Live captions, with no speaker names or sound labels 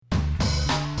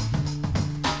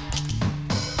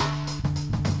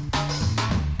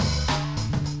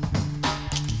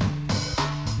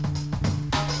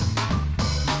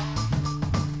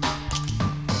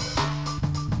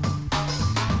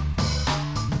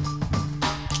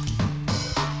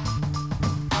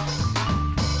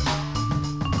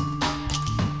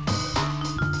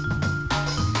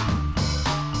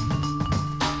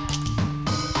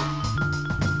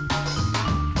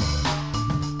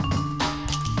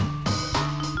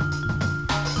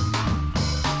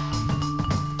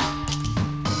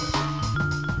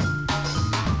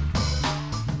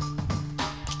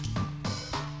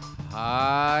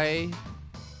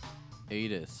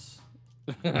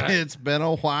It's been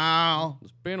a while.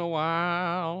 It's been a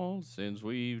while since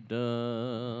we've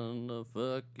done a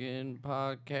fucking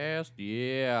podcast.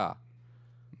 Yeah.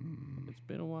 It's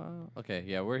been a while. Okay,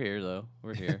 yeah, we're here though.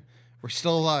 We're here. We're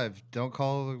still alive. Don't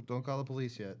call the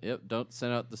police yet. Yep, don't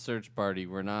send out the search party.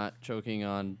 We're not choking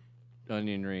on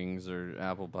onion rings or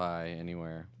apple pie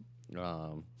anywhere.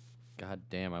 God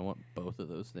damn, I want both of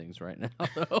those things right now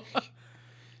though.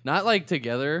 Not like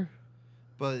together.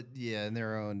 But yeah, in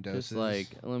their own doses. Just like,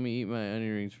 let me eat my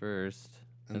onion rings first,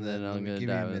 and then I'm going to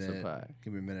dive into some pie.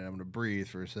 Give me a minute. I'm going to breathe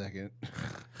for a second.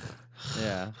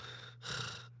 Yeah.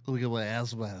 Let me get my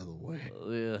asthma out of the way.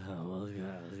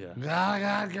 Yeah.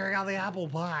 God, carry out the apple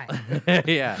pie.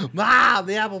 Yeah. Mom,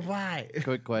 the apple pie.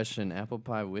 Quick question. Apple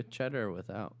pie with cheddar or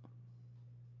without?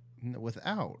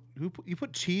 Without. You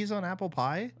put cheese on apple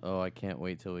pie? Oh, I can't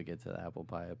wait till we get to the apple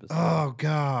pie episode. Oh,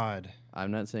 God.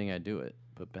 I'm not saying I do it,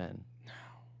 but Ben.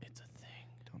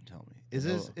 Don't tell me. Is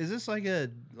this like a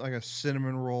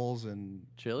cinnamon rolls and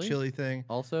chili thing?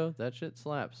 Also, that shit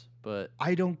slaps, but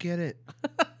I don't get it.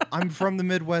 I'm from the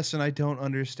Midwest and I don't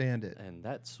understand it. And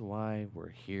that's why we're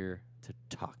here to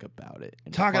talk about it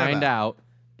and Talking find about out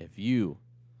if you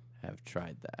have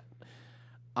tried that.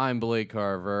 I'm Blake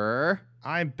Carver.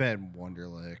 I'm Ben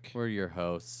Wonderlick. We're your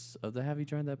hosts of the Have You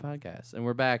Tried That podcast, and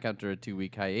we're back after a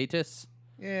 2-week hiatus.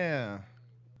 Yeah.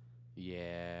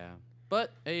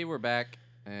 But hey, we're back.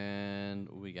 And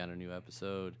we got a new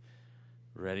episode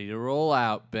ready to roll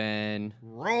out, Ben.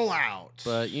 Roll out.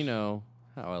 But you know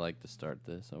how I like to start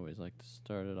this. I always like to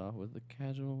start it off with a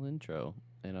casual intro.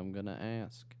 And I'm going to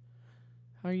ask,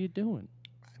 how are you doing?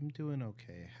 I'm doing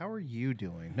okay. How are you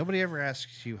doing? Nobody ever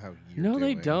asks you how you're doing. No,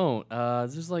 they don't.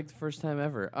 This is like the first time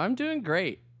ever. I'm doing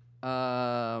great.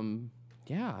 Yeah,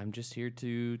 I'm just here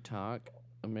to talk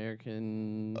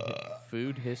American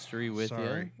food history with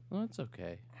you. Well, it's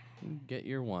okay. Get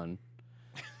your one.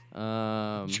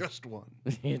 Just one.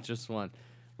 Yeah, just one.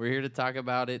 We're here to talk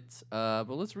about it, but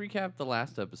let's recap the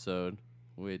last episode,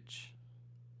 which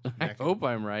I hope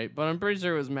I'm right, but I'm pretty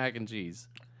sure it was mac and cheese.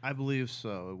 I believe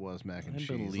so. It was mac and cheese.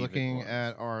 believe Looking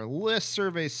at our list,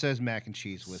 survey says mac and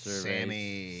cheese with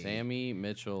Sammy. Sammy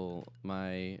Mitchell,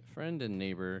 my friend and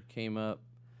neighbor, came up,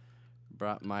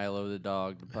 brought Milo the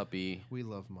dog, the puppy. We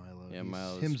love Milo. Yeah,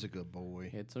 Him's a good boy.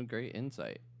 He had some great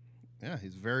insight. Yeah,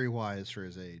 he's very wise for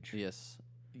his age.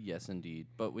 Yes, indeed.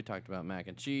 But we talked about mac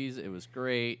and cheese. It was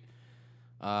great.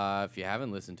 If you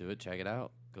haven't listened to it, check it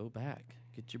out. Go back.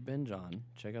 Get your binge on.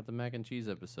 Check out the mac and cheese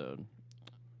episode.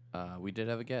 We did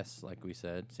have a guest, like we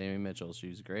said, Sammy Mitchell. She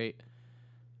was great.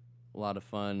 A lot of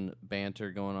fun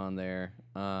banter going on there.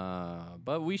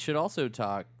 But we should also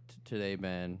talk today,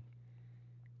 Ben,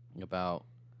 about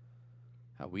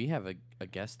how we have a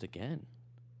guest again.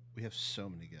 We have so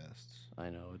many guests. I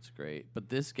know, it's great. But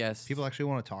this guest... People actually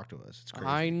want to talk to us. It's crazy.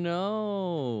 I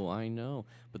know.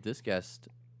 But this guest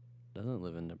doesn't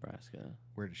live in Nebraska.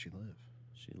 Where does she live?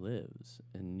 She lives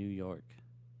in New York,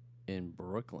 in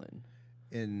Brooklyn.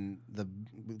 In the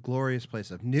glorious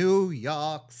place of New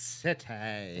York City.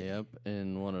 Yep,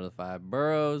 in one of the 5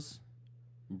 boroughs,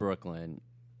 Brooklyn.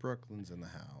 Brooklyn's in the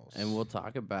house. And we'll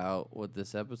talk about what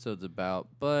this episode's about.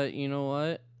 But you know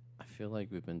what? I feel like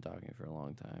we've been talking for a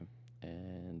long time.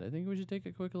 And I think we should take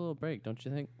a quick little break, don't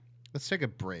you think? Let's take a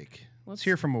break. Let's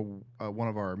hear from one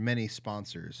of our many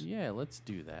sponsors. Yeah, let's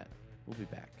do that. We'll be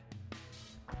back.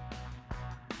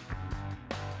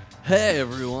 Hey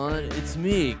everyone, it's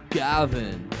me,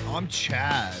 Gavin. I'm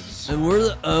Chaz. And we're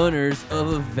the owners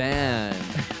of a van.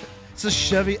 It's a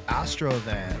Chevy Astro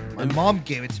van. My mom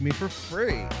gave it to me for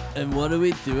free. And what do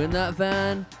we do in that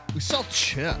van? We sell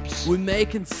chips. We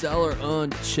make and sell our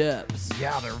own chips.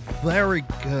 Yeah, they're very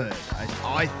good.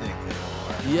 I think they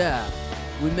are. Yeah,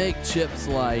 we make chips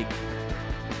like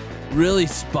really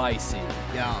spicy.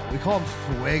 Yeah, we call them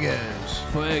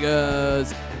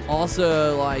Fuegos.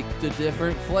 Also, like, the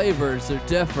different flavors are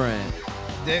different.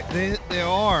 They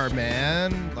are,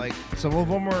 man. Like, some of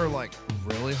them are, like,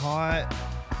 really hot.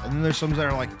 And then there's some that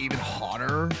are, like, even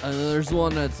hotter. And then there's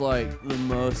one that's, like, the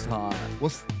most hot.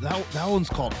 What's that? That one's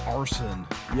called arson.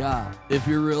 Yeah. If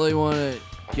you really want to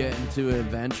get into an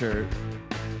adventure,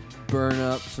 burn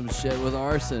up some shit with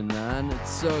arson, man. It's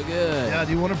so good. Yeah,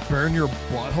 do you want to burn your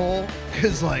butthole?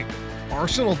 Because, like,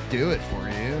 arson will do it for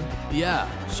you. Yeah,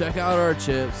 check out our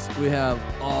chips. We have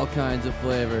all kinds of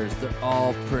flavors. They're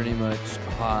all pretty much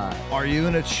hot. Are you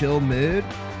in a chill mood?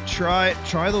 Try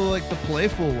the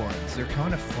playful ones. They're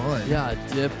kind of fun. Yeah,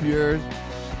 dip your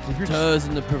toes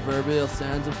in the proverbial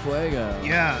sands of fuego.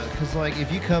 Yeah, because like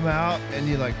if you come out and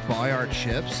you like buy our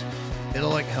chips, it'll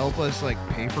like help us like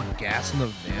pay for gas in the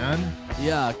van.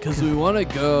 Yeah, because we want to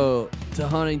go to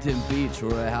Huntington Beach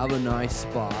where I have a nice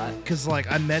spot. Cause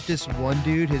like I met this one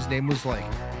dude, his name was like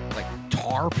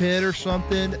Tar Pit or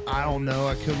something. I don't know,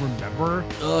 I couldn't remember.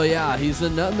 Oh yeah, he's a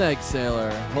nutmeg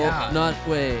sailor.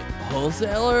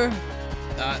 Wholesaler?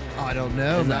 I don't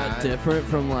know. Is man. that different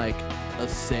from like a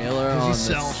sailor on Does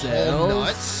he the sell sails? whole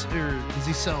nuts or does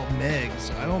he sell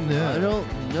megs? I don't know. I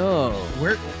don't know.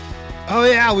 Where? Oh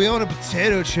yeah, we own a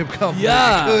potato chip company.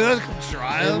 Yeah. Let's come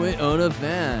try And them. we own a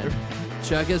van.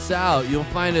 Check us out. You'll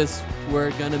find us. We're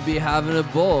gonna be having a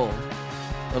bowl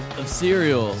of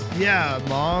cereal. Yeah,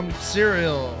 Mom,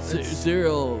 cereal.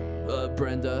 Cereal,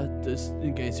 Brenda. Just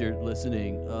in case you're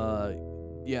listening.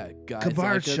 Yeah, guys.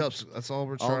 Kabar like chips. That's all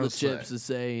we're trying all the to say. chips is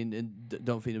saying, and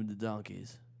don't feed them to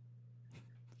donkeys.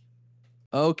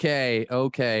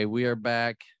 Okay, we are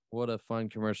back. What a fun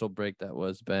commercial break that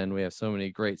was, Ben. We have so many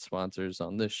great sponsors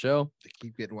on this show. They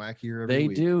keep getting wackier every They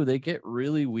week. do. They get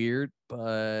really weird,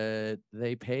 but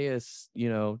they pay us,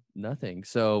 nothing.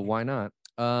 So why not?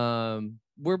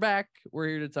 We're back. We're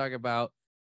here to talk about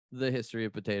the history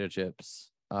of potato chips.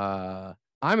 I'm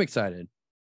excited.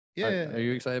 Yeah. Are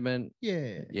you excited, Ben?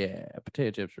 Yeah. Yeah.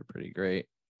 Potato chips are pretty great.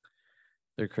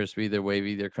 They're crispy. They're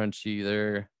wavy. They're crunchy.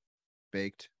 They're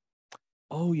Baked.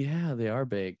 Oh yeah, they are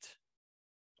baked.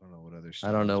 I don't know what other.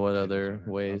 I don't know what styles other potatoes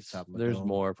are ways. off the top of my There's dome.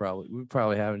 more probably. We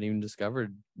probably haven't even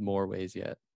discovered more ways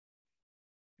yet.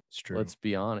 It's true. Let's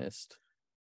be honest.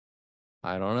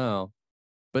 I don't know.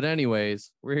 But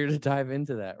anyways, we're here to dive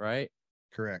into that, right?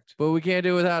 Correct. But we can't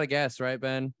do it without a guest, right,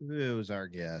 Ben? It was our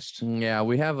guest. Yeah,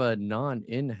 we have a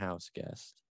non-in-house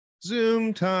guest.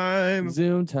 Zoom time.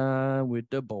 Zoom time with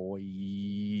the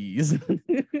boys.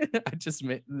 I just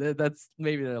made that's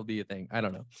maybe that'll be a thing. I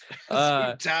don't know.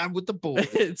 Zoom time with the boys.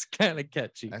 It's kind of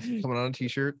catchy. That's coming on a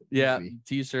t-shirt. Yeah, Maybe.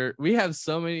 t-shirt. We have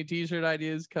so many t-shirt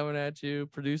ideas coming at you.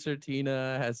 Producer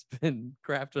Tina has been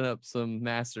crafting up some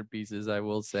masterpieces, I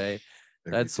will say.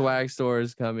 There we That go. swag store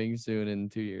is coming soon in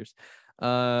 2 years.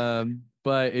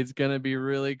 But it's gonna be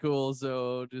really cool,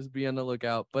 so just be on the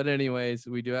lookout. But anyways,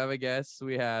 we do have a guest.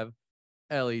 We have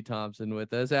Elle Thompson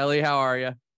with us. Elle, how are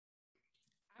you?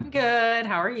 I'm good.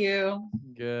 How are you?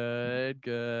 Good.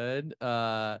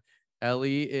 Elle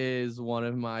is one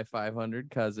of my 500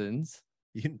 cousins.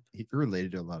 You're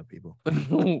related to a lot of people.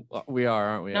 We are,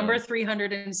 aren't we? Number Elle?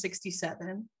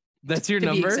 367. That's your to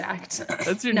number? be exact.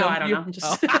 That's your no, number? I don't know. I'm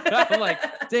just I'm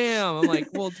like, damn. I'm like,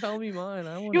 well, tell me mine.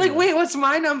 I want. You're like, wait, what's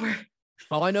my number?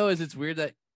 All I know is it's weird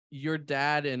that your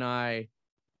dad and I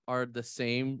are the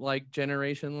same like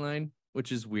generation line,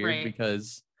 which is weird Right.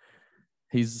 because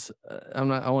he's I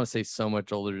want to say so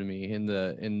much older than me in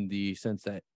the sense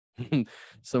that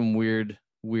some weird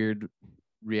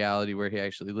reality where he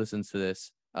actually listens to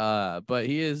this. But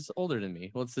he is older than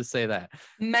me. Let's just say that.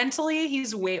 Mentally,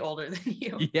 he's way older than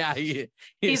you. Yeah, He's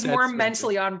that's more for sure.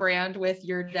 mentally on brand with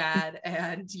your dad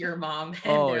and your mom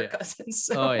and Oh, their yeah. cousins.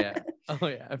 So. Oh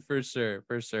yeah, for sure.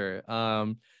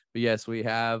 But yes, we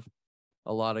have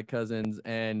a lot of cousins,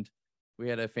 and we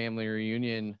had a family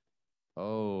reunion.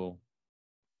 Oh,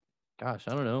 gosh,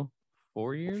 I don't know,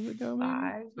 4 years ago, maybe?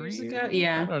 5 years 3 ago? I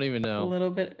Yeah. don't even A know. little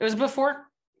bit. It was before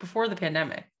the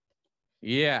pandemic.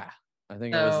 Yeah, I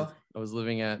think I was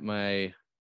living at my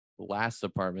last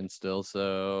apartment still,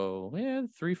 so yeah,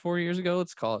 3-4 years ago.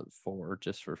 Let's call it 4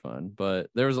 just for fun. But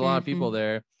there was a lot of people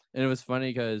there, and it was funny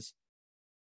because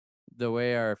the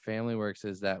way our family works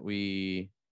is that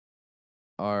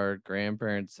our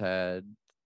grandparents had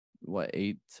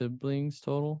 8 siblings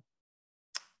total?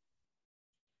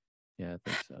 Yeah, I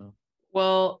think so.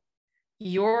 Well,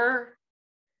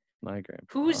 My grandpa.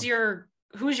 who's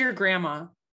your grandma?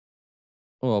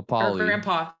 Well, Or Polly.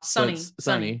 grandpa? So Sonny.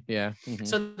 Sonny, yeah. Mhm.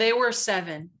 So they were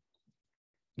 7.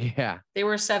 Yeah. They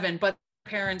were 7, but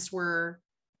parents were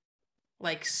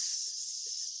like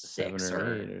 7 6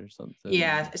 or 8 or something.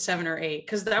 yeah, 7 or 8,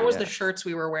 because that was Yeah. the shirts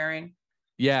we were wearing.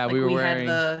 Yeah, Like we were wearing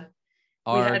had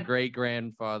our had- great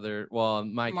grandfather. Well,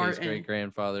 in my case, Martin. great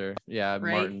grandfather. Yeah,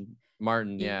 Right?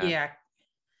 Martin. Yeah. yeah.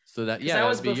 So that 'Cause that that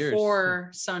was would be yours. before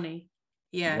Sonny.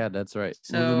 Yeah, Yeah. that's right.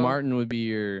 So So- Martin would be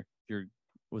your.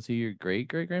 Was he your great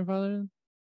grandfather?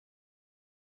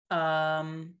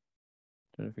 Trying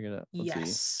to figure it out. Let's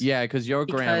Yes. see. Yeah, because your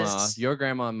Because-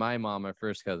 grandma, and my mom are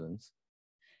first cousins.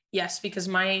 Yes, because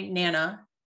my Nana,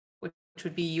 which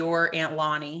would be your Aunt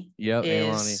Lonnie, Yep,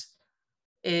 Aunt Lonnie.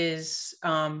 is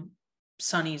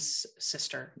Sonny's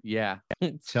sister. Yeah.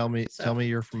 Tell me So-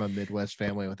 you're from a Midwest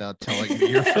family without telling me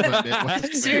you're from a Midwest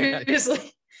family.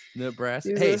 Seriously. Nebraska.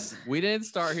 Jesus. Hey, we didn't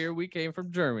start here. We came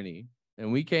from Germany,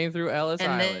 and we came through Ellis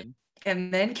And then- Island.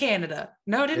 And then Canada.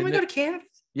 No, didn't And we then- go to Canada?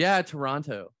 Yeah,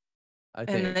 Toronto. I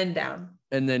think. And then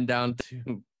down. down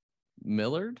to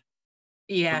Millard.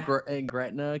 Yeah. And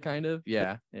Gretna, kind of.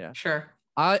 Yeah. Sure.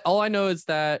 All I know is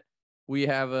that we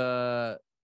have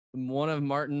one of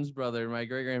Martin's brother, my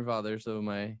great grandfather, so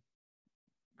my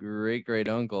great great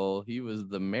uncle. He was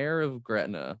the mayor of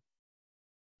Gretna.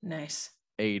 Nice.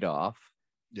 Adolf.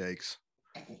 Yikes.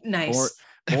 Nice.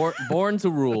 Born to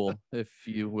rule, if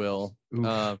you will.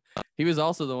 Oof. He was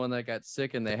also the one that got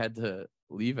sick and they had to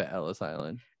leave at Ellis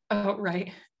Island Oh,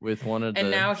 right. with one of the.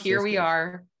 And now here we sisters.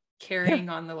 are carrying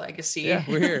on the legacy. Yeah,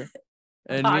 we're here.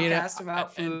 And Podcast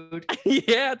about food.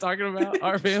 Yeah, talking about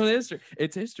our family history.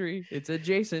 It's history. It's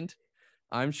adjacent.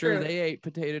 I'm sure True. they ate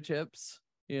potato chips,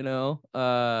 you know.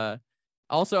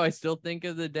 Also, I still think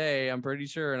of the day, I'm pretty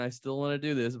sure, and I still want to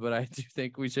do this, but I do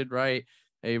think we should write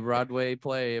a Broadway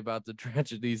play about the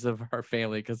tragedies of our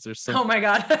family because there's some, Oh my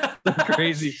God. some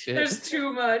crazy shit. There's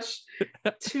too much.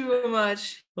 Too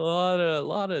much. a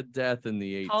lot of death in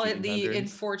the 1800s. Call it the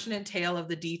unfortunate tale of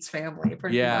the Dietz family,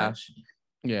 pretty Yeah. much.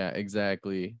 Yeah,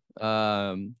 exactly.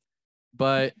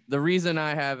 But the reason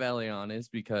I have Ellie on is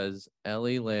because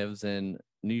Ellie lives in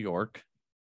New York,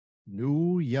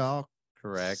 New York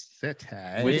correct? City.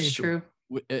 Which true.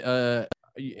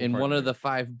 In one of the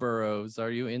 5 boroughs. Are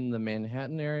you in the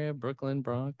Manhattan area, Brooklyn,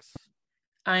 Bronx?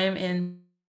 I am in.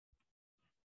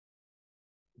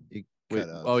 You Wait, cut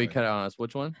out, you sorry. cut out on us.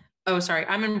 Which one? Oh, sorry.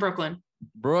 I'm in Brooklyn.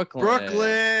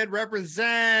 Brooklyn,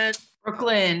 represent.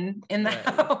 Brooklyn in the Right.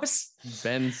 house.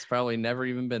 Ben's probably never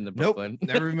even been to Nope, Brooklyn.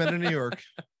 never even been to New York.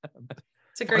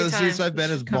 It's a great time. Furthest I've been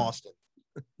You is should come. Boston.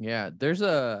 Yeah, there's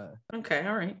a. Okay,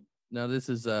 all right. Now this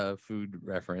is a food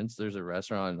reference. There's a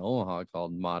restaurant in Omaha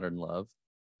called Modern Love,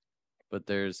 but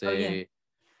there's Oh, yeah.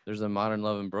 there's a Modern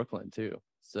Love in Brooklyn too.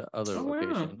 It's the other Oh, wow.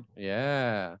 location.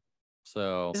 Yeah.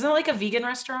 So Isn't that like a vegan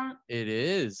restaurant? it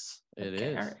is. It Okay,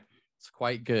 is. all right. It's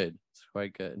quite good. It's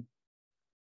quite good.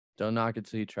 Don't knock it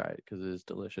till you try it because it is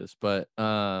delicious. But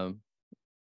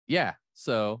yeah.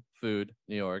 So food,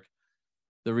 New York.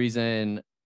 The reason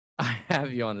I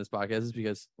have you on this podcast is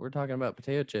because we're talking about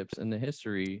potato chips and the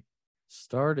history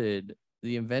started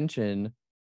the invention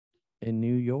in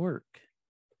New York.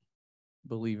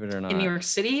 Believe it or not. In New York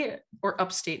City or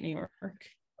upstate New York?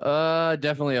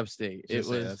 Definitely upstate. It Just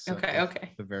say was that's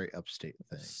Okay. a very upstate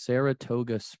thing.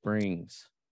 Saratoga Springs.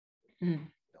 Mm.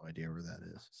 No idea where that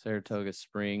is. Saratoga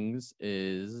Springs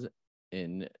is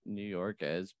in New York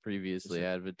as previously Is it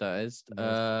advertised.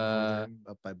 Up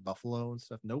by Buffalo and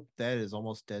stuff. Nope, that is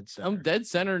almost dead center. I'm dead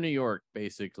center New York,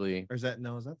 basically. Or is that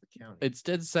is that the county? It's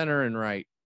dead center and right.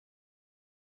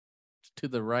 To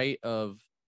the right of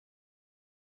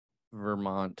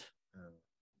Vermont.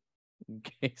 In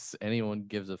case anyone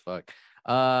gives a fuck.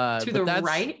 To but the that's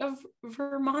right of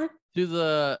Vermont? to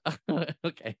the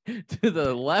okay. To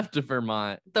the left of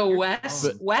Vermont. The west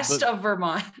but- of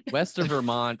Vermont. West of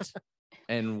Vermont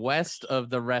and west of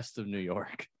the rest of New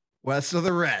York. West of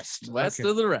the rest. West Okay.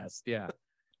 of the rest, yeah.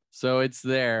 So it's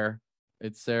there.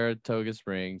 It's Saratoga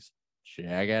Springs.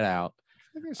 Check it out.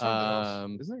 I think there's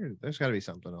something else. Isn't there's got to be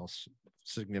something else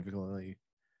significantly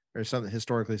or something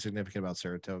historically significant about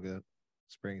Saratoga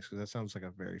Springs because that sounds like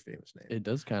a very famous name. It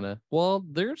does kind of. Well,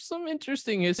 there's some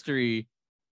interesting history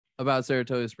about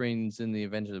Saratoga Springs in the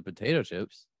invention of potato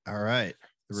chips. All right,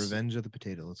 the Revenge of the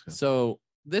Potato. Let's go. So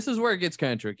this is where it gets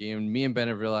kind of tricky, and me and Ben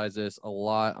have realized this a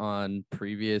lot on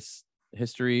previous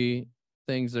history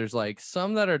things. There's like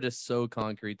some that are just so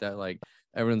concrete that like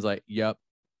everyone's like, "Yep,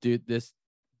 dude, this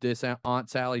Aunt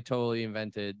Sally totally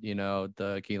invented,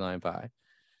 the key lime pie."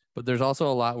 But there's also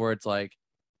a lot where it's like,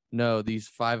 no, these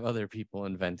 5 other people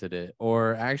invented it,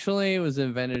 or actually it was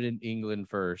invented in England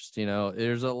first.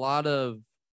 There's a lot of.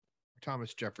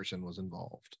 Thomas Jefferson was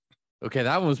involved. Okay,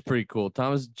 that was pretty cool.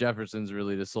 Thomas Jefferson's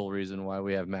really the sole reason why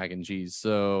we have mac and cheese.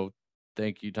 So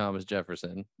thank you, Thomas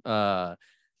Jefferson.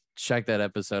 Check that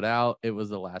episode out. It was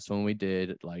the last one we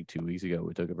did like 2 weeks ago.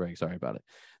 We took a break. Sorry about it.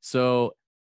 So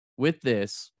with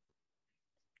this,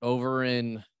 over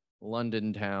in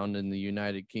London town in the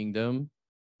United Kingdom,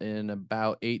 in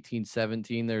about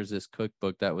 1817, there's this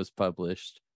cookbook that was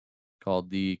published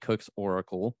called the Cook's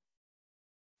Oracle.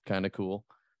 Kind of cool.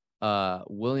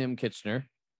 William Kitchener.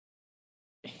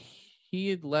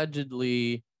 He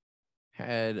allegedly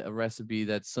had a recipe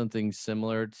that's something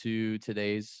similar to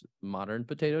today's modern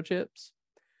potato chips.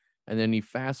 And then you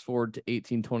fast forward to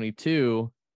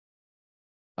 1822.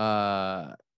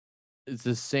 It's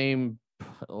the same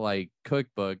like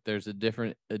cookbook. There's a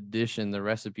different edition. The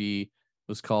recipe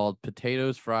was called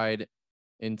potatoes fried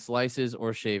in slices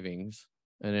or shavings.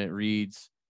 And it reads,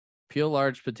 peel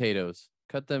large potatoes,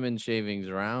 cut them in shavings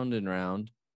round and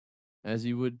round as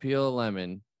you would peel a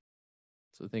lemon.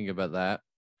 So think about that.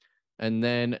 and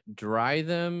then dry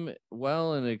them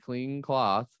well in a clean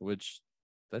cloth, which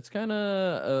that's kind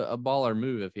of a baller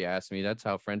move, if you ask me. That's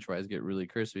how French fries get really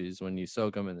crispy, is when you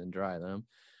soak them and then dry them.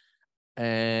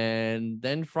 And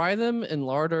then fry them in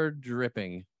lard or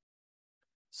dripping.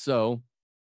 So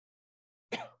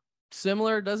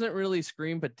similar, doesn't really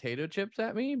scream potato chips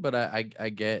at me, but I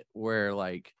get where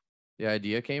like the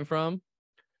idea came from.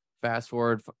 Fast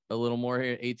forward a little more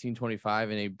here,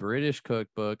 1825, in a British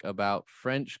cookbook about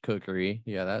French cookery.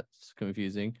 Yeah, that's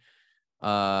confusing.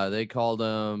 They called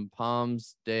them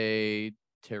pommes de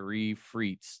terre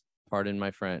frites. Pardon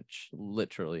my French,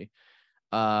 literally.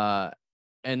 And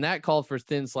that called for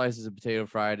thin slices of potato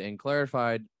fried in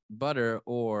clarified butter,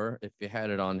 or if you had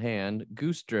it on hand,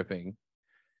 goose dripping.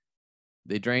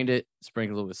 They drained it,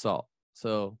 sprinkled it with salt.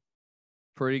 So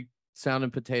pretty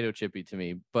sounding potato chippy to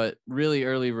me. But really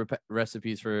early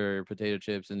recipes for potato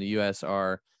chips in the U.S.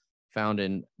 are found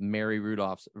in Mary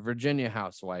Rudolph's Virginia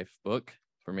Housewife book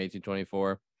from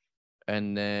 1824,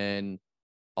 and then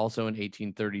also in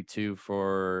 1832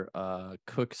 for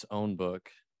Cook's own book,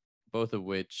 both of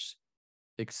which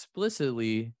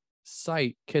explicitly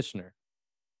cite Kitchener.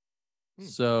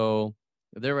 So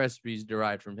their recipes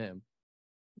derived from him.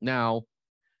 Now,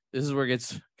 this is where it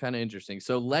gets kind of interesting.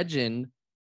 So legend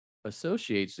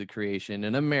associates the creation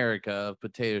in America of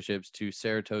potato chips to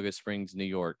Saratoga Springs, New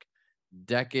York,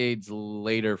 decades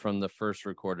later from the first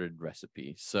recorded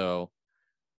recipe. So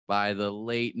by the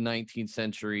late 19th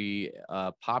century,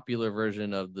 popular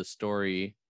version of the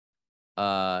story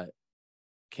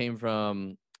came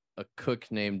from a cook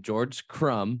named George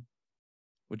Crumb,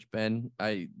 which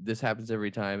this happens every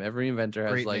time. Every inventor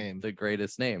has the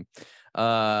greatest name.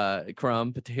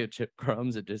 Crumb, potato chip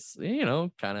crumbs. It just,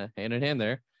 kind of hand in hand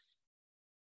there.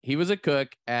 He was a cook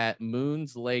at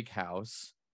Moon's Lake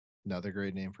House. Another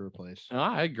great name for a place. Oh,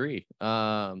 I agree.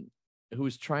 Who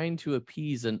was trying to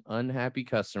appease an unhappy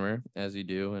customer, as you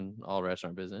do in all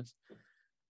restaurant business,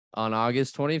 on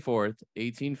August 24th,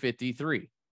 1853.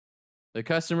 The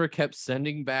customer kept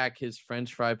sending back his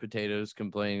French fried potatoes,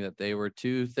 complaining that they were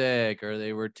too thick or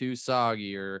they were too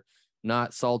soggy or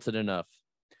not salted enough.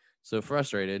 So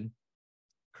frustrated,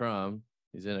 Crumb,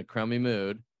 he's in a crummy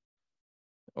mood,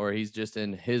 or he's just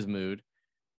in his mood,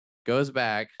 goes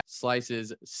back,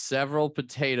 slices several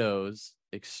potatoes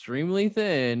extremely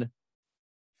thin,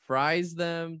 fries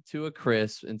them to a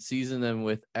crisp, and season them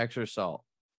with extra salt.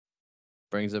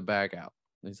 Brings it back out.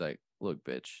 He's like, look,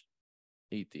 bitch,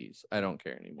 eat these. I don't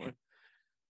care anymore.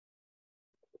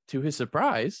 To his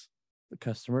surprise, the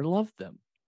customer loved them.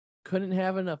 Couldn't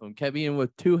have enough of them. Kept eating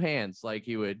with two hands. Like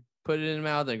he would put it in his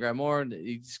mouth and grab more. And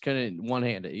he just couldn't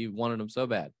one-hand it. He wanted them so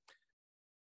bad.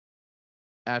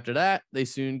 After that, they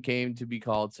soon came to be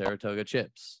called Saratoga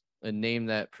chips, a name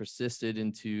that persisted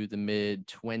into the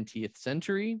mid-20th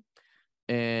century.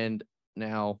 And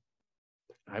now,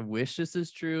 I wish this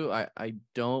is true. I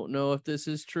don't know if this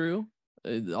is true.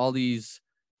 All these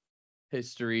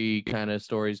history kind of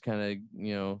stories kind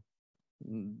of,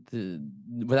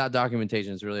 without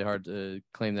documentation, it's really hard to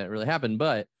claim that really happened.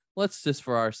 But let's just,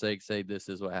 for our sake, say this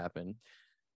is what happened.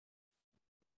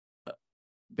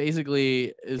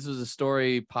 Basically, this was a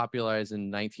story popularized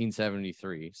in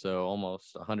 1973, so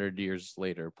almost 100 years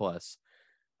later plus,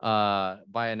 by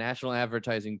a national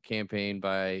advertising campaign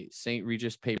by St.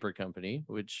 Regis Paper Company,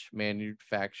 which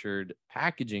manufactured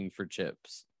packaging for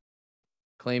chips,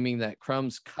 claiming that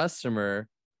Crumb's customer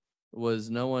was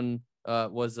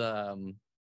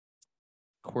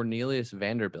Cornelius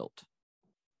Vanderbilt.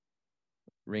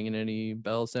 Ringing any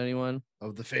bells to anyone?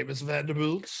 Of the famous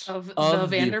Vanderbilts? Of the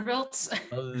Vanderbilts?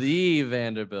 Of the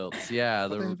Vanderbilts, yeah.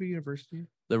 They have a university?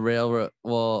 The railroad.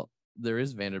 Well, there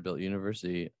is Vanderbilt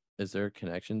University. Is there a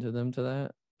connection to them to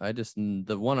that?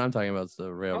 The one I'm talking about is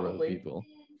the railroad people.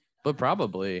 But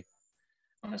probably.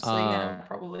 Honestly, yeah,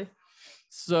 probably.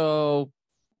 So,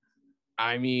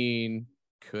 I mean,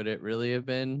 could it really have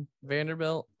been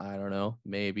Vanderbilt? I don't know.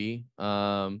 Maybe.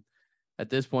 At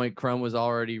this point, Crumb was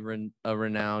already a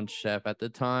renowned chef at the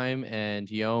time, and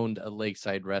he owned a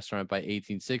lakeside restaurant by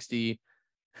 1860,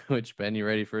 which, Ben, you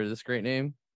ready for this great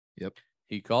name? Yep.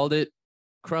 He called it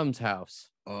Crumb's House.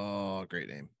 Oh, great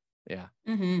name. Yeah.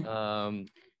 Mm-hmm.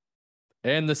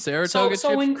 And the Saratoga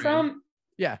So when Crumb,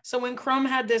 yeah. So when Crumb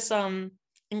had this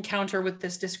encounter with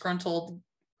this disgruntled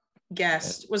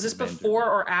guest, was this before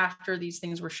or after these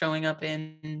things were showing up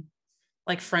in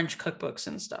like French cookbooks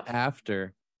and stuff?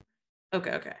 After.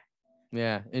 Okay.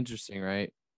 Yeah, interesting,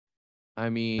 right? I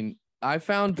mean, I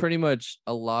found pretty much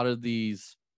a lot of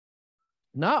these,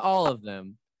 not all of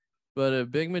them, but a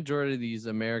big majority of these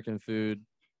American food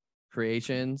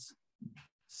creations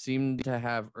seem to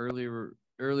have early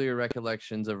earlier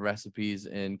recollections of recipes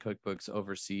in cookbooks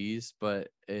overseas, but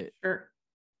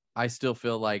I still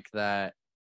feel like that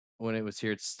when it was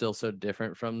here, it's still so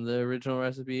different from the original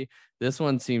recipe. This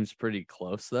one seems pretty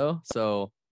close though,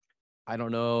 so I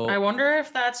don't know. I wonder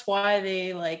if that's why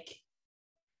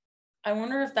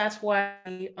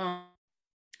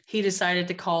he decided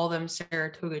to call them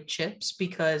Saratoga chips,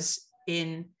 because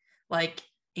in like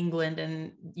England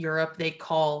and Europe they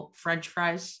call French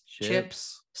fries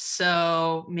chips.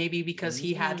 So maybe because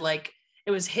he had like,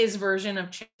 it was his version of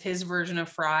his version of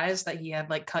fries that he had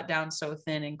like cut down so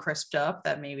thin and crisped up,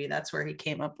 that maybe that's where he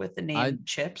came up with the name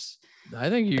chips. I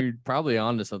think you're probably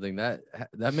onto something. That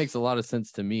makes a lot of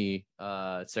sense to me.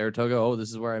 Saratoga. Oh,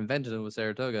 this is where I invented it, with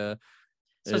Saratoga.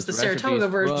 So it's the Saratoga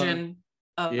version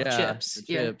of chips.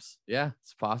 Chips. Yeah,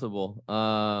 it's possible.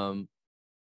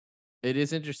 It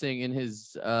is interesting in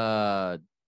his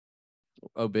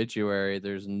obituary.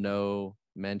 There's no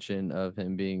mention of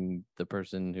him being the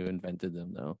person who invented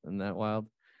them, though. Isn't that wild?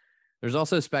 There's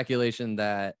also speculation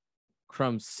that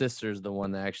Crumb's sister's the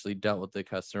one that actually dealt with the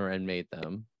customer and made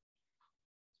them.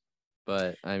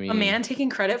 But I mean, a man taking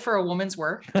credit for a woman's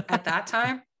work at that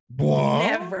time? What?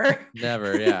 Never.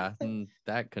 Yeah,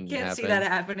 that couldn't Can't happen. see that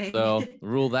happening. So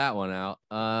rule that one out.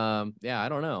 Yeah, I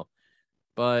don't know,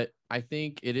 but I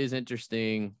think it is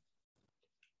interesting.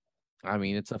 I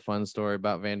mean, it's a fun story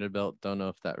about Vanderbilt. Don't know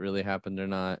if that really happened or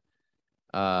not.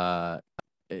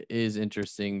 It is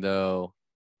interesting though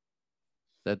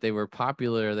that they were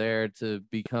popular there to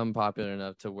become popular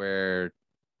enough to where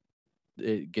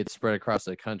it gets spread across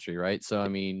the country, right? So I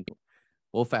mean,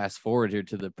 we'll fast forward here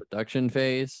to the production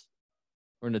phase.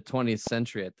 We're in the 20th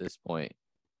century at this point.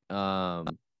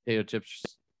 Potato chips,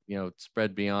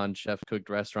 spread beyond chef-cooked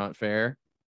restaurant fare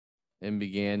and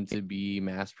began to be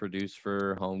mass-produced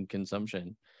for home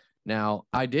consumption. Now,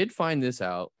 I did find this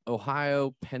out.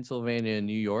 Ohio, Pennsylvania, and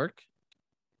New York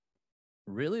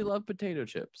really love potato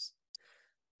chips.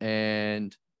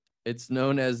 And it's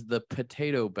known as the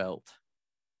Potato Belt.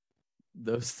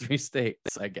 Those 3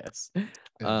 states, I guess.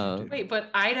 Wait, but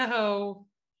Idaho...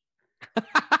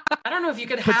 I don't know if you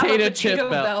could have potato a potato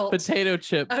belt. Potato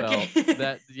chip belt.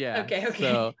 Okay.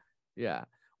 So yeah.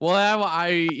 Well,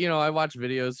 I watch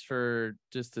videos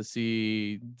just to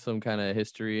see some kind of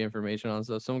history information on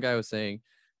stuff. Some guy was saying,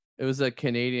 it was a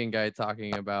Canadian guy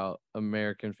talking about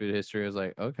American food history. I was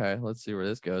like, okay, let's see where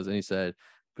this goes. And he said,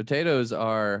 potatoes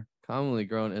are commonly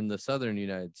grown in the southern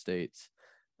United States.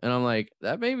 And I'm like,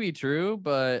 that may be true,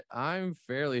 but I'm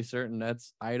fairly certain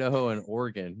that's Idaho and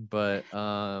Oregon. But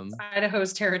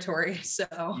Idaho's territory. So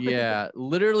yeah,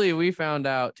 literally, we found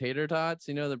out tater tots.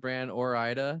 You know the brand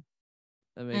Ore-Ida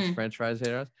that makes French fries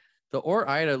tater tots. The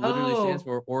Ore-Ida literally stands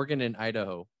for Oregon and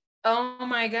Idaho. Oh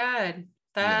my god,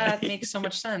 that makes so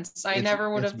much sense. I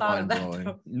never would have thought of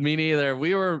that. Me neither.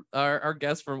 We were our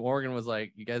guest from Oregon was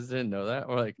like, you guys didn't know that?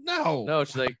 We're like, no.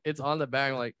 She's like, it's on the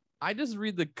bag. I'm like, I just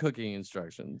read the cooking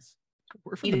instructions.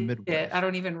 We're from the Midwest. I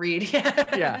don't even read.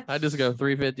 Yeah, I just go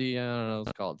 350. I don't know.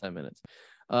 Let's call it 10 minutes.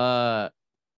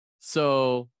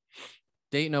 So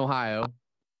Dayton, Ohio,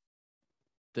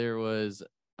 there was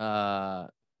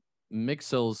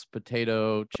Mixel's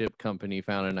Potato Chip Company,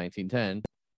 founded in 1910.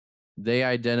 They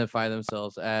identify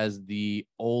themselves as the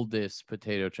oldest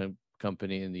potato chip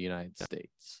company in the United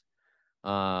States.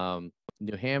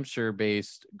 New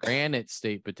Hampshire-based Granite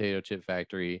State Potato Chip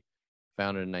Factory,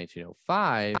 founded in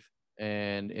 1905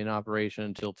 and in operation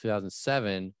until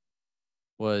 2007,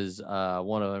 was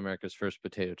one of America's first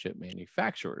potato chip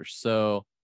manufacturers. So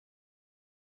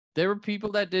there were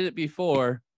people that did it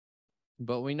before,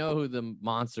 but we know who the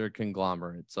monster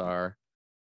conglomerates are.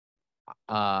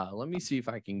 Let me see if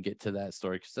I can get to that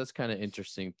story, because that's kind of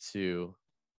interesting too.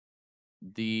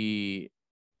 The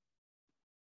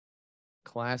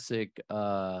classic,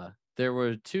 there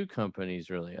were 2 companies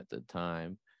really at the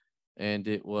time, and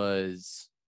it was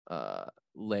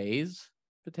Lay's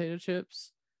potato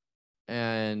chips,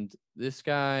 and this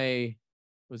guy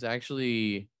was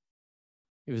actually,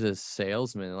 he was a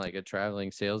salesman, like a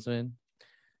traveling salesman,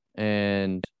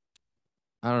 and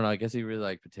I don't know, I guess he really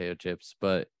liked potato chips,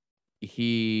 but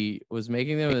he was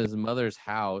making them in his mother's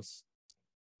house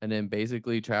and then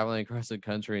basically traveling across the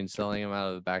country and selling them out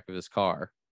of the back of his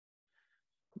car.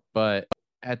 But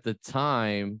at the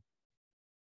time,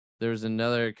 there was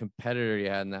another competitor he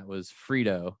had, and that was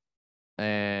Frito.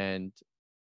 And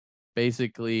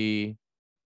basically,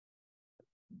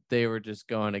 they were just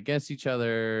going against each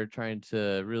other, trying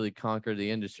to really conquer the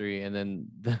industry. And then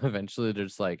eventually they're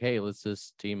just like, hey, let's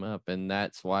just team up. And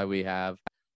that's why we have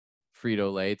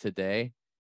Frito-Lay today.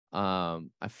 I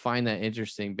find that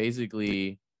interesting.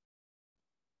 Basically,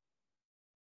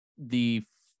 the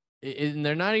and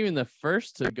they're not even the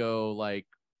first to go like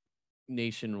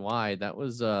nationwide. That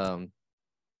was a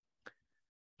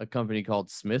company called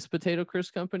Smith's Potato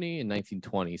Crisp Company in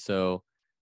 1920. So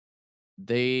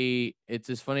it's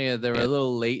just funny that they were a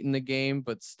little late in the game,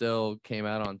 but still came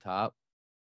out on top.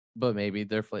 But maybe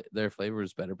their flavor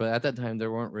was better. But at that time, there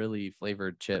weren't really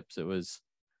flavored chips. It was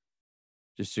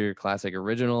just your classic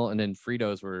original, and then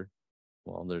Fritos were,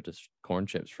 well, they're just corn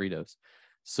chips, Fritos.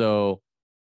 So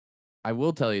I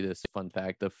will tell you this fun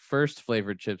fact: the first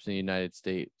flavored chips in the United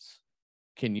States.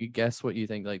 Can you guess what you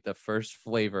think like the first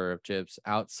flavor of chips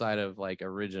outside of like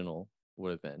original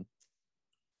would have been?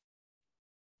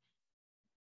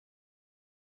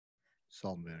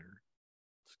 Salt and vinegar.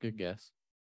 It's a good guess.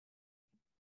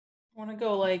 I want to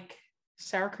go like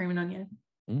sour cream and onion.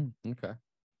 Okay.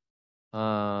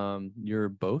 You're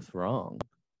both wrong.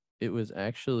 It was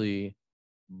actually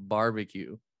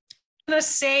barbecue. I'm gonna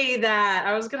say that.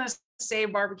 I was gonna say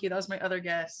barbecue. That was my other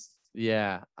guess.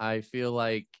 Yeah, I feel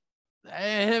like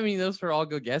I mean those were all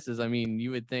good guesses. I mean,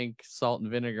 you would think salt and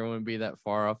vinegar wouldn't be that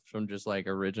far off from just like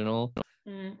original.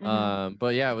 Mm-hmm.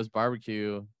 But yeah, it was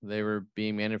barbecue. They were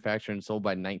being manufactured and sold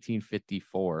by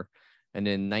 1954. And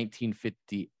in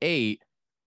 1958,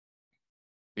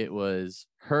 it was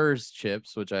Hers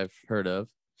Chips, which I've heard of.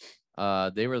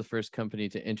 They were the first company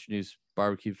to introduce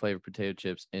barbecue flavored potato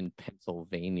chips in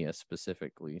Pennsylvania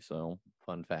specifically. So,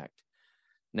 fun fact.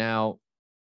 Now,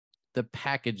 the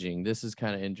packaging, this is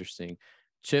kind of interesting.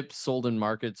 Chips sold in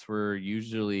markets were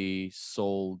usually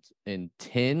sold in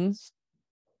tins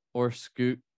or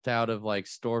scooped out of like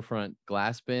storefront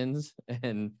glass bins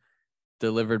and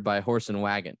delivered by horse and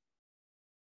wagon.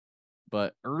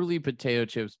 But early potato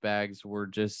chips bags were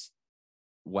just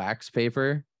wax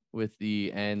paper with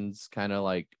the ends kind of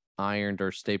like ironed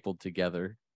or stapled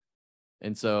together.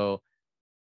 And so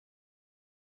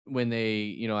when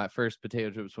they, at first potato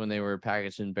chips, when they were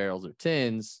packaged in barrels or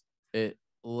tins, it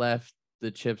left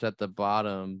the chips at the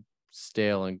bottom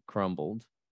stale and crumbled.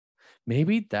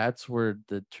 Maybe that's where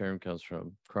the term comes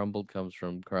from. Crumbled comes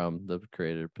from Crumb, the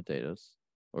creator of potatoes,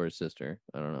 or his sister.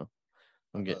 I don't know.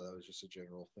 I thought that was just a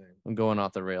general thing. I'm going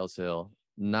off the rails hill,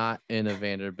 not in a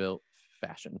Vanderbilt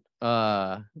fashion.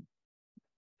 But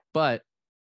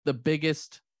the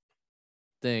biggest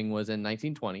thing was in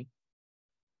 1920.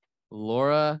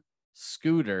 Laura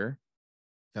Scooter.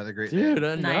 Another great Dude, name.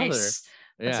 another. Nice.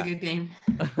 That's Yeah. a good name.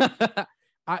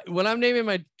 When I'm naming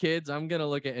my kids, I'm gonna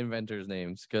look at inventors'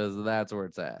 names because that's where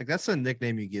it's at. Like that's a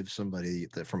nickname you give somebody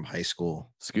from high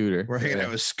school. Scooter. We're hanging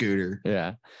out with Scooter.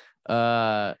 Yeah.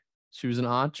 She was an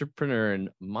entrepreneur in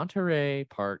Monterey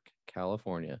Park,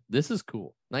 California. This is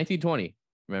cool. 1920,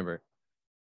 remember.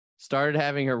 Started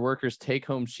having her workers take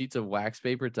home sheets of wax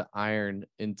paper to iron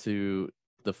into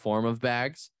the form of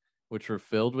bags, which were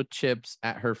filled with chips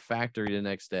at her factory the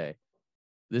next day.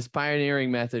 This pioneering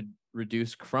method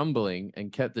reduced crumbling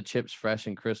and kept the chips fresh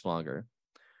and crisp longer.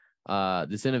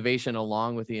 This innovation,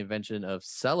 along with the invention of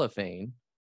cellophane,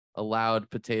 allowed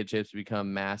potato chips to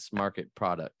become mass market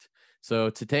product.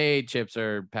 So today, chips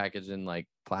are packaged in like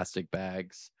plastic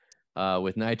bags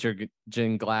with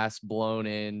nitrogen glass blown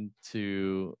in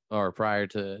prior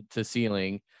to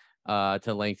sealing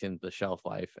to lengthen the shelf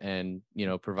life and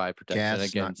provide protection Gas,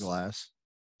 against not glass.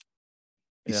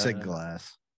 He said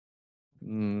glass.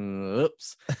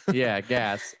 Oops. Yeah,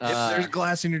 gas. If there's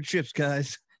glass in your chips,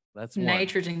 guys. That's one.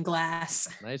 Nitrogen glass.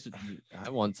 Nice.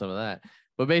 I want some of that.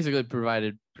 But basically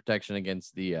provided protection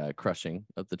against the crushing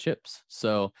of the chips.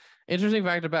 So interesting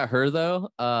fact about her, though.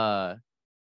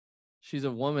 She's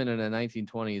a woman in the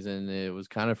 1920s, and it was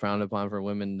kind of frowned upon for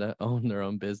women to own their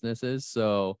own businesses.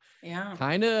 So Yeah.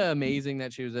 kind of amazing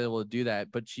that she was able to do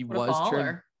that. But she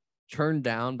was turned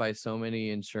down by so many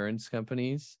insurance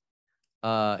companies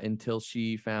until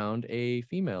she found a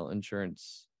female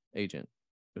insurance agent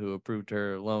who approved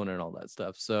her loan and all that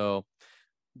stuff. So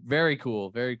very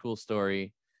cool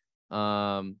story.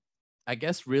 I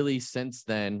guess really since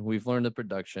then we've learned the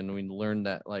production. We learned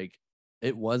that like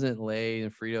it wasn't Lay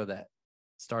and Frito that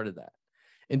started that.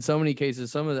 In so many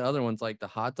cases, some of the other ones like the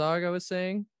hot dog I was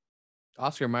saying,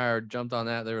 Oscar Mayer jumped on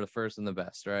that. They were the first and the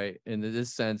best, right? And in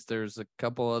this sense, there's a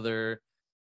couple other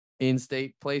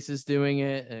in-state places doing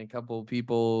it and a couple of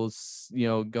people,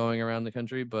 going around the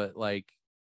country, but like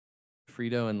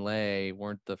Frito and Lay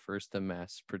weren't the first to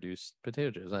mass produce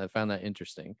potato chips. I found that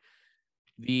interesting.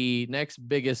 The next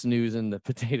biggest news in the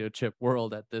potato chip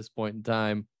world at this point in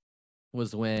time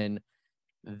was when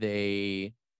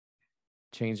they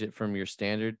changed it from your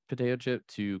standard potato chip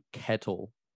to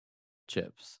kettle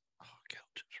chips. Oh, kettle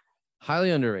chips.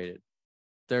 Highly underrated.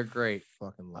 They're great.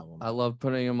 Fucking love them. I love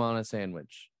putting them on a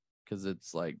sandwich because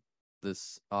it's like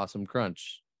this awesome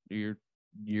crunch.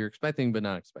 you're expecting but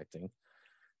not expecting.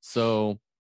 So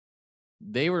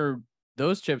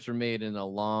those chips were made in a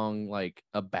long, like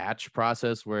a batch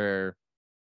process where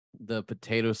the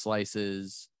potato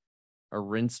slices are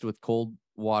rinsed with cold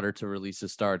water to release the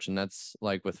starch. And that's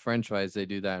like with French fries, they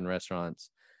do that in restaurants.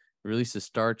 Release the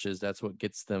starches, that's what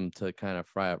gets them to kind of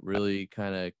fry up really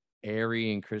kind of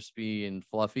airy and crispy and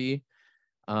fluffy.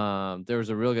 There was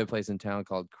a real good place in town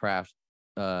called Kraft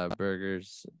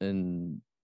Burgers and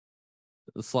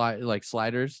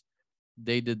Sliders.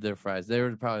 They did their fries. They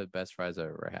were probably the best fries I've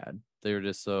ever had. They were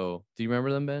just so. Do you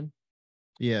remember them, Ben?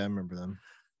 Yeah, I remember them.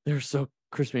 They were so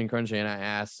crispy and crunchy. And I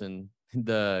asked, and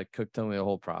the cook told me the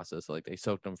whole process. Like they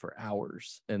soaked them for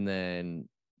hours and then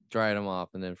dried them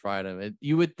off and then fried them.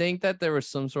 You would think that there was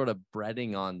some sort of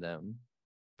breading on them,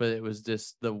 but it was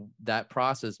just that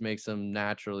process makes them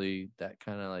naturally that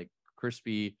kind of like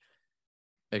crispy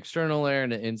external layer,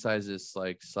 and the inside is just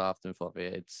like soft and fluffy.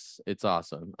 It's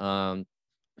awesome.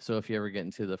 So if you ever get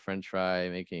into the French fry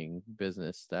making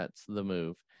business, that's the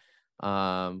move.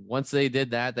 Once they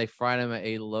did that, they fried them at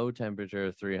a low temperature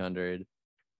of 300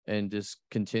 and just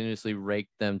continuously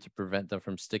raked them to prevent them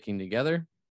from sticking together.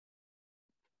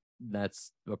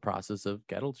 That's a process of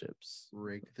kettle chips.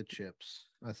 Rake the chips.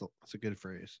 That's a good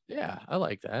phrase. Yeah, I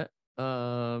like that.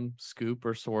 Scoop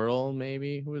or swirl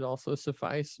maybe would also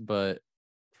suffice, but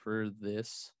for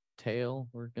this tale,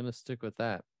 we're gonna stick with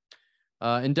that.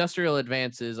 Industrial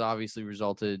advances obviously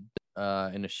resulted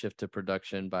in a shift to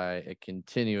production by a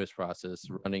continuous process,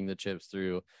 running the chips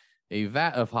through a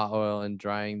vat of hot oil and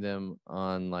drying them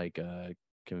on like a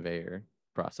conveyor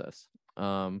process.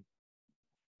 Some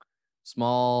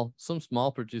small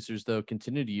producers though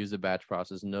continue to use the batch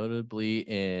process, notably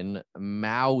in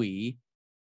Maui.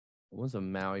 What was a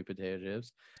Maui potato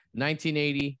chips?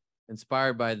 1980,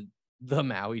 inspired by the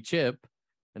Maui chip,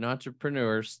 an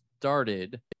entrepreneur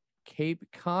started Cape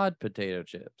Cod potato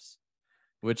chips,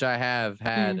 which I have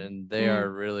had, and they are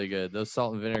really good. Those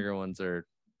salt and vinegar ones are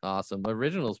awesome.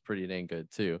 Original's pretty dang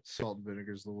good too. Salt and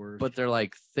vinegar's the worst. But they're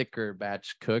like thicker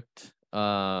batch cooked.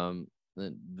 That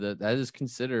is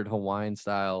considered Hawaiian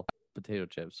style potato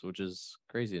chips, which is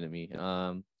crazy to me.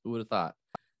 Who would have thought?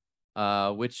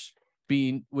 Which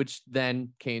then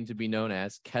came to be known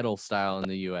as kettle style in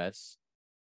the US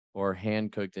or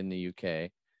hand cooked in the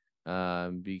UK.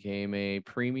 Became a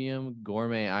premium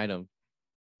gourmet item.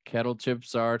 Kettle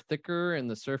chips are thicker and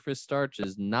the surface starch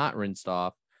is not rinsed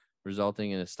off,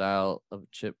 resulting in a style of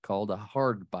chip called a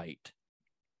hard bite.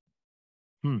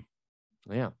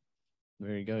 Yeah.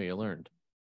 There you go. You learned.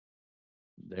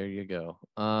 There you go.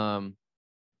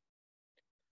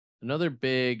 Another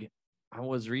big, I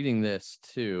was reading this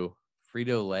too,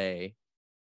 Frito-Lay,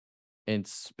 and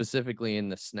specifically in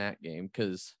the snack game,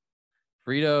 because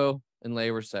Frito and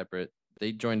Lay were separate.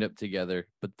 They joined up together,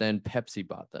 but then Pepsi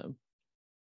bought them.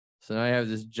 So now I have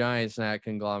this giant snack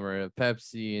conglomerate of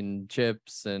Pepsi and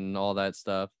chips and all that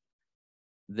stuff.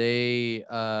 They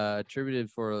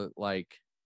attributed for like,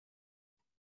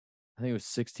 I think it was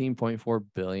 16.4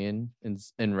 billion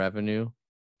in revenue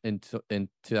in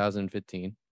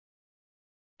 2015.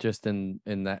 Just in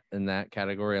that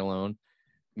category alone,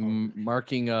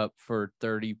 marking up for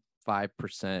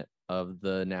 35% of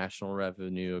the national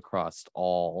revenue across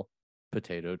all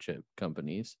potato chip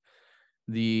companies.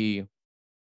 We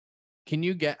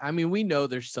know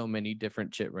there's so many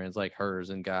different chip brands like Hers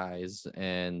and Guys,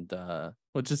 and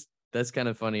that's kind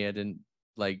of funny. I didn't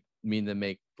like mean to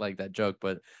make like that joke,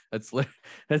 but that's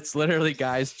literally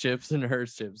Guys chips and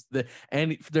Hers chips,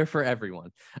 and they're for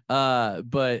everyone.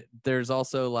 But there's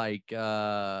also like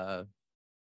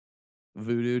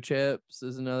Voodoo Chips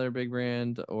is another big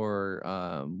brand,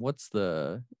 or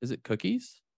is it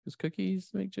Cookies? Does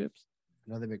Cookies make chips?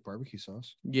 No, they make barbecue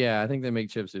sauce. Yeah, I think they make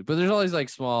chips too. But there's all these like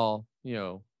small,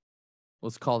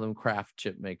 let's call them craft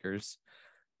chip makers.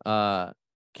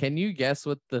 Can you guess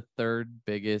what the third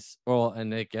biggest,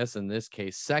 and I guess in this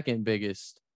case, second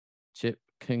biggest chip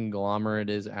conglomerate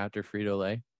is after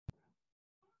Frito-Lay?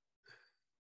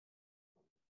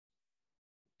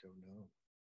 Don't know.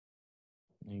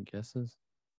 Any guesses?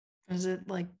 Is it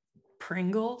like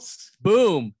Pringles?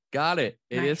 Boom! Got it.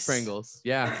 It is Nice. Pringles.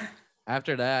 Yeah.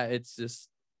 After that, it's just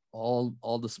all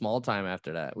the small time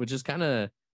after that, which is kind of,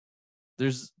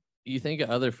 you think of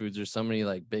other foods, there's so many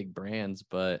like big brands,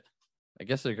 but I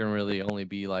guess there can really only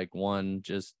be like one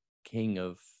just king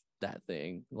of that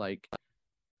thing. Like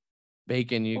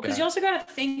bacon, because you also got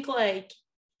to think like,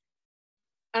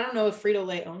 I don't know if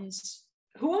Frito-Lay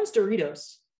who owns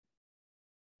Doritos?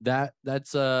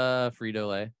 That's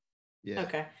Frito-Lay. Yeah.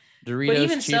 Okay. Doritos, but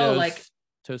even Cheetos, so, like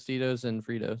Tostitos, and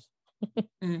Fritos.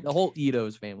 The whole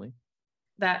Eatos family.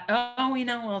 that. Oh,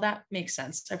 well, that makes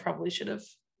sense. I probably should have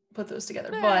put those together.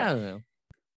 I But don't know.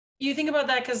 you think about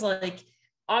that because, like,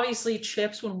 obviously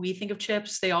chips, when we think of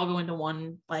chips, they all go into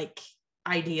one, like,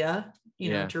 idea,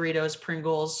 Doritos,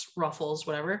 Pringles, Ruffles,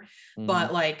 whatever. Mhm.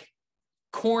 But, like,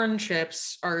 corn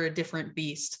chips are a different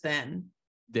beast than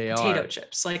potato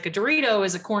chips. Like, a Dorito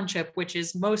is a corn chip, which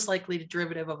is most likely the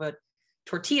derivative of a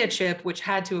tortilla chip, which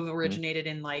had to have originated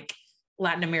in, like,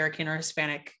 Latin American or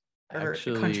Hispanic or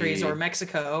countries or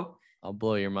Mexico. I'll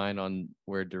blow your mind on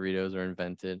where Doritos are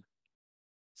invented.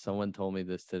 Someone told me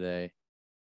this today.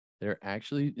 They're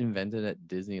actually invented at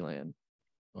Disneyland.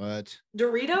 What?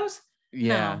 Doritos?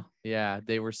 Yeah. No. Yeah.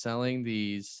 They were selling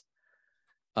these.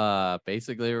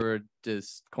 Basically, they were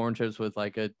just corn chips with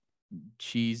like a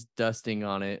cheese dusting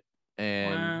on it.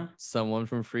 And someone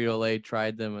from Frito-Lay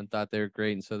tried them and thought they were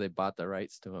great. And so they bought the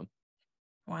rights to them.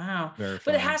 Wow.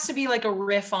 But it has to be like a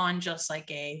riff on just like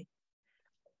a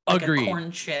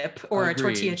corn chip or a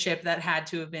tortilla chip that had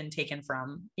to have been taken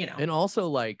from, And also,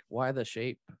 like, why the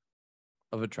shape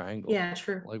of a triangle? Yeah,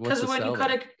 true. Like, because when you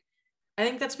cut I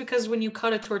think that's because when you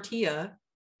cut a tortilla,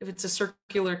 if it's a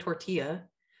circular tortilla,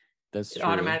 that's true.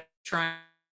 Automatic triangle,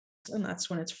 and that's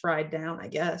when it's fried down, I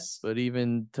guess. But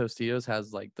even Tostitos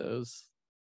has like those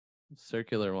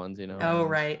circular ones, Oh,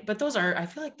 right. But I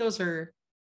feel like those are.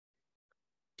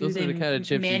 Those are the kind of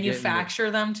chips manufacture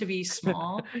them to be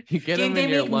small. You get them in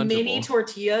your Lunchable. Mini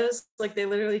tortillas, like they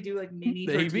literally do like mini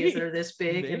tortillas that are this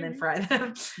big and then fry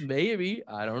them. Maybe,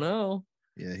 I don't know.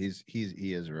 Yeah,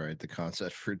 he is right. The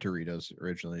concept for Doritos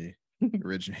originated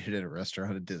in a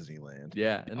restaurant at Disneyland.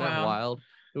 Yeah, isn't that wild?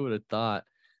 Who would have thought?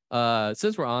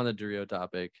 Since we're on the Dorito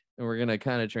topic, and we're gonna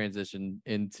kind of transition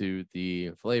into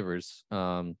the flavors.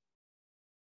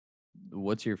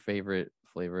 What's your favorite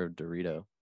flavor of Dorito?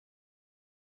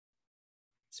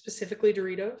 Specifically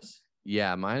Doritos?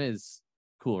 Yeah, mine is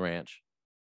Cool Ranch.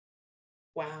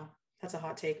 Wow, that's a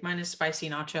hot take. Mine is spicy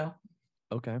nacho.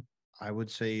 Okay. I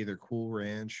would say either Cool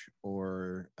Ranch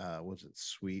or was it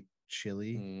sweet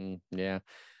chili? Yeah.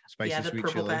 Spicy sweet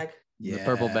purple chili. Bag. Yeah, the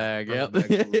purple bag.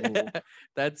 Yep.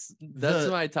 That's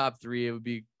my top three. It would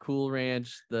be Cool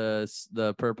Ranch,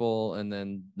 the purple, and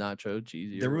then nacho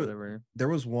cheesy or whatever. There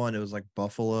was one, it was like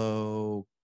Buffalo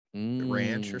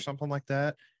Ranch or something like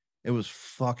that. It was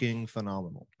fucking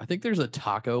phenomenal. I think there's a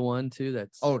taco one too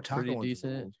that's pretty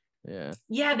decent. Cool. Yeah.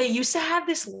 Yeah, they used to have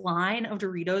this line of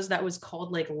Doritos that was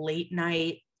called like late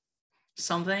night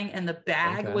something, and the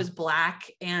bag was black,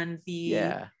 and the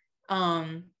all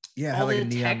like the a neon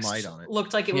text light on it.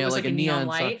 looked like it was like a neon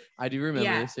light. I do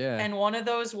remember this. Yeah. And one of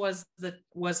those was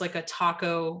like a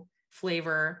taco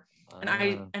flavor.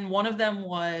 And one of them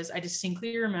was, I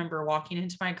distinctly remember walking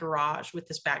into my garage with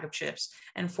this bag of chips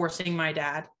and forcing my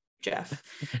dad, Jeff,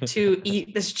 to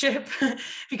eat this chip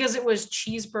because it was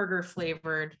cheeseburger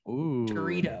flavored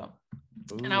Dorito.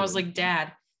 And I was like,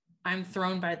 Dad, I'm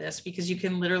thrown by this because you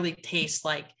can literally taste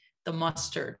like the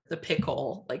mustard, the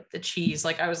pickle, like the cheese.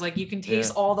 Like I was like, you can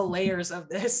taste all the layers of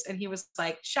this. And he was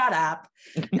like, shut up.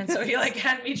 And so he like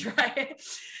had me try it.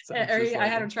 I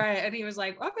had him try it and he was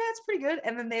like, okay, that's pretty good.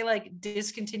 And then they like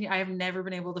discontinue. I have never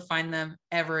been able to find them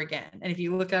ever again. And if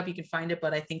you look up, you can find it,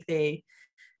 but I think they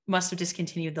must have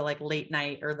discontinued the like late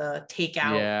night or the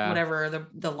takeout, whatever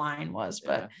the line was.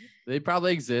 But they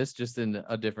probably exist just in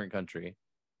a different country.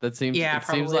 That seems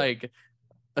seems like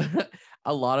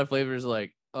a lot of flavors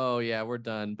like, oh yeah, we're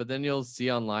done. But then you'll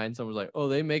see online someone's like, oh,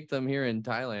 they make them here in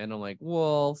Thailand. I'm like,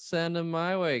 well, send them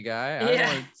my way, guy.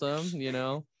 I want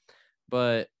some,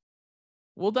 But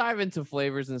we'll dive into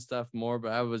flavors and stuff more.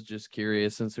 But I was just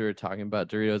curious since we were talking about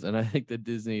Doritos, and I think the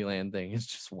Disneyland thing is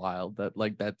just wild.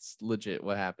 That's legit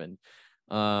what happened.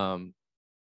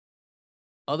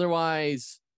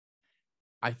 Otherwise,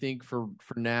 I think for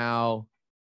now,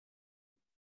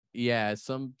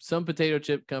 some potato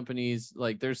chip companies,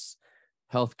 like there's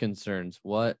health concerns.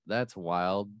 What? That's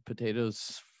wild.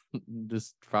 Potatoes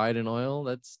just fried in oil,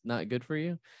 that's not good for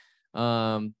you.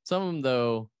 Some of them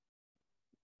though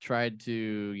tried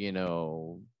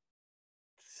to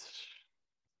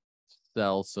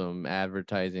sell some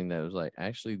advertising that was like,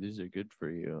 actually these are good for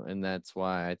you. And that's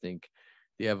why I think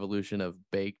the evolution of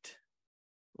baked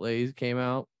Lay's came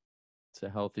out. It's a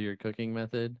healthier cooking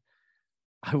method.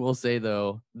 I will say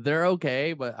though, they're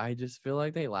okay, but I just feel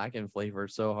like they lack in flavor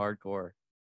so hardcore.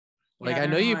 Like I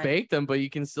know you bake them, but you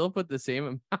can still put the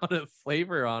same amount of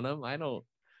flavor on them.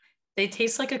 They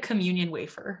taste like a communion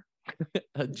wafer.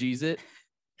 A Jeez-It?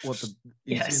 What the?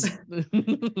 Yes.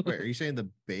 Wait, are you saying the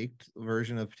baked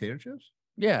version of potato chips?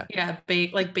 Yeah. Yeah,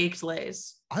 baked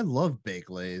Lay's. I love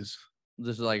baked Lay's.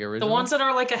 Just like The original. ones that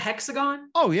are like a hexagon.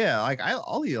 Oh yeah, like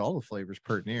I'll eat all the flavors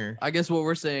pert near. I guess what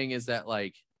we're saying is that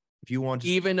like If you want,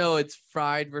 even though it's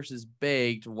fried versus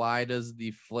baked, why does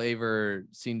the flavor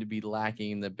seem to be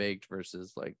lacking in the baked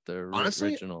versus like the Honestly,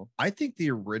 original? I think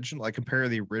the original, like compare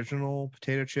the original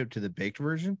potato chip to the baked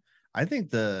version. I think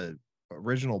the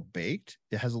original baked,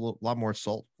 it has a lot more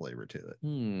salt flavor to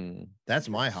it. That's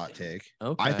my hot take.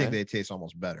 Okay. I think they taste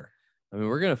almost better. I mean,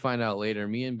 we're gonna find out later.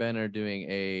 Me and Ben are doing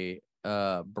a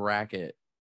bracket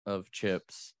of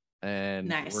chips, and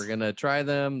Nice. we're gonna try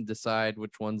them, decide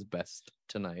which one's best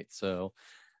tonight. So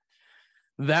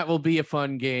that will be a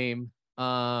fun game.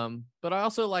 But I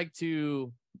also like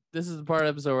to. This is the part of the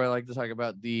episode where I like to talk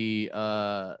about the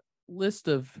list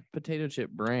of potato chip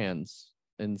brands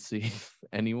and see if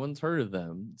anyone's heard of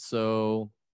them. So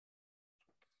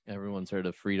everyone's heard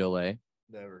of Frito-Lay.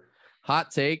 Never. Hot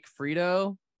take,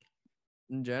 Frito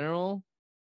in general,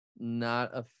 not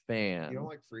a fan. You don't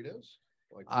like Fritos?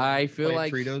 Like I feel plain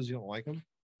like Fritos. You don't like them?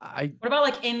 I What about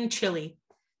like in chili?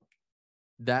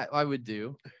 that I would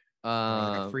do.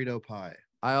 Like a Frito pie.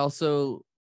 I also,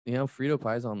 Frito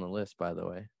pie's on the list, by the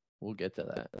way. We'll get to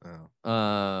that.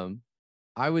 Oh.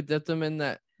 I would dip them in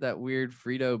that weird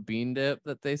Frito bean dip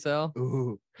that they sell.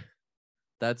 Ooh.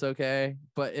 That's okay.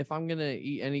 But if I'm gonna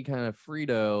eat any kind of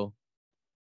Frito,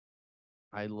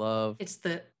 I love. It's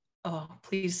the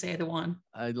please say the one.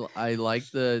 I like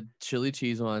the chili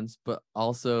cheese ones, but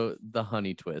also the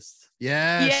honey twist.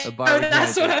 Yes. Yeah, barbecue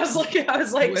that's what twist. I was looking. I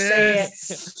was like, say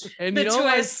it. And The you know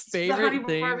twist, my the honey favorite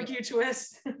thing. barbecue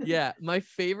twist. Yeah, my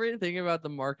favorite thing about the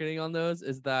marketing on those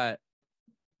is that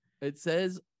it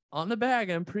says on the bag,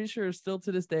 and I'm pretty sure still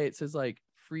to this day, it says like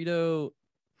Frito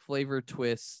flavor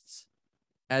twists,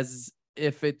 as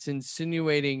if it's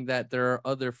insinuating that there are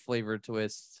other flavor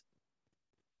twists.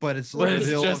 But it's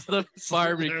just the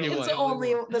barbecue It's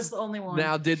one. that's the only one.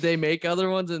 Now, did they make other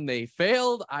ones and they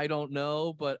failed? I don't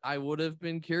know, but I would have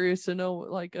been curious to know,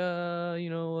 like,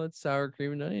 what sour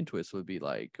cream and onion twist would be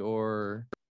like, or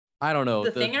I don't know. The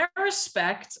thing I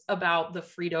respect about the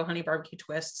Frito honey barbecue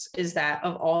twists is that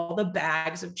of all the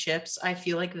bags of chips, I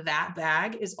feel like that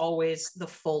bag is always the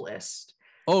fullest.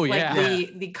 Oh Like yeah,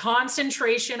 the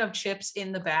concentration of chips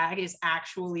in the bag is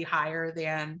actually higher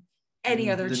than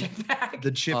any other chip bag. The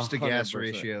chips to gas 100%.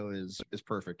 ratio is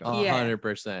perfect.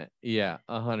 100%. Yeah,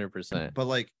 100%. But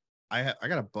like I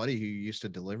got a buddy who used to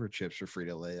deliver chips for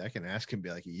Frito-Lay. I can ask him, be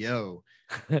like, "Yo,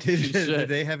 did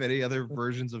they have any other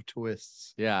versions of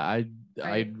twists?" Yeah, Right.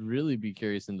 I'd really be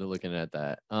curious into looking at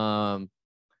that.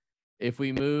 If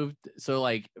we moved, so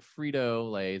like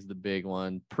Frito-Lay is the big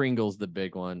one, Pringles the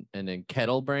big one, and then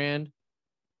Kettle brand,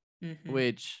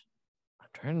 which I'm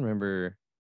trying to remember.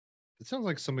 It sounds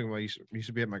like something I used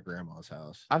to be at my grandma's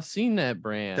house. I've seen that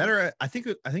brand. That are I think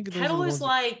those Kettle are the is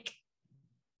ones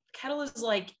Kettle is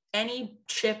like any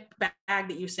chip bag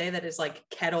that you say that is like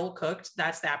kettle cooked,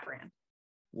 that's that brand.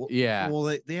 Yeah.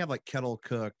 Well, they have like kettle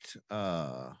cooked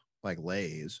like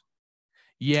Lays.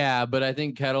 Yeah, but I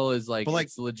think Kettle is like, But, like,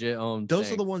 it's legit owned. Those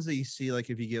thing. are the ones that you see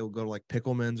like if you go to like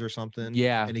Pickleman's or something.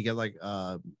 Yeah. And you get like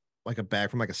a bag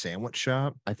from like a sandwich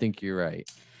shop. I think you're right.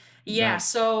 Yeah, That-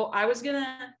 so I was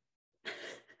gonna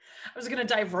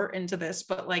divert into this,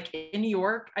 but like in New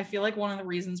York, I feel like one of the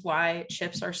reasons why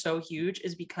chips are so huge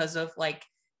is because of like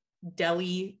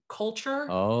deli culture.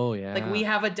 Oh yeah. Like we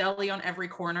have a deli on every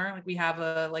corner. Like we have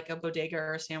a bodega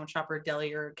or a sandwich shop or a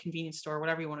deli or a convenience store,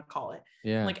 whatever you want to call it.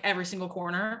 Yeah. Like every single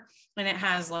corner, and it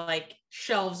has like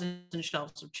shelves and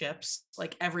shelves of chips,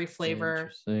 like every flavor.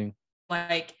 Interesting.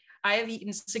 Like I have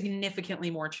eaten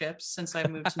significantly more chips since I've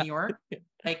moved to New York.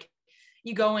 Like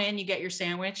you go in, you get your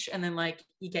sandwich, and then like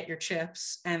you get your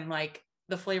chips, and like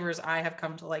the flavors I have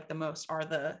come to like the most are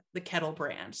the Kettle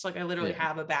brands. Like I literally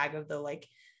have a bag of the like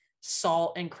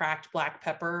salt and cracked black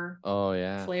pepper Oh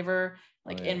yeah. flavor.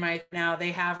 Like Oh, yeah. in my they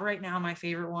have right now, my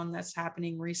favorite one that's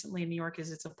happening recently in New York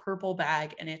is it's a purple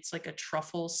bag and it's like a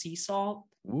truffle sea salt.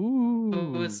 Ooh.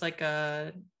 So it's like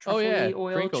a Oh truffle yeah.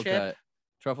 oil Crinkle chip. cut.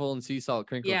 Truffle and sea salt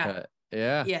crinkle Yeah. cut.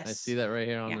 Yeah. I Yes. see that right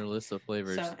here on Yeah. their list of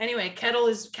flavors. So anyway,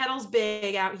 Kettle's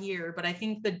big out here, but I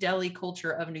think the deli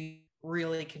culture of New York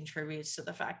really contributes to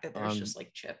the fact that there's just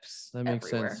like chips That makes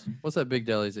everywhere. sense. What's that big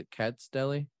deli? Is it Cat's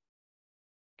Deli?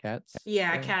 Cat's?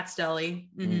 Yeah, Deli? Cat's Deli.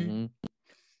 Mhm. Mhm.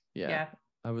 Yeah. Yeah.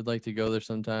 I would like to go there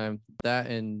sometime. That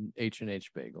and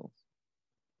H&H Bagel.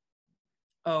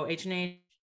 Oh, H&H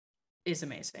is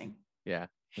amazing. Yeah.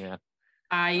 Yeah.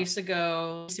 I used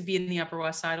to be in the Upper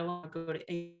West Side a lot, go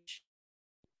to H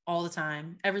all the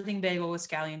time. Everything bagel with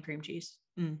scallion cream cheese.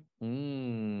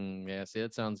 Yeah, see,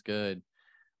 that sounds good.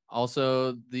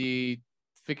 Also, the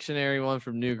fictionary one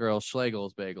from New Girl,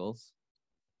 Schlegel's Bagels.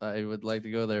 I would like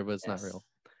to go there, but it's not Yes.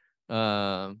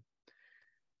 real.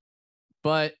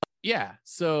 But yeah,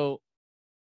 so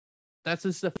that's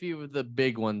just a few of the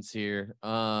big ones here.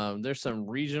 There's some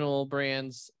regional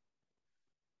brands.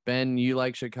 Ben, you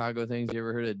like Chicago things? You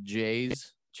ever heard of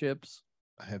Jay's chips?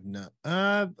 I have not.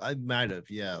 I might have.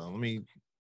 Yeah. Let me.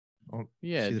 I'll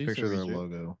Yeah, see the do picture some of their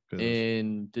research. logo. 'Cause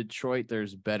In Detroit,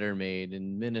 there's Better Made.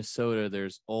 In Minnesota,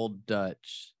 there's Old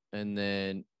Dutch. And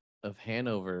then of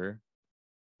Hanover,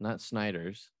 not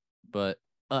Snyder's, but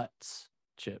Utz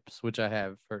chips, which I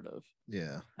have heard of.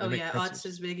 yeah. Oh yeah, Utz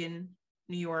is big in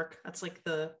New York. That's like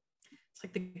the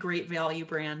great value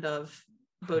brand of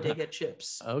bodega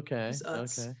chips. Okay. is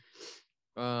Utz.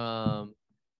 Okay.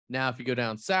 Now if you go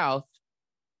down south,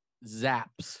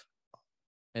 Zaps.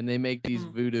 And they make these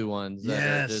voodoo ones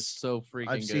that are just so freaking good.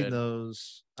 I've seen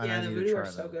those. And Yeah, I the need to voodoo try are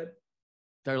so them. good.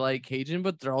 They're like Cajun,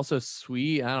 but they're also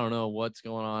sweet. I don't know what's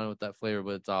going on with that flavor,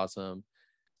 but it's awesome.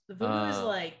 The voodoo is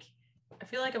like, I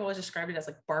feel like I've always described it as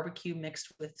like barbecue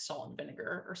mixed with salt and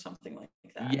vinegar or something like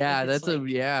that. Yeah, like that's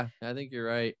yeah. I think you're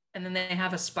right. And then they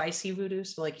have a spicy voodoo,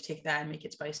 so like you take that and make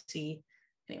it spicy.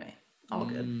 Anyway, all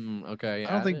good. Okay, yeah,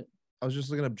 I don't think I was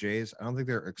just looking up Jay's. I don't think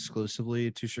they're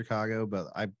exclusively to Chicago, but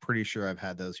I'm pretty sure I've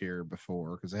had those here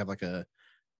before because they have like the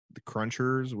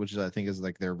Crunchers, which is I think is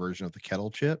like their version of the kettle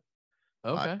chip.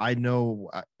 Okay. I know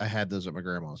I had those at my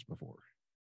grandma's before.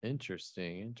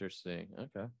 Interesting.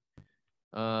 Okay.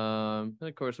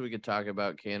 Of course we could talk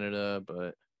about Canada,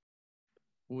 but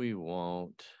we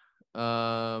won't.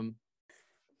 But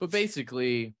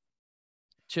basically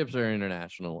chips are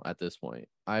international at this point.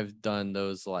 I've done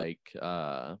those like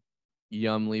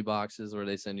Yumly boxes where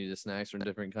they send you the snacks from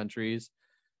different countries,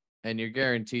 and you're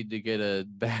guaranteed to get a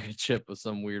bag of chip with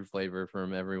some weird flavor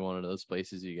from every one of those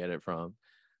places you get it from.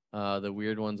 The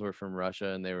weird ones were from Russia,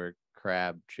 and they were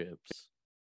crab chips.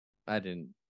 I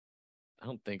don't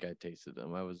think I tasted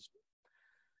them.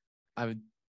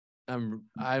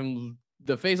 I'm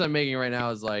the face I'm making right now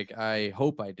is like, I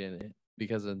hope I didn't,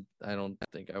 because I don't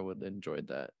think I would enjoy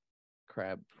that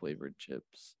crab flavored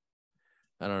chips.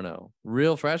 I don't know.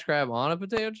 Real fresh crab on a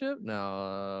potato chip?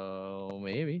 No,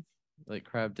 maybe. Like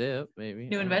crab dip, maybe.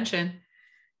 New invention.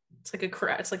 It's like a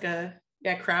crab. It's like a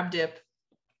crab dip.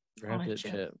 Crab dip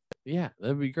chip. Yeah,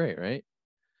 that'd be great, right?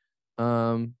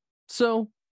 So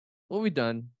what we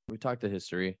done? We talked to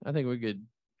history. I think we're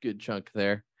good chunk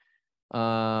there.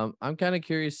 I'm kind of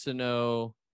curious to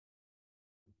know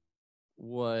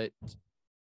what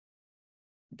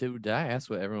did I ask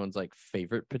what everyone's like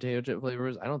favorite potato chip flavor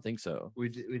is? I don't think so. We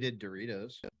did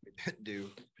Doritos. We didn't do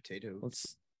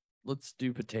potatoes. Let's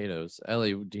do potatoes.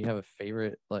 Ellie, do you have a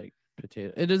favorite like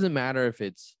potato? It doesn't matter if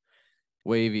it's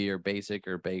wavy or basic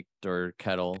or baked or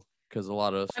kettle, because a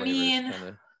lot of those flavors kind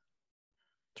of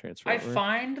transfer. I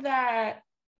find that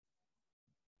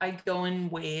I go in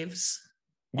waves.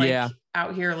 Like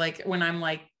out here, like when I'm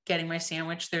like getting my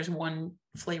sandwich, there's one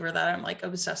flavor that I'm like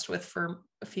obsessed with for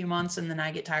a few months, and then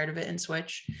I get tired of it and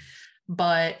switch.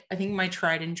 But I think my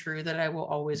tried and true that I will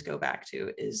always go back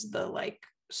to is the like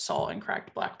salt and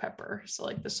cracked black pepper. So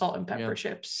like the salt and pepper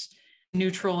chips,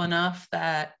 neutral enough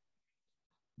that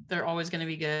they're always going to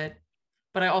be good.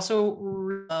 But I also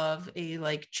love a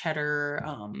like cheddar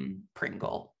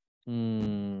Pringle.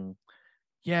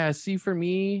 Yeah, see, for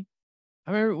me,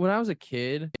 I remember when I was a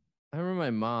kid, I remember my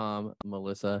mom,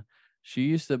 Melissa, she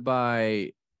used to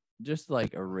buy just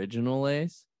like original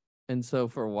Lay's. And so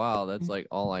for a while, that's like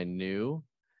all I knew.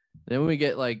 Then we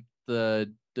get like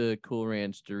the Cool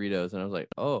Ranch Doritos, and I was like,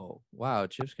 oh, wow,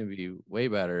 chips can be way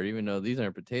better, even though these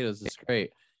aren't potatoes. It's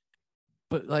great.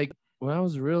 But like when I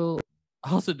was real,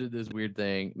 I also did this weird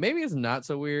thing. Maybe it's not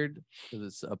so weird because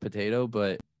it's a potato,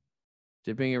 but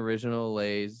dipping original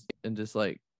Lay's and just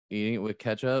like eating it with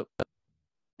ketchup.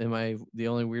 Am I the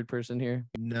only weird person here?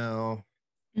 No,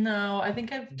 I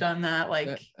think I've done that.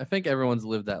 Like, I think everyone's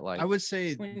lived that life. I would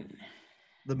say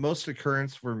the most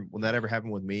occurrence for when that ever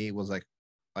happened with me was like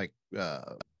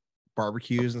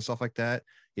barbecues and stuff like that.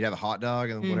 You'd have a hot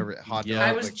dog, and whenever hot dog,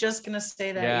 I was just gonna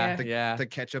say that. The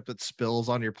ketchup that spills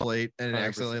on your plate and it 100%.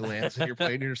 Accidentally lands in your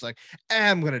plate, and you're just like,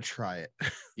 I'm gonna try it.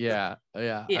 Yeah.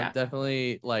 I'm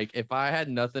definitely like, if I had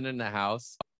nothing in the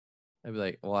house, I'd be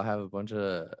like, well, I have a bunch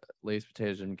of Lay's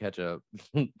potatoes and ketchup.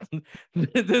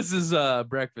 This is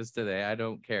breakfast today. I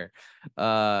don't care.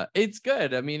 It's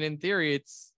good. I mean, in theory,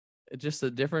 it's just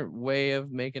a different way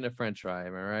of making a French fry.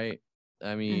 Am I right?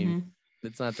 I mean,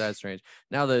 it's not that strange.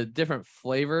 Now, the different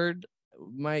flavored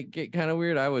might get kind of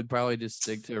weird. I would probably just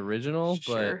stick to original.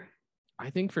 But I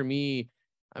think for me,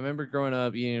 I remember growing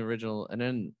up eating original. And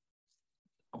then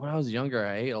when I was younger,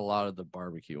 I ate a lot of the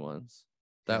barbecue ones.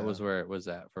 That was where it was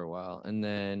at for a while. And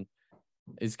then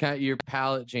it's kind of your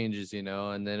palate changes, you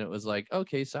know. And then it was like,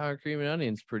 okay, sour cream and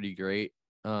onion's pretty great.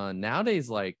 Nowadays,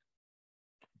 like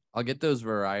I'll get those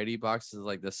variety boxes,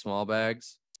 like the small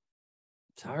bags.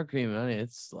 Sour cream and onion,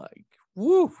 it's like,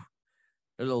 woo.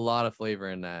 There's a lot of flavor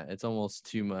in that. It's almost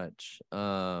too much.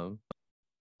 I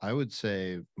would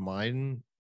say mine,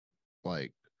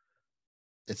 like,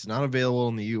 it's not available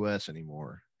in the US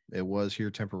anymore. It was here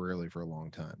temporarily for a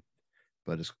long time,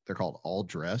 but they're called All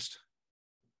Dressed.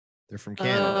 They're from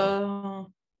Canada.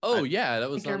 Yeah, that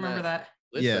was I remember that.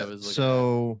 Yeah,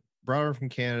 so brought her from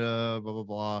Canada, blah blah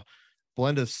blah.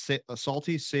 Blend of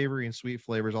salty, savory, and sweet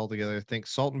flavors all together. Think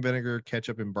salt and vinegar,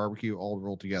 ketchup, and barbecue all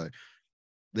rolled together.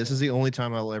 This is the only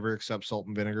time I'll ever accept salt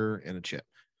and vinegar in a chip,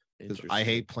 because I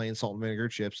hate plain salt and vinegar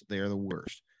chips. They are the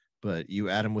worst. But you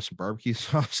add them with some barbecue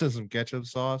sauce and some ketchup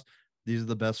sauce. These are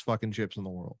the best fucking chips in the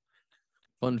world.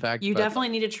 Fun fact. You definitely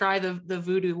need to try the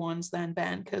voodoo ones then,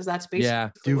 Ben, because that's basically.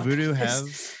 Yeah. Do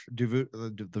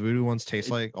the voodoo ones taste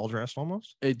like all dressed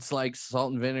almost? It's like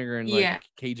salt and vinegar and like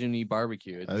Cajun-y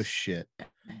barbecue. Oh shit.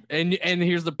 And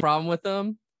here's the problem with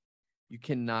them. You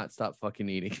cannot stop fucking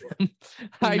eating them.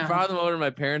 I brought them over to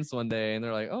my parents one day and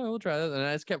they're like, oh, we'll try this. And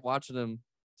I just kept watching them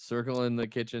circle in the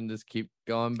kitchen, just keep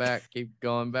going back.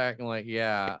 I'm like,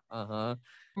 yeah,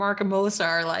 Mark and Melissa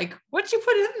are like, what'd you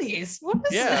put in these? What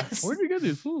is this? Where'd you get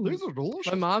these? These are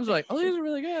delicious. My mom's like, oh, these are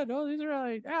really good. Oh, these are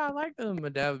really, yeah, I like them. My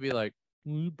dad would be like,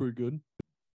 they're pretty good.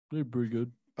 They're pretty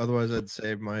good. Otherwise, I'd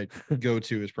say my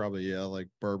go-to is probably like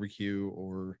barbecue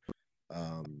or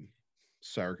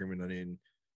sour cream and onion,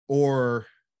 or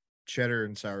cheddar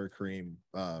and sour cream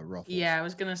ruffles. Yeah, I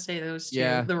was gonna say those two.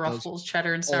 Yeah, the Ruffles,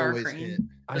 cheddar and sour cream.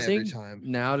 I think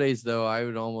nowadays though, I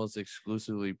would almost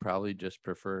exclusively probably just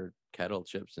prefer kettle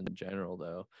chips in general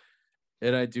though.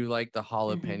 And I do like the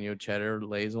jalapeno cheddar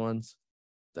Lay's ones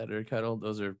that are kettle.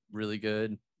 Those are really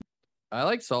good. I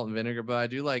like salt and vinegar, but I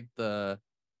do like the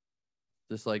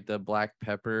black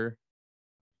pepper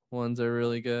ones are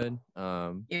really good.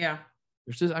 Yeah.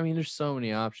 There's so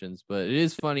many options, but it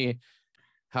is funny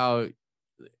how,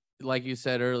 like you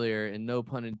said earlier, and no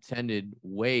pun intended,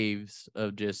 waves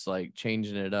of just like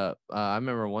changing it up. I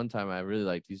remember one time I really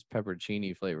liked these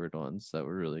peppercini flavored ones that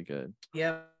were really good.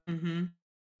 Yep. And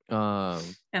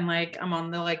like I'm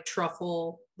on the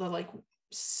truffle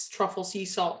sea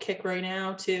salt kick right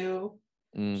now too,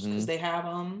 because they have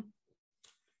them.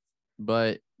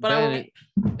 But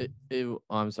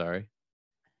I'm sorry.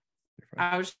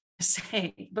 I was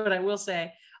saying, but I will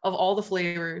say, of all the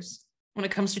flavors, when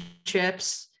it comes to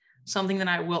chips, something that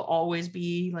I will always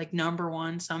be like number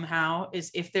one somehow is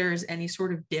if there is any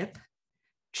sort of dip,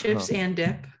 chips and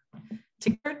dip,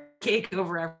 to cake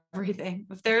over everything.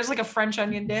 If there's like a French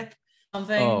onion dip,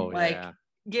 something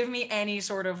give me any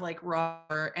sort of like raw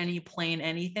or any plain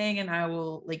anything, and I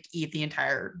will like eat the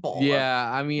entire bowl.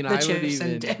 Yeah, I mean, I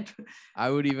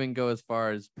would even go as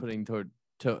far as putting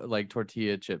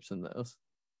tortilla chips in those.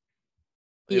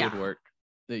 It would work.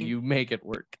 That you make it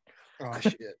work. Oh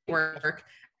shit. Work.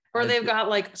 Or they've got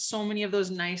like so many of those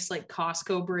nice like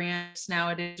Costco brands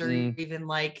nowadays, or even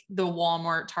like the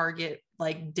Walmart, Target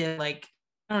like dip. Like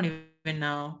I don't even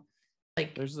know.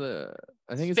 Like there's I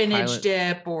think spinach it's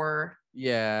dip or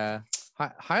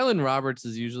Highland Roberts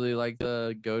is usually like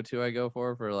the go-to I go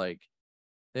for like.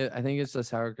 I think it's the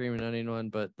sour cream and onion one,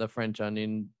 but the French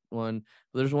onion one.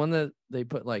 There's one that they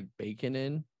put like bacon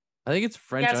in. I think it's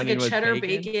French onion. Yeah, it's like a cheddar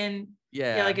bacon.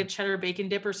 Yeah, like a cheddar bacon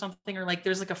dip or something, or like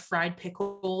there's like a fried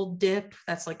pickle dip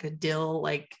that's like a dill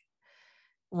like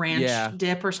ranch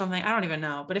dip or something. I don't even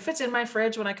know, but if it's in my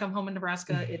fridge when I come home in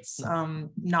Nebraska, it's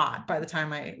not by the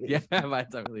time I leave. Yeah, by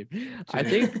the time I leave.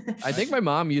 I think my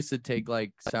mom used to take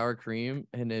like sour cream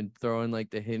and then throw in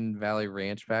like the Hidden Valley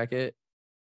Ranch packet.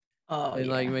 And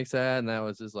like mix that, and that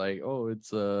was just like, oh,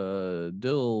 it's a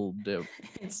dill dip.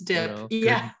 It's dip. You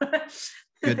know? Yeah.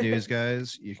 Good news,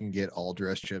 guys. You can get all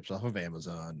dressed chips off of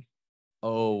Amazon.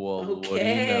 Oh, well, what do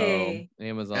you know?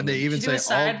 Amazon. And they even say do a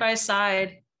side by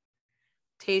side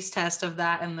taste test of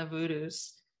that and the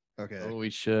voodoos. Okay. Oh,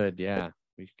 we should. Yeah,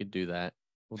 we could do that.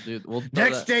 We'll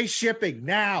next day shipping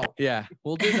now. Yeah,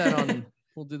 we'll do that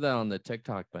on the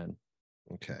TikTok, Ben.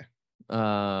 Okay.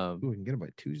 We can get it by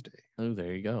Tuesday. Oh,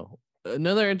 there you go.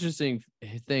 Another interesting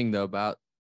thing though about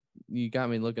you got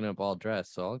me looking up all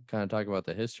dressed, so I'll kind of talk about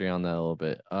the history on that a little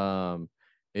bit.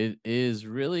 It is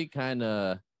really kind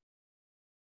of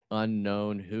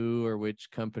unknown who or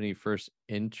which company first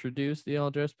introduced the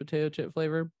all dressed potato chip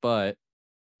flavor, but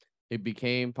it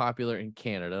became popular in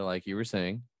Canada, like you were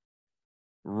saying.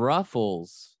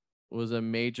 Ruffles was a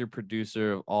major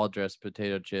producer of all dressed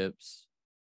potato chips.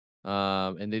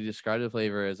 And they described the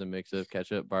flavor as a mix of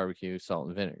ketchup, barbecue, salt,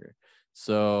 and vinegar.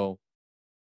 So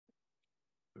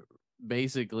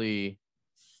basically,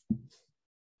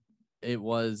 it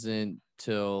wasn't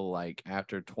till like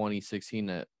after 2016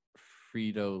 that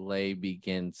Frito-Lay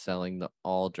began selling the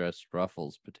all-dressed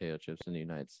Ruffles potato chips in the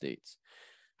United States.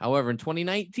 However, in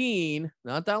 2019,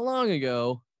 not that long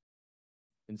ago,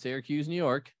 in Syracuse, New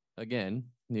York, again,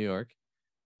 New York,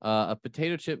 a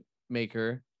potato chip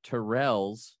maker,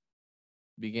 Terrell's,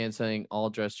 began selling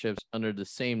all-dressed chips under the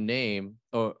same name,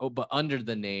 but under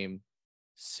the name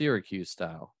Syracuse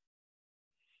style.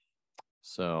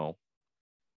 So,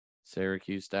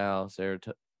 Syracuse style,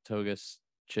 Saratoga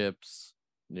chips.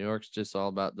 New York's just all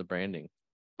about the branding.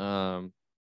 Looking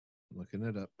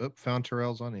it up. Oh, found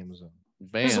Terrell's on Amazon.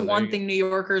 Bam, There's one thing New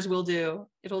Yorkers will do.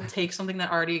 It'll take something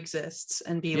that already exists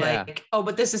and be like, oh,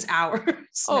 but this is ours.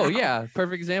 Oh, now. yeah.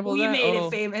 Perfect example We of that. made it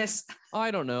famous.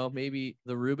 I don't know. Maybe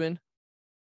the Reuben.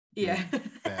 Yeah.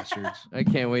 Bastards. I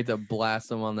can't wait to blast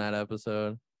them on that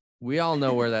episode. We all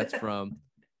know where that's from.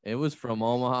 It was from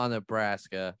Omaha,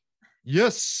 Nebraska.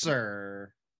 Yes,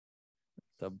 sir.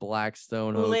 The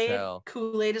Blackstone Kool-Aid. Hotel.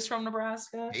 Kool-Aid is from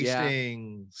Nebraska.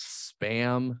 Hastings.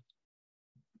 Spam.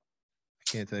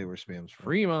 I can't tell you where Spam's from.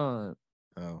 Fremont.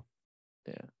 Oh.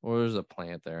 Yeah. Or there's a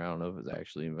plant there. I don't know if it's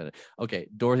actually invented. Okay.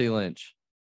 Dorothy Lynch.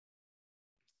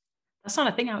 That's not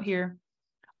a thing out here.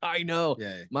 I know.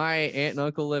 Yeah. My aunt and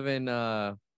uncle live in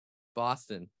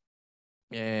Boston.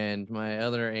 And my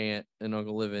other aunt and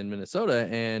uncle live in Minnesota.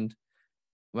 And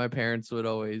my parents would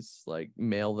always like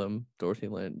mail them Dorothy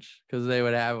Lynch because they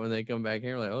would have it when they come back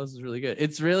here. Like, oh, this is really good.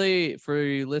 It's really, for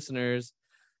you listeners,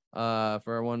 for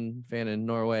our one fan in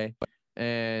Norway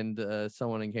and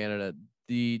someone in Canada,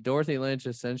 the Dorothy Lynch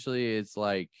essentially it's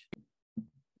like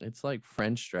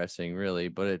French dressing, really,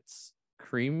 but it's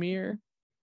creamier,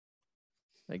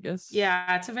 I guess.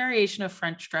 Yeah, it's a variation of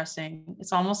French dressing.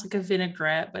 It's almost like a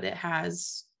vinaigrette, but it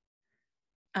has,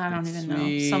 I don't even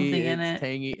know, something in it.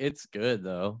 Tangy. It's good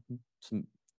though.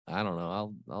 I don't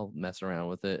know. I'll mess around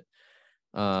with it.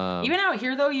 Even out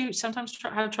here though, you sometimes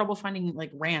have trouble finding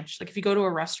like ranch. Like if you go to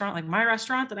a restaurant, like my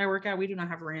restaurant that I work at, we do not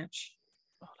have ranch.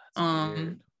 Oh, that's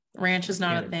weird. Ranch is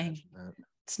not a thing.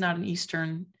 It's not an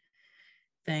Eastern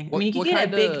thing. I mean, you can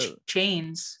get it at big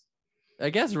chains. I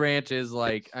guess ranch is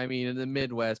like, I mean, in the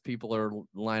Midwest, people are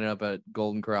lining up at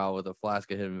Golden Corral with a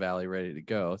flask of Hidden Valley ready to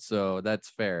go. So that's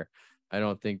fair. I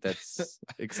don't think that's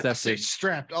accepted.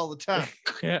 Strapped all the time.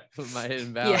 Yeah, with my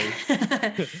Hidden Valley.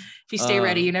 Yeah. If you stay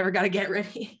ready, you never got to get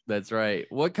ready. That's right.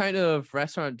 What kind of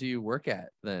restaurant do you work at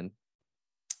then?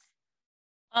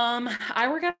 I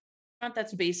work at a restaurant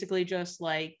that's basically just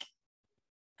like,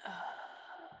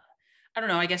 I don't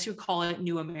know, I guess you would call it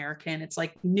new American. It's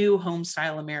like new home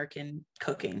style American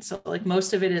cooking. So like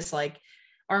most of it is like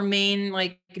our main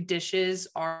like dishes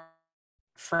are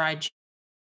fried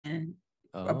chicken,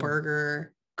 a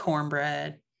burger,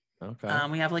 cornbread. Okay.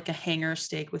 We have like a hanger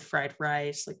steak with fried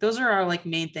rice. Like those are our like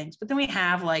main things. But then we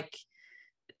have like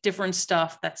different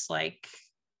stuff that's like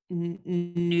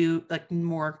new, like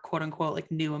more quote unquote like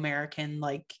new American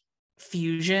like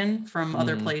fusion from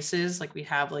other places. Like we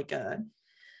have like an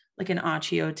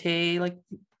achiote like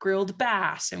grilled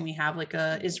bass, and we have like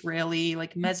a Israeli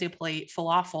like meze plate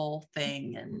falafel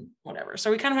thing and whatever.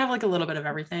 So we kind of have like a little bit of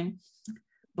everything.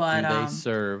 But do they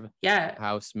serve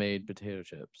house-made potato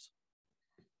chips?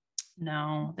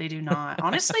 No, they do not.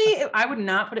 Honestly, I would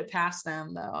not put it past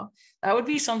them though. That would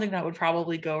be something that would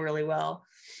probably go really well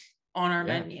on our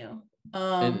menu.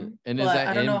 And is but that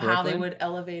I don't know Brooklyn? how they would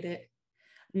elevate it.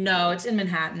 No, it's in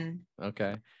Manhattan.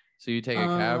 Okay. So you take a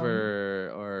cab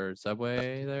or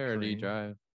subway there, or do you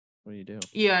drive? What do you do?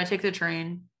 Yeah, I take the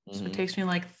train. So it takes me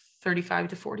like 35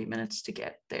 to 40 minutes to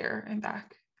get there and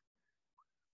back.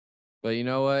 But you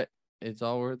know what? It's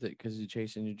all worth it because you're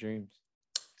chasing your dreams.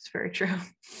 It's very true.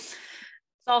 It's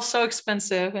all so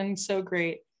expensive and so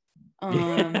great.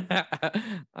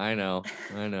 I know.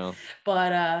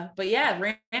 But yeah,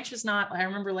 ranch is not. I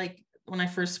remember like when I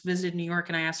first visited New York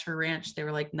and I asked for ranch, they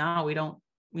were like, "No, we don't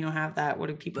have that. What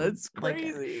do people?" That's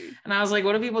crazy. Like? And I was like,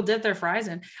 "What do people dip their fries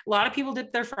in?" A lot of people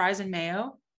dip their fries in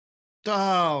mayo.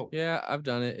 Oh, yeah, I've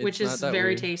done it. Which is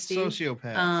very tasty.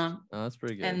 Sociopath. Oh, that's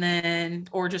pretty good. And then,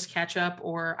 or just ketchup,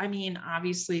 or I mean,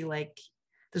 obviously, like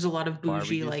there's a lot of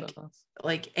bougie like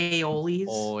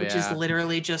aiolis, which is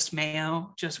literally just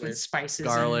mayo, just with spices,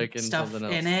 garlic, and stuff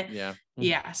in it. Yeah.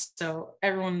 Yeah. So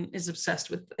everyone is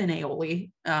obsessed with an aioli,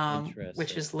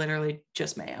 which is literally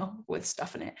just mayo with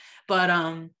stuff in it. But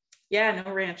yeah,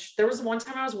 no ranch. There was one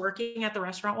time I was working at the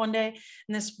restaurant one day,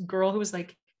 and this girl who was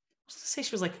like, let's say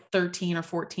she was like 13 or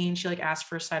 14, she like asked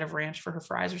for a side of ranch for her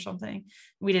fries or something.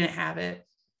 We didn't have it.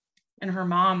 And her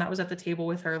mom that was at the table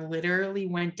with her literally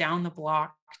went down the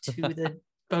block to the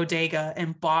bodega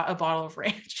and bought a bottle of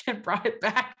ranch and brought it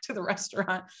back to the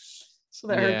restaurant so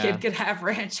that her kid could have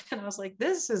ranch. And I was like,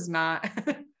 this is not.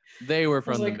 They were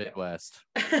from the Midwest.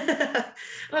 I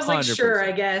was 100%. Like, sure,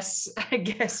 I guess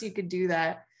you could do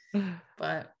that.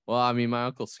 But well, I mean, my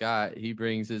Uncle Scott, he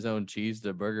brings his own cheese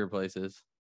to burger places.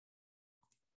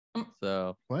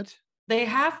 So what? They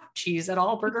have cheese at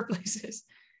all burger places.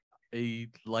 He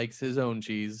likes his own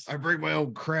cheese. I bring my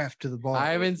own craft to the bar.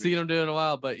 I haven't seen him do it in a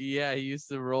while, but yeah, he used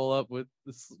to roll up with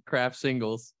this craft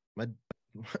singles.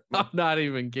 I'm not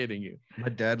even kidding you. My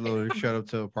dad literally showed up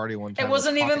to a party one time. It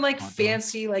wasn't even like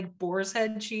fancy, like boar's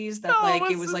head cheese. That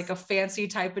it was like a fancy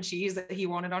type of cheese that he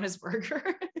wanted on his burger.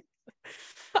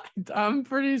 I'm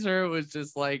pretty sure it was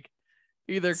just like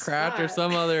either Kraft or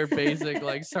some other basic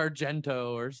like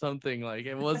Sargento or something. Like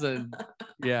it wasn't.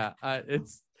 Yeah,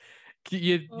 it's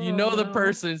you know the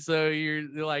person, so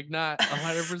you're like not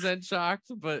 100%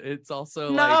 shocked, but it's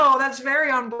also that's very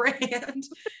on brand.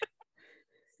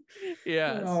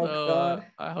 Yeah, so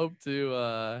I hope to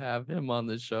have him on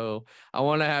the show. I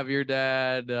want to have your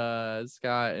dad,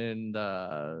 Scott, and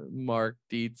Mark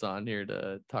Dietz on here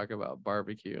to talk about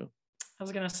barbecue. I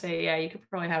was gonna say, yeah, you could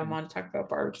probably have him on to talk about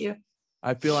barbecue.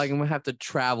 I feel like I'm gonna have to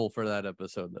travel for that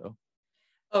episode, though.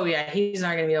 Oh yeah, he's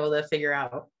not gonna be able to figure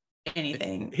out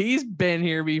anything. He's been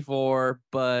here before,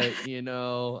 but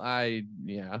we'll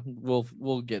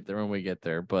get there when we get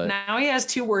there. But now he has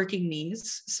 2 working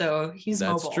knees, so he's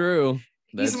mobile. That's true.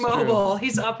 He's mobile.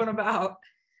 He's up and about.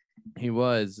 He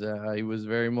was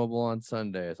very mobile on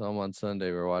Sunday. I saw him on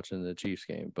Sunday. We were watching the Chiefs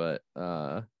game, but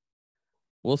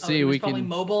we'll see. He was probably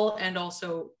mobile and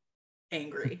also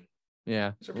angry.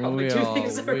 Yeah, probably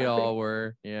we all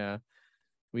were. Yeah,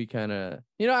 we kind of,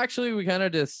 actually, we kind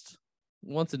of just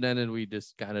once it ended, we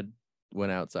just kind of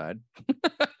went outside.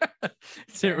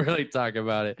 Didn't really talk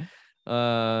about it.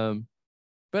 But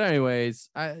anyways,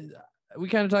 we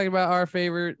kind of talked about our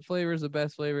favorite flavors, the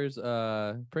best flavors.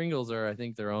 Pringles are, I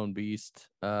think, their own beast.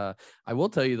 I will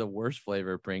tell you the worst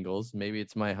flavor of Pringles. Maybe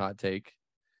it's my hot take,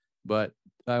 but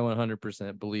I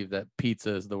 100% believe that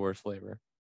pizza is the worst flavor.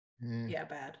 Yeah,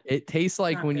 bad. It tastes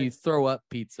like Not when good. you throw up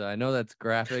pizza. I know that's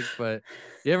graphic, but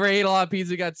you ever ate a lot of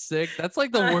pizza, got sick? That's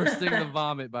like the worst thing to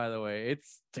vomit, by the way.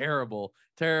 It's terrible,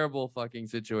 terrible fucking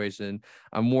situation.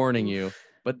 I'm warning you,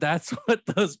 but that's what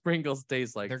those Pringles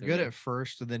taste like. They're good at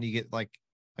first, and then you get like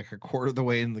a quarter of the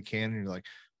way in the can, and you're like,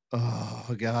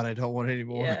 oh God, I don't want any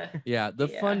more. Yeah, the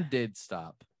fun did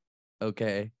stop.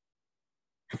 Okay.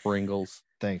 Pringles.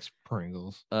 Thanks,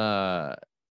 Pringles. I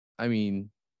mean,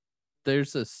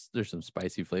 there's some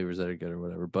spicy flavors that are good or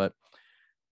whatever, but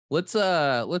let's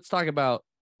talk about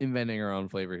inventing our own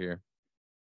flavor here.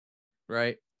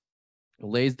 Right?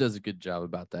 Lay's does a good job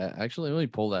about that. Actually, let me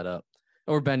pull that up.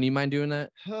 Or Ben, do you mind doing that?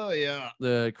 Oh yeah.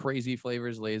 The crazy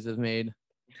flavors Lay's have made.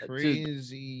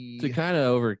 Crazy. To kind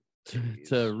of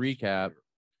to recap,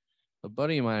 a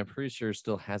buddy of mine, I'm pretty sure,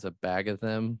 still has a bag of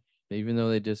them, even though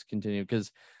they discontinued.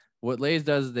 Because what Lay's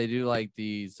does is they do like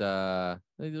these they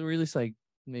release like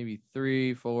maybe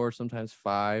 3, 4, sometimes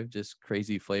 5 just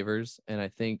crazy flavors. And I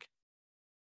think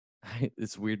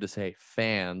it's weird to say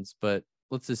fans, but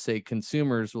let's just say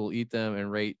consumers will eat them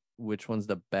and rate which one's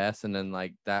the best, and then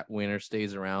like that winner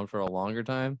stays around for a longer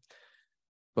time.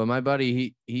 But my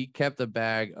buddy, he kept a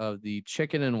bag of the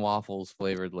chicken and waffles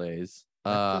flavored Lay's.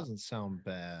 That doesn't sound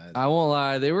bad. I won't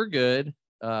lie, they were good.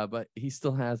 But he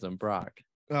still has them, Brock.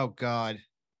 Oh God.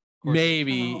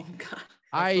 Maybe. Oh, God.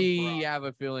 I have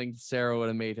a feeling Sarah would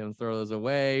have made him throw those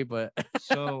away, but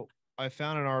So I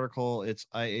found an article.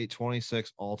 I ate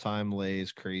 26 all-time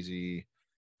Lay's crazy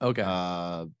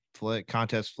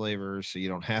contest flavors, so you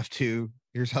don't have to.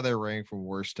 Here's how they're ranked from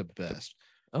worst to best.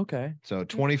 Okay. So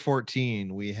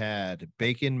 2014, we had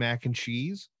bacon mac and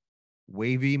cheese,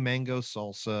 wavy mango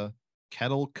salsa,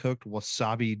 kettle cooked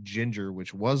wasabi ginger,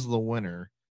 which was the winner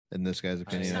in this guy's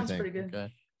opinion. Sounds I think. pretty good.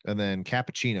 Okay. And then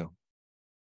cappuccino.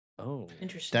 Oh,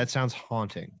 Interesting. That sounds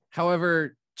haunting.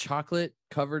 however, chocolate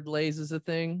covered Lay's is a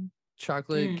thing.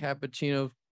 Chocolate cappuccino,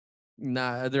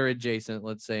 they're adjacent,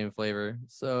 let's say, in flavor.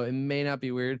 So it may not be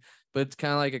weird, but it's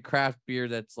kind of like a craft beer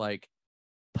that's like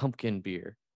pumpkin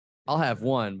beer. I'll have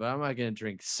one, but I'm not gonna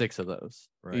drink 6 of those.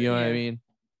 Right. You know what I Yeah. mean?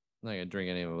 I'm not gonna drink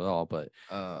any of them at all, but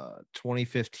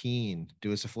 2015,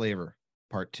 Do Us a Flavor,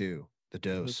 Part 2, the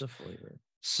what's dose. the flavor?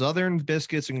 Southern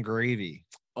biscuits and gravy.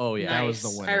 Oh yeah, That was the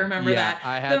Nice. winner. I remember that.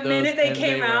 I had the those, minute they and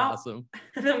came were out, awesome.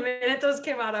 the minute those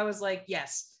came out, I was like,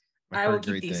 yes, I will heard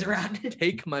keep great these things. around.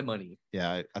 Take my money.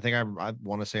 Yeah, I think I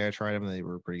want to say I tried them and they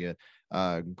were pretty good.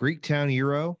 Greek Town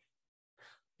Euro,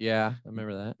 Yeah, I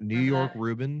remember that. New Remember York that?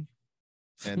 Reuben,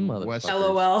 and Motherfuckers. West.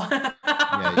 LOL.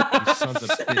 Yeah, you sons of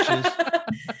bitches.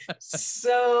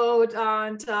 So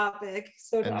on topic.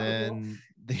 So And topical. then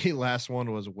the last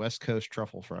one was West Coast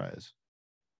truffle fries.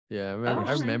 Yeah, I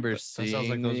Oh, remember That seeing sounds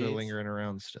like those are these. lingering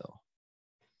around still,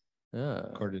 Yeah,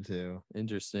 according to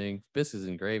interesting. Biscuits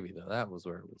and gravy, though. That was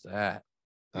where it was at.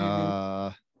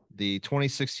 the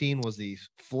 2016 was the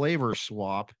flavor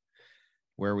swap,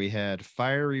 where we had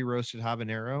fiery roasted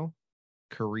habanero,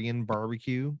 Korean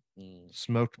barbecue,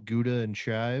 smoked Gouda and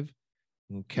chive,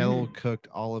 and kettle cooked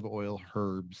olive oil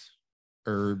herbs.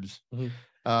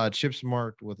 Chips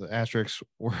marked with the asterisks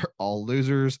were all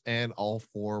losers, and all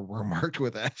 4 were marked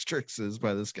with asterisks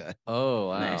by this guy. Oh,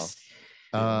 wow. Nice.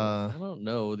 I don't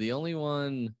know. The only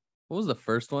one, what was the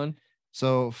first one?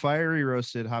 So fiery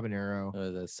roasted habanero,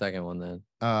 The second one then.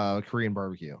 Korean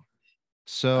barbecue. I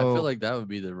So feel like that would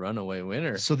be the runaway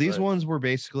winner. So these ones were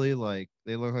basically like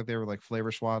they look like they were like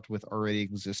flavor swapped with already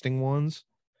existing ones.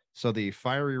 So the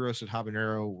fiery roasted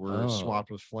habanero were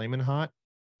swapped with flamin' hot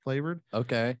flavored.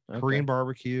 Okay. Korean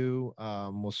barbecue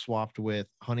was swapped with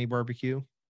honey barbecue.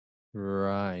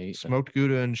 Right. Smoked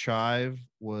Gouda and chive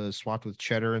was swapped with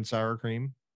cheddar and sour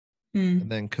cream. And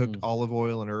then cooked olive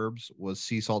oil and herbs was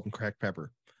sea salt and cracked pepper.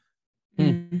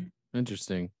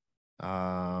 Interesting. Go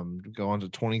on to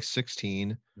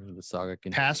 2016. The saga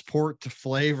continues. Passport to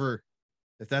flavor.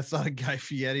 If that's not a Guy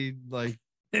Fieri like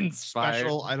Inspired.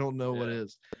 special, I don't know what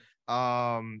is.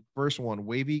 First one,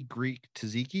 wavy Greek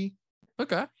tzatziki.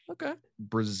 Okay.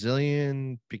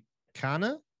 Brazilian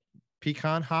picana.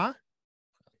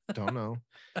 Don't know.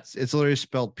 It's literally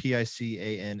spelled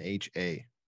Picanha.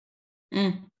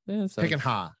 Yeah,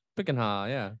 Picanha.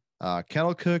 Yeah.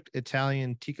 Kettle cooked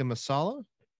Italian tikka masala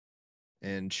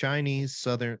and Chinese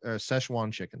southern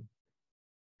Szechuan chicken.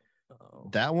 Oh.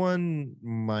 That one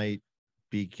might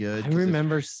be good. I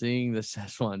remember seeing the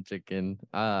Szechuan chicken.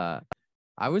 I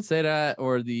would say that,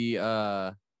 or the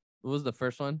what was the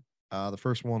first one? The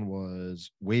first one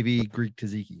was wavy Greek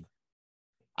tzatziki.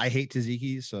 I hate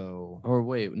tzatziki, so. Or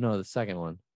wait, no, the second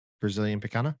one. Brazilian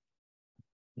picana.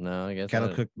 No, I guess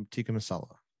Kettle cooked tikka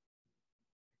masala.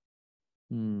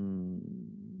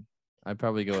 I'd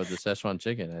probably go with the Szechuan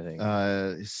chicken, I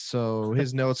think. So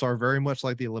his notes are very much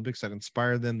like the Olympics that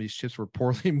inspired them. These ships were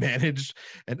poorly managed,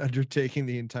 and undertaking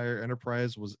the entire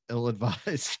enterprise was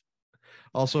ill-advised.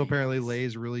 Also, apparently,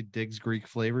 Lay's really digs Greek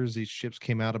flavors. These chips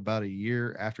came out about a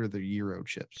year after the Euro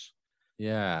chips.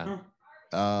 Yeah.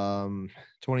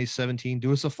 2017.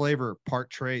 Do us a flavor. Part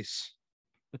trace.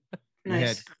 We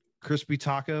had crispy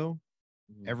taco,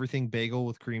 everything bagel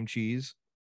with cream cheese,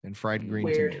 and fried green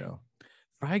tomato.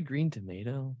 Fried green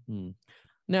tomato.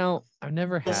 Now, I've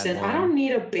never had. Listen, I don't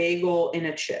need a bagel in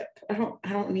a chip. I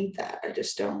don't need that. I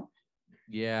just don't.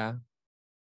 Yeah.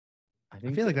 I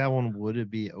feel like that one would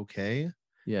be okay.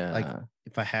 Yeah. Like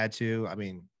if I had to, I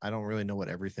mean, I don't really know what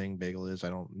everything bagel is. I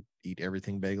don't eat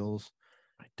everything bagels.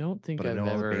 I don't think but I've I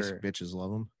know ever. all the basic bitches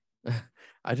love them.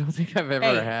 I don't think I've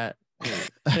ever had.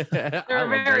 They're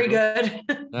very good.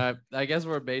 I guess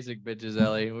we're basic bitches,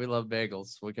 Ellie. We love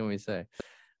bagels. What can we say?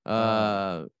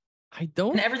 I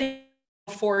don't. And everything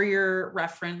for your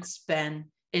reference, Ben,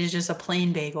 is just a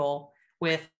plain bagel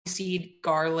with seed,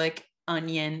 garlic,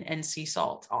 onion, and sea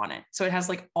salt on it. So it has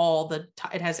like all the.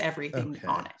 It has everything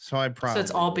on it. So I'd probably. So it's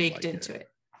all baked into it.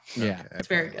 Yeah, Okay, it's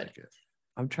very good. Like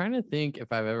I'm trying to think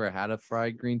if I've ever had a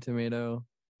fried green tomato.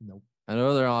 Nope. I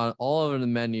know they're on all over the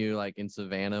menu, like in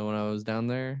Savannah when I was down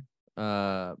there.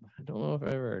 I don't know if I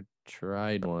ever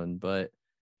tried one, but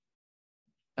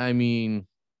I mean,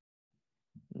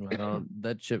 I don't.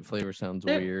 That chip flavor sounds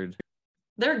weird.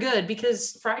 They're good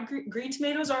because fried green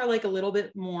tomatoes are like a little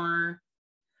bit more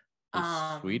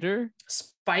sweeter,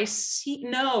 spicy.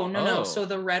 No. So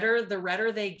the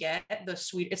redder they get, the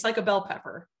sweet. It's like a bell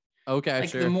pepper. Okay, like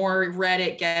sure. The more red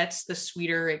it gets, the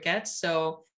sweeter it gets.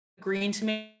 So green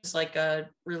tomato is like a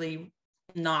really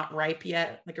not ripe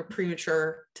yet, like a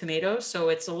premature tomato. So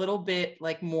it's a little bit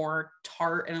like more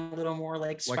tart and a little more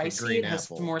like spicy. It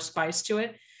has more spice to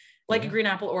it, like a green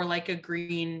apple or like a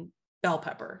green bell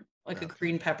pepper, like a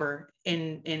green pepper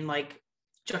in like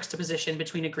juxtaposition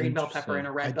between a green bell pepper and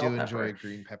a red bell pepper. I do enjoy a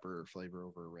green pepper flavor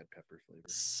over a red pepper flavor.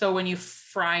 So when you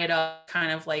fry it up,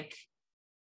 kind of like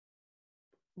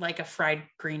a fried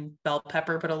green bell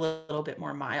pepper, but a little bit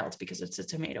more mild because it's a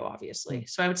tomato, obviously.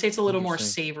 So I would say it's a little more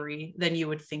savory than you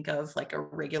would think of like a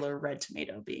regular red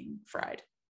tomato being fried.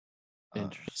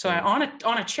 Interesting. So on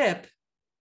a chip,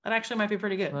 that actually might be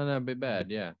pretty good. Might not be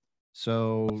bad, yeah.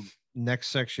 So next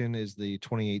section is the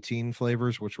 2018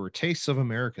 flavors, which were Tastes of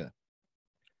America.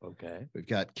 Okay. We've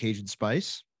got Cajun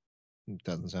spice.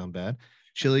 Doesn't sound bad.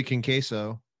 Chili con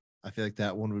queso. I feel like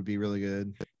that one would be really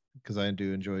good because I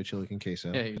do enjoy chili con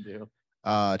queso. Yeah, you do.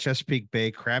 Chesapeake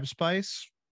Bay crab spice.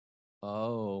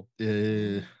 Oh. I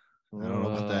don't know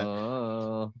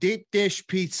about that. Deep dish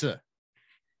pizza.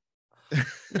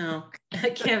 No,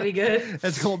 it can't be good.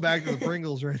 That's going back to the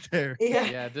Pringles right there. Yeah.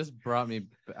 Yeah, it just brought me.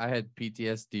 I had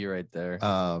PTSD right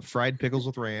there. Fried pickles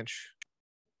with ranch.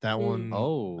 That one.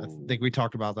 Oh. I think we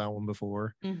talked about that one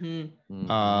before.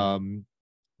 Mm-hmm.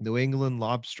 New England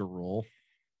lobster roll.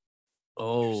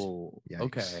 Oh. Yikes.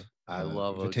 Okay. I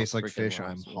love if it tastes like fish.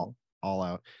 lobster I'm roll. all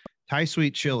out. Thai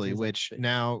sweet chili, Tastes like which fish.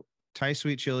 now Thai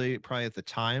sweet chili, probably at the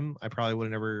time, I probably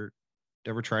would have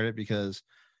never tried it because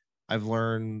I've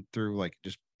learned through like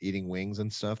just eating wings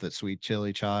and stuff that sweet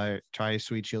chili Thai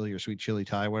sweet chili or sweet chili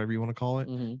Thai, whatever you want to call it,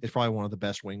 it's probably one of the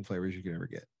best wing flavors you could ever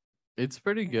get It's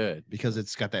pretty good because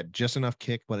it's got that just enough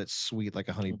kick, but it's sweet like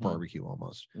a honey barbecue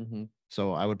almost.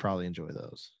 So I would probably enjoy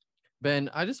those. Ben,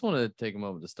 I just want to take a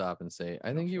moment to stop and say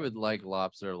I think you would like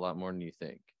lobster a lot more than you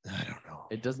think. I don't know.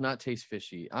 It does not taste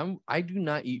fishy. I do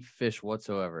not eat fish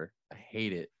whatsoever. I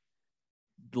hate it.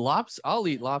 I'll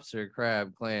eat lobster,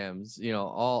 crab, clams,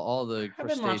 all the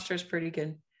Crab lobster is pretty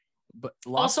good. But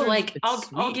also, like,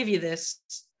 I'll give you this,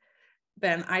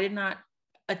 Ben. I did not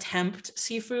attempt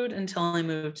seafood until I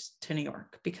moved to New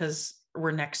York because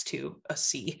we're next to a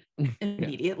sea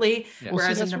immediately. Yeah.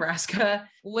 Whereas in Nebraska,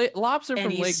 lobster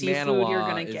from Lake seafood you're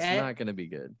gonna Manawa is get, not going to be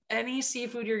good. Any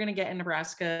seafood you're going to get in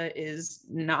Nebraska is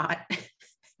not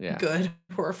Yeah. good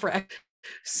or fresh.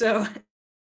 So,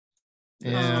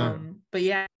 Yeah. but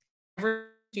yeah, we're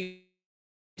doing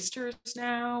oysters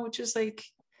now, which is like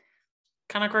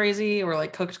kind of crazy, or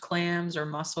like cooked clams or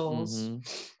mussels.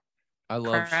 I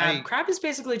love crab. Crab is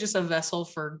basically just a vessel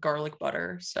for garlic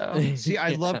butter. So see,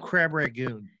 I love crab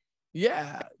ragoon.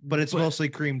 Yeah, but it's mostly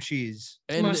cream cheese.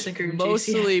 And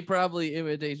mostly probably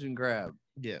imitation crab.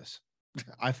 Yes,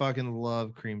 I fucking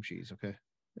love cream cheese. Okay.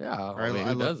 Yeah, I mean,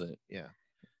 who doesn't? Yeah,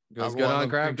 goes good on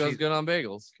crab. Goes good on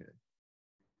bagels. Okay.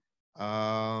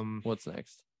 What's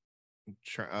next?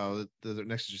 The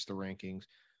next is just the rankings.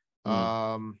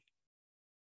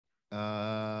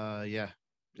 Yeah.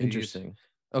 Interesting.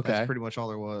 Okay. That's pretty much all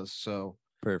there was. So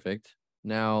perfect.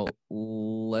 Now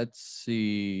let's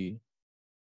see.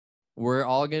 We're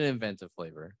all gonna invent a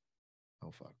flavor.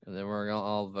 Oh fuck. And then we're gonna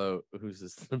all vote whose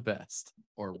is the best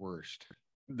or worst.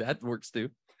 That works too.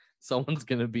 Someone's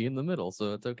gonna be in the middle,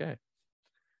 so it's okay.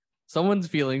 Someone's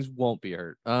feelings won't be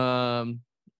hurt.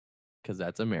 Because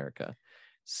that's America.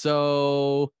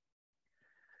 So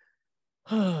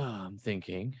I'm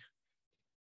thinking,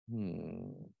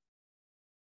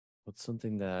 what's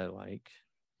something that I like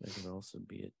that can also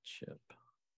be a chip?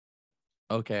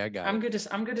 Okay, I got it. I'm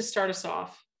good to start us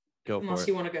off. Go for it. Unless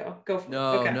you want to go. Go for it.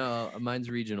 No, mine's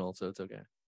regional, so it's okay.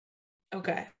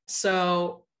 Okay.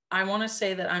 So I want to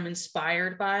say that I'm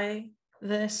inspired by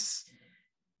this,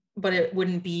 but it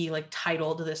wouldn't be like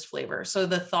titled this flavor. So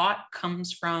the thought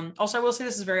comes from, also I will say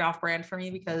this is very off-brand for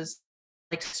me because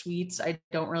like sweets, I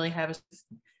don't really have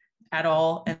at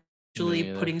all. And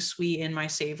usually putting sweet in my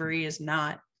savory is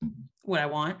not what I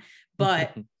want.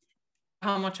 But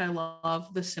how much I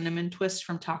love the cinnamon twist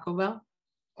from Taco Bell.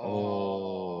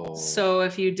 Oh. So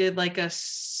if you did like a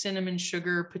cinnamon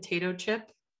sugar potato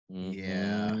chip.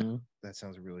 Yeah. That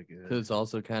sounds really good. It's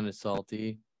also kind of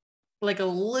salty. Like a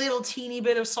little teeny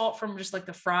bit of salt from just like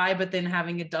the fry, but then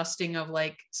having a dusting of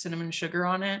like cinnamon sugar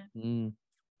on it.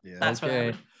 Yeah, that's what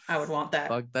I would want that.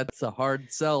 Fuck, that's a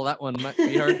hard sell. That one might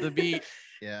be hard to beat.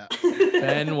 Yeah.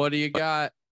 Ben, what do you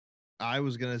got? I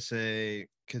was gonna say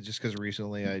because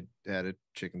recently I had a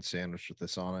chicken sandwich with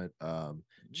this on it.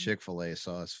 Chick-fil-A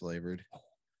sauce flavored.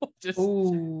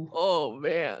 Oh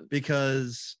man.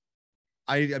 Because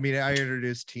I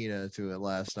introduced Tina to it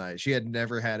last night. She had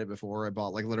never had it before. I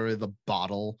bought like literally the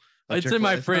bottle. It's in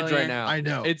my fridge right now. I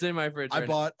know. It's in my fridge. I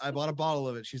bought a bottle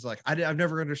of it. She's like, I've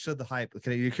never understood the hype.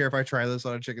 Do you care if I try this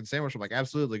on a chicken sandwich? I'm like,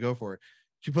 absolutely, go for it.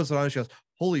 She puts it on and she goes,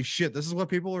 holy shit, this is what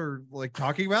people are like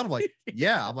talking about. I'm like,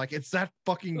 yeah. I'm like, it's that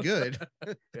fucking good.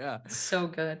 Yeah. So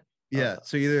good. Yeah.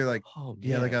 So either like,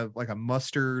 like a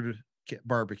mustard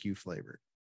barbecue flavor.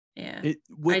 Yeah.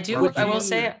 I will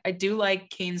say I do like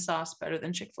cane sauce better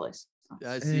than Chick-fil-A sauce.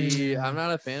 I see. I'm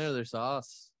not a fan of their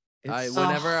sauce.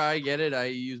 Whenever I get it, I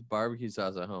use barbecue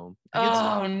sauce at home.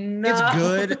 No. It's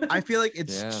good. I feel like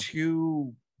it's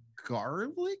too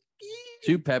garlicky.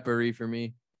 Too peppery for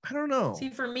me. I don't know.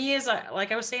 See, for me,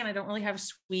 like I was saying, I don't really have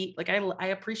sweet. Like I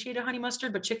appreciate a honey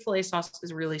mustard, but Chick-fil-A sauce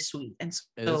is really sweet, and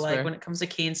so like fair. When it comes to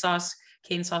cane sauce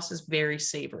is very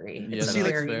savory. Yeah, it's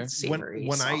very savory.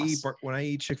 When I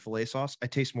eat Chick-fil-A sauce, I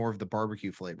taste more of the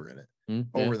barbecue flavor in it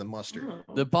over the mustard.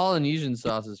 The Polynesian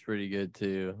sauce is pretty good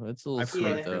too. It's a little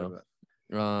sweet though.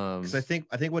 Because I think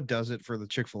what does it for the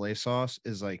Chick-fil-A sauce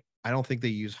is like I don't think they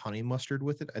use honey mustard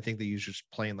with it. I think they use just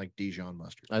plain like Dijon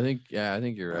mustard. I think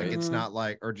you're Like right. it's not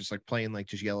like, or just like plain like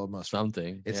just yellow mustard.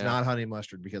 Something. It's not honey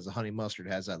mustard because the honey mustard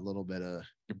has that little bit of.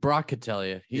 Brock could tell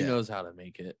you. He Yeah. knows how to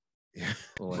make it. Yeah,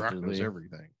 Brock knows Allegedly.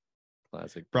 everything.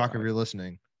 Classic. Brock, if you're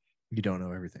listening, you don't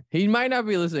know everything. He might not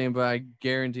be listening, but I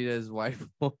guarantee that his wife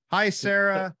will. Hi,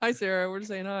 Sarah. Hi, Sarah. We're just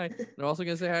saying hi. I'm also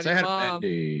gonna say hi to Say your hi to mom.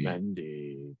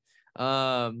 Mandy.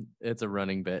 It's a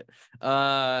running bit.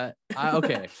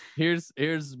 Okay.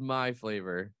 Here's my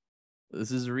flavor.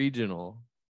 This is regional,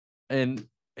 and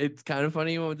it's kind of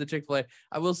funny with the Chick-fil-A.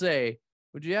 I will say,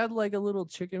 would you add like a little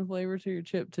chicken flavor to your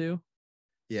chip too?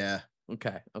 Yeah.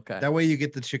 Okay. That way you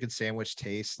get the chicken sandwich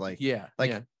taste. Like yeah.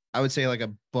 I would say like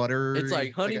a butter. It's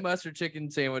like honey mustard chicken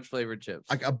sandwich flavored chips.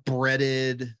 Like a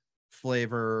breaded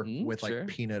flavor with sure. like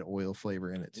peanut oil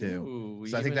flavor in it too. Ooh,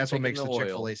 So I think that's what makes the oil.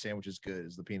 Chick-fil-A sandwiches good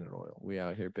is the peanut oil. We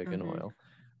out here picking Mhm.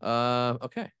 oil.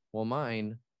 Okay. Well,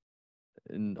 mine,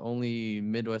 and only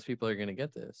Midwest people are gonna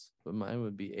get this, but mine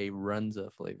would be a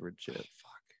Runza flavored chip.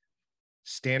 Fuck.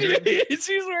 Standard She's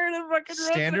wearing a fucking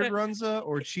standard Runza. Runza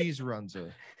or cheese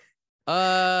Runza?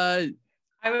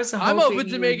 I'm open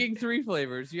to making 3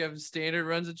 flavors. You have standard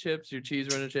Runza chips, your cheese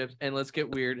Runza chips, and let's get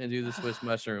weird and do the Swiss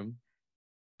mushroom.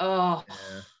 Oh,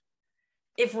 Yeah.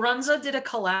 if Runza did a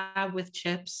collab with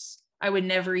chips, I would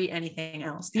never eat anything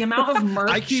else. The amount of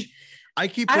merch. I keep I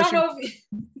pushing. don't know if.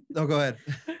 Oh, go ahead.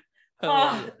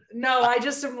 No, I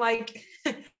just am like.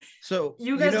 So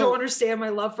You guys don't understand my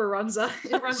love for Runza.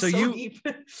 It runs so deep.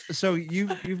 So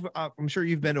you've I'm sure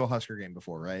you've been to a Husker game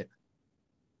before, right?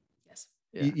 Yes.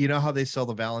 Yeah. You know how they sell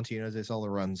the Valentinos, they sell the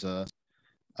Runza,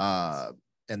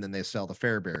 and then they sell the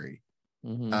Fairberry.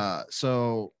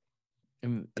 So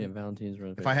Valentine's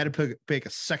Run. if I had to pick a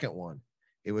second one,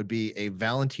 it would be a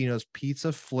Valentino's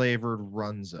pizza flavored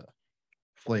Runza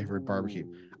flavored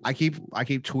barbecue. I keep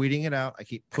tweeting it out. I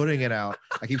keep putting it out.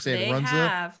 I keep saying They Runza.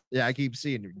 have. Yeah, I keep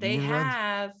seeing it. They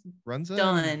have Runza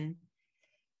done.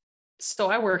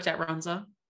 So I worked at Runza.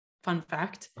 Fun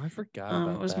fact. I forgot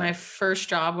about It was that. my first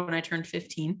job when I turned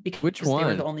 15 because Which they were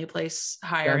one? the only place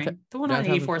hiring. Downtown- The one on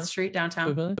downtown 84th Buffalo? Street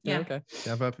downtown. Really? Yeah. Okay.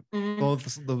 Mhm.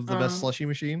 both the best slushy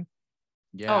machine.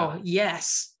 Yeah. Oh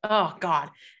yes. Oh God.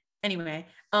 Anyway,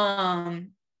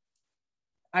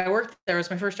 I worked there. It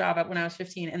was my first job when I was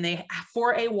 15, and they,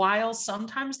 for a while,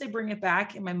 sometimes they bring it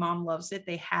back, and my mom loves it.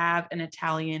 They have an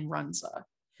Italian Runza,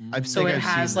 so it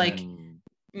has like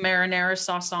marinara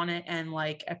sauce on it and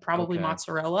like probably Okay.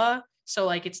 mozzarella. So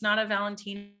like it's not a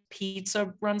Valentino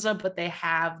pizza Runza, but they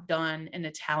have done an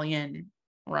Italian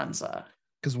Runza.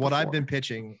 Because what I've before. been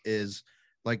pitching is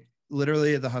like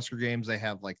literally at the Husker games, they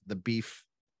have like the beef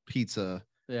pizza,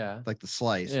 Yeah. like the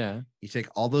slice. Yeah. You take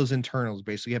all those internals,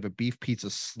 basically have a beef pizza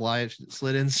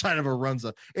slid inside of a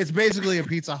Runza. It's basically a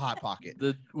pizza hot pocket.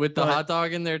 With the But- hot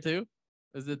dog in there too?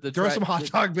 Is it the Throw some hot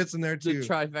dog bits in there the too.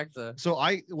 trifecta? So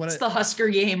It's the Husker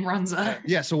game Runza.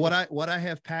 yeah. So what I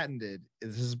have patented,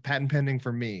 this is patent pending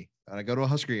for me. When I go to a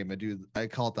Husker game, I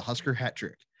call it the Husker hat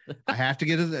trick. I have to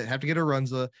get a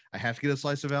Runza, I have to get a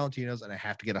slice of Valentino's, and I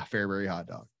have to get a Fairberry hot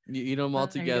dog. You eat them all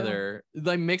There you go. together.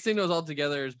 Like mixing those all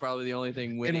together is probably the only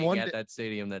thing winning one at day- that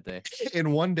stadium that day.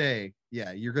 In one day,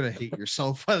 yeah, you're gonna hate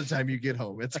yourself by the time you get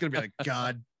home. It's gonna be like,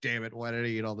 God damn it, why did I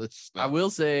eat all this stuff? I will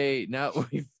say now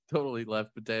we've totally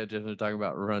left potato chips and talking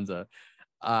about Runza.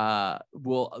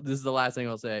 Well, this is the last thing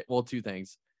I'll say. Well, 2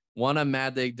 things. One, I'm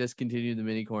mad they discontinued the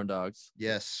mini corn dogs.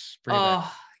 Yes. bring it back.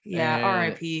 Oh yeah, And-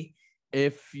 R.I.P.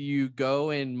 If you go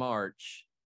in March,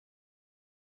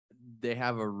 they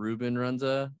have a Reuben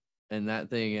Runza, and that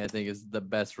thing I think is the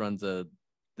best Runza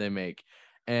they make.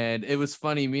 And it was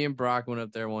funny. Me and Brock went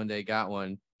up there one day, got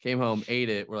one, came home, ate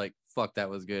it. We're like, "Fuck, that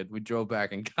was good." We drove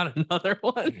back and got another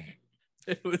one.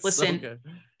 It was so Listen, good.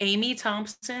 Amy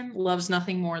Thompson loves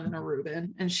nothing more than a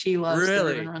Reuben, and she loves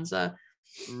Really? the Reuben Runza.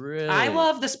 Really, I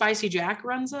love the Spicy Jack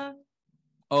Runza.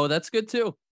 Oh, that's good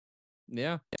too.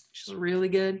 Yeah. She's really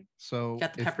good. So You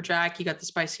got the if- pepper jack, you got the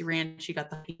spicy ranch, you got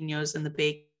the jalapenos and the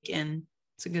bacon.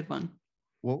 It's a good one.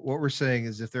 what we're saying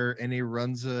is, if there are any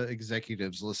Runza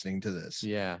executives listening to this,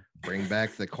 Yeah. bring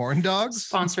back the corn dogs.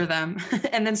 Sponsor them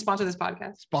and then sponsor this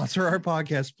podcast. Sponsor our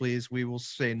podcast, please. We will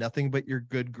say nothing but your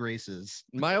good graces.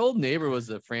 My old neighbor was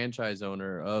the franchise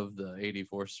owner of the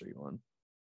 84th Street one.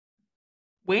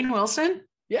 Wayne Wilson.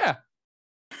 Yeah.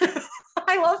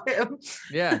 I love him.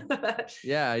 Yeah.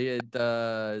 Yeah. He had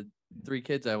 3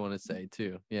 kids, I want to say,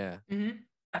 too. Yeah. Mhm.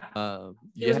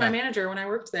 He Yeah. was my manager when I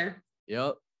worked there.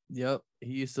 Yep.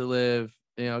 He used to live,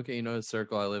 okay, the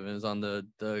circle I live in is on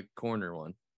the corner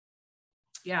one.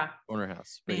 Yeah. Corner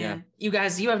house. But Man, you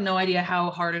guys, you have no idea how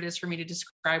hard it is for me to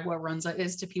describe what Runza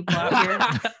is to people out here.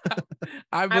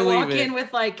 I I walk believe it. in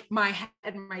with like my hat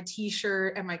and my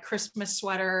t-shirt and my Christmas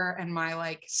sweater and my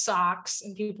like socks,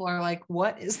 and people are like,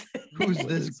 "What is this?" Who's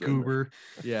this goober?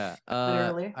 Yeah.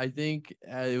 Literally. I think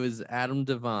it was Adam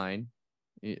Devine,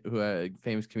 who a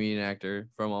famous comedian actor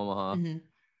from Omaha. Mhm.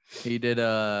 He did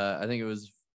I think it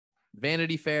was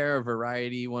Vanity Fair or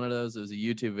Variety, one of those. It was a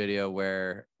YouTube video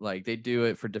where like they do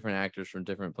it for different actors from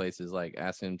different places, like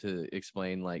asking him to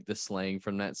explain like the slang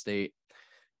from that state.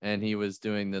 And he was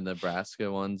doing the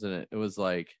Nebraska ones, and it was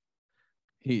like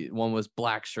one was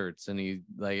black shirts, and he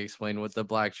like explained what the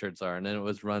black shirts are, and then it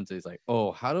was Runza. He's like,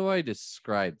 "Oh, how do I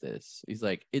describe this?" He's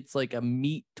like, "It's like a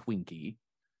meat Twinkie."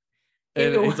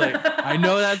 And Ew. he's like, "I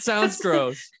know that sounds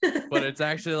gross, but it's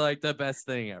actually like the best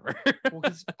thing ever." Well,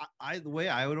 because the way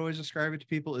I would always describe it to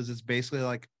people is it's basically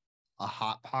like a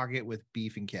hot pocket with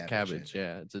beef and cabbage. Cabbage, in it.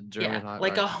 yeah, it's a German hot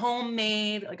like dog. a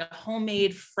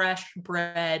homemade fresh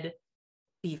bread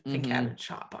beef and Mhm. cabbage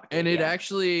hot pocket. And it yeah.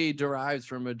 actually derives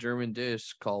from a German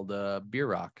dish called beer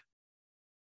rock.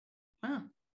 Wow.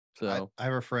 So I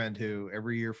have a friend who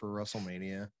every year for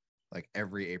WrestleMania, like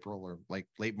every April or like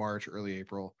late March, early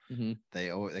April, Mhm.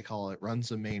 they call it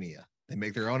Runza Mania. They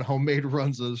make their own homemade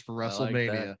Runzas for I like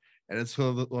WrestleMania, that. and it's one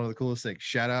of the coolest things.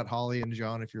 Shout out Holly and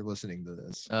John if you're listening to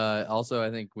this. Also,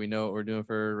 I think we know what we're doing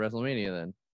for WrestleMania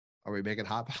then. Are we making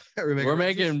hot? Are we making We're Runzas?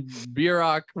 making beer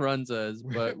rock runzas,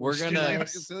 but we're gonna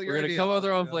stealing we're your gonna idea. come up with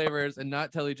our own Yeah. flavors and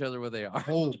not tell each other what they are.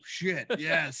 Oh shit!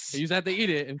 Yes, You just have to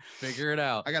eat it and figure it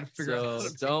out. I gotta figure out. how So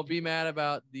to don't be mad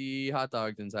about the hot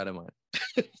dogs inside of mine.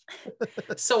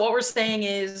 So what we're saying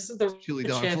is the Chili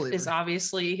dog chip flavor. is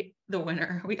obviously the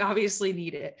winner. We obviously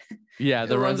need it. Yeah,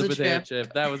 the It Runza runs a potato chip.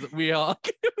 chip. That was we all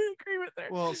agree with there.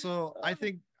 Well, so I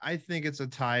think it's a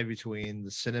tie between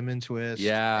the cinnamon twist.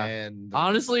 Yeah. and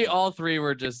Honestly, all three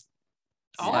were just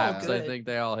All slaps. I good. think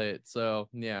they all hit. So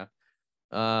yeah.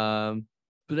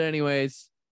 But anyways,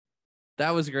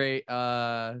 that was great.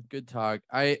 Good talk.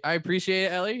 I appreciate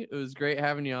it, Ellie. It was great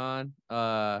having you on.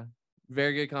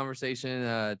 Very good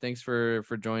conversation. Thanks for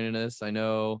joining us. I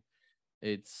know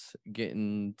it's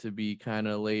getting to be kind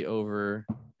of late over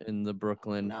in the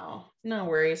Brooklyn. No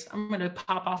worries. I'm gonna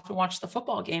pop off and watch the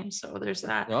football game. So there's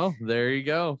that. Oh, there you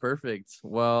go. Perfect.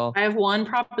 Well, I have one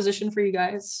proposition for you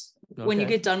guys. When you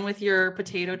Okay. get done with your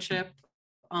potato chip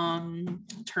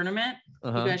tournament,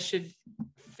 uh-huh. you guys should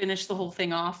finish the whole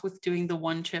thing off with doing the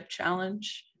one chip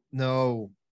challenge.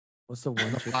 No, What's the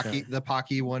one? chip challenge? the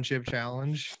Pocky one chip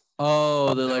challenge.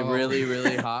 Oh, the like No. really,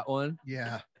 really hot one.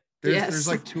 Yeah. There's Yes.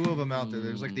 like two of them out there.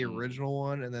 There's like the Mm. original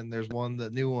one, and then there's one, the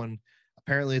new one.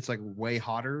 Apparently, it's like way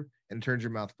hotter and turns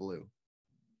your mouth blue.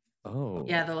 Oh,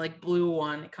 Yeah, the like blue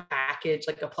one package,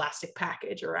 like a plastic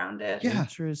package around it. Yeah.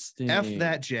 Interesting. F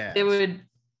that jazz. It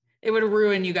would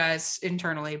ruin you guys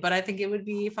internally, but I think it would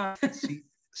be fun.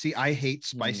 See, I hate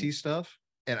spicy stuff,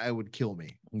 and I would kill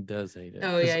me. He does hate it.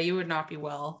 Oh yeah, you would not be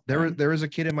well. There was a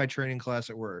kid in my training class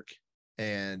at work,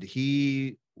 and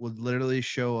he would literally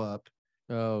show up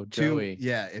Oh, to Joey.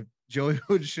 yeah. If Joey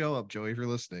would show up, Joey, if you're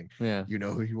listening, Yeah. you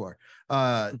know who you are.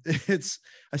 I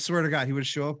swear to God, he would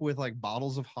show up with like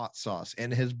bottles of hot sauce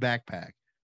in his backpack,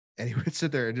 and he would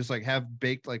sit there and just like have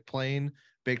baked, like plain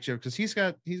baked chip, because he's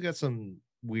got some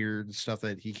weird stuff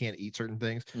that he can't eat certain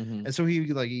things, Mhm. and so he would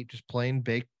like eat just plain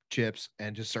baked chips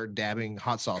and just start dabbing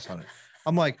hot sauce on it.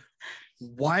 I'm like,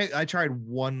 why? I tried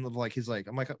one of like his like,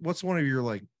 I'm like, what's one of your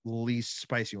like least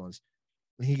spicy ones?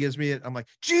 And he gives me it. I'm like,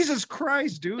 Jesus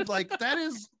Christ, dude! Like that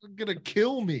is gonna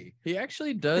kill me. He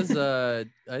actually does. I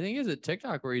think is it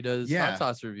TikTok where he does Yeah. hot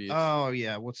sauce reviews. Oh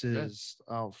yeah, what's Yeah. his?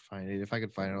 I'll find it if I can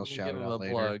find it. I'll We'll shout give it him out a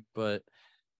later. plug.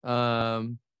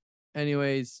 But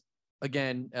anyways,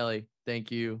 again, Ellie,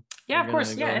 thank you. Yeah, We're of course.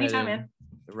 gonna Yeah, go ahead anytime, and man.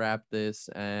 Wrap this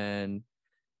and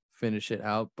finish it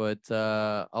out. But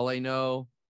I'll let you know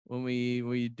when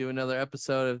we do another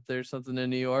episode. If there's something in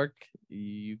New York,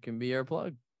 you can be our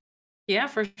plug. Yeah,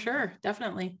 for sure.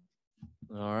 Definitely.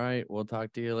 All right, we'll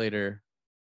talk to you later.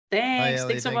 Hi, Thanks. Ellie,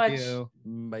 Thanks so thank much. you.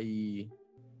 Bye.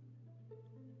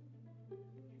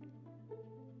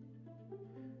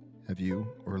 Have you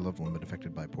or a loved one been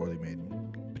affected by poorly made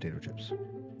potato chips?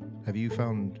 Have you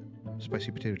found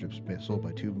spicy potato chips sold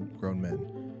by two grown men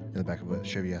in the back of a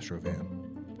Chevy Astro van?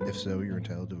 If so, you're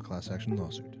entitled to a class action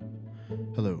lawsuit.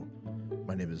 Hello,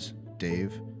 my name is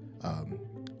Dave.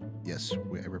 Yes,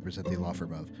 I represent the law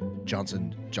firm of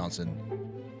Johnson,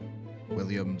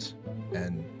 Williams,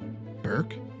 and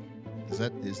Burke. Is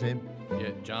that his name? Yeah,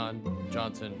 John,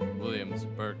 Johnson, Williams,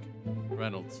 Burke,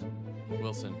 Reynolds,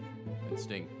 Wilson, and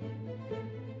Sting.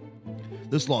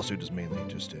 This lawsuit is mainly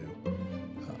just to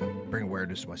bring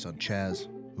awareness to my son Chaz,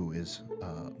 who is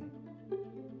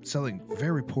selling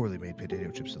very poorly made potato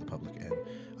chips to the public, and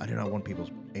I do not want people's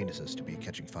anuses to be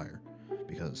catching fire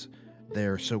because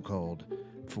their so-called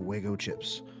fuego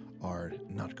chips are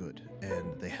not good, and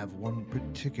they have one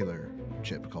particular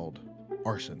chip called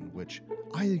arson, which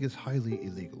I think is highly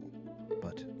illegal,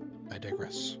 but I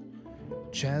digress.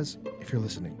 Chaz, if you're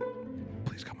listening,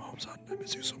 please come home, son. I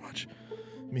miss you so much.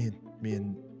 Me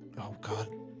and oh God,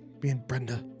 me and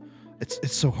Brenda.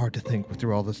 It's so hard to think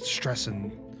through all the stress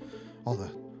and all the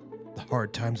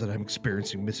hard times that I'm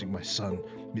experiencing missing my son.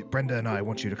 Brenda and I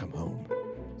want you to come home.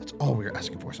 That's all we're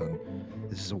asking for, son.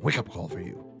 This is a wake-up call for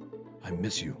you. I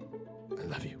miss you. I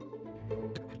love you.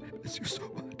 God, I miss you so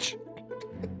much.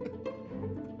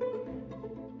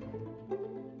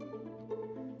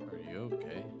 Are you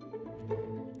okay?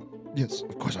 Yes,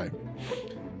 of course I am.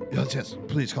 Yes.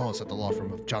 Please call us at the law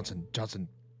firm of Johnson,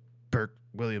 Burke,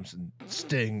 Williamson,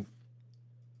 Sting.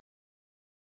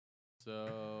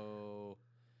 So,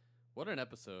 what an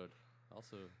episode.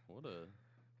 Also,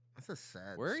 That's a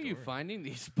sad where are you finding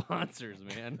these sponsors,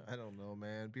 man? I don't know,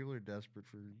 man. People are desperate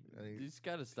for. You just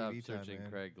got to stop TV time, searching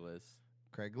man. Craigslist.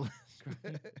 Craigslist.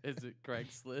 Is it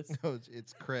Craigslist? No,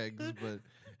 it's Craig's, but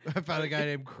I found a guy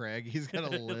named Craig. He's got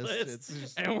a list. It's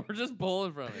just, and we're just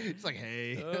pulling from it. it's like,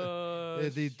 hey, Oh,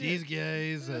 these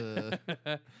guys.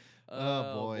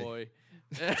 Oh, boy.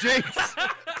 Jinx.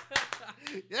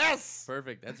 Yes.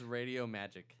 Perfect. That's radio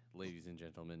magic, ladies and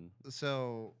gentlemen.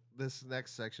 So this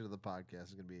next section of the podcast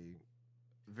is going to be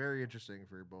very interesting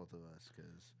for both of us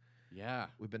because Yeah.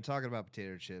 we've been talking about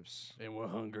potato chips. And we're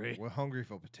hungry. We're hungry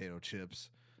for potato chips.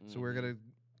 So we're gonna.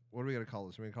 What are we gonna call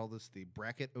this? We're gonna call this the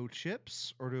bracket o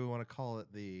chips, or do we want to call it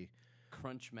the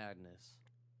Crunch Madness.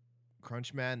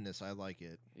 Crunch Madness? I like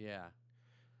it. Yeah.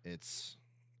 It's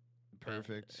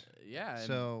perfect. Yeah. and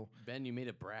So Ben, you made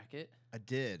a bracket? I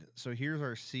did. So here's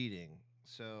our seating.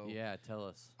 So Yeah, tell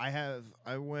us.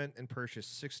 I went and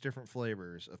purchased 6 different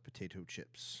flavors of potato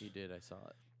chips. You did. I saw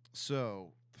it.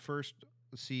 So the first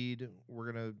seed,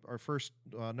 our first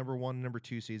number 1 and number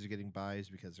 2 seeds are getting boiz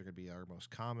because they're gonna be our most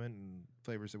common and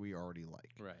flavors that we already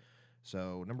like. Right.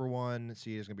 So number 1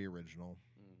 seed is gonna be original.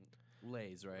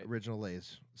 Lay's, right? Original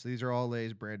Lay's. So these are all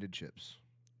Lay's branded chips.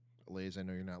 Lay's, I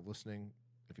know you're not listening.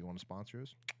 If you want to sponsor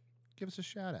us, give us a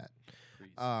shout out.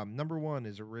 Please. Number 1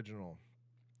 is original.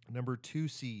 Number 2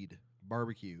 seed,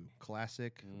 barbecue.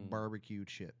 Classic barbecue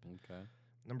chip. Okay.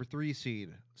 Number 3 seed,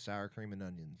 sour cream and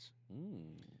onions.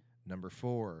 Number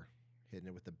 4, hitting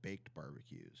it with the baked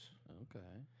barbecues. Okay.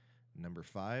 Number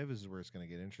 5 is where it's going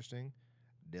to get interesting,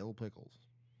 dill pickles.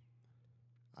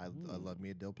 I love me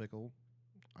a dill pickle.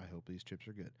 I hope these chips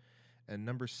are good. And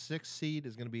number 6 seed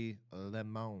is going to be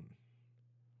lemon.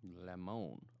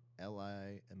 Lemon.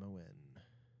 Limon.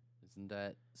 Isn't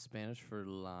that Spanish for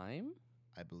lime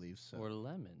I believe so. or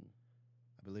lemon?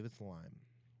 I believe it's lime.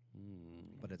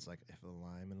 But it's like if a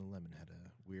lime and a lemon had a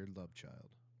weird love child,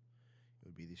 it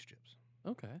would be these chips.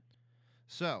 Okay.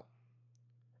 So,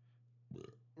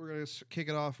 we're going to kick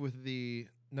it off with the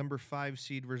number 5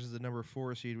 seed versus the number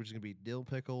 4 seed, which is going to be dill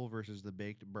pickle versus the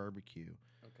baked barbecue.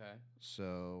 Okay.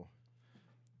 So,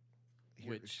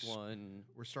 Which one?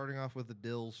 We're starting off with the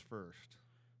dills first.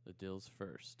 The dills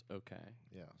first. Okay.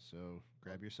 Yeah, so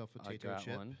grab yourself a I potato got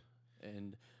chip. one.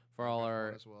 And for all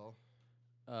our as well.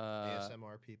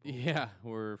 ASMR people. Yeah,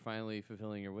 we're finally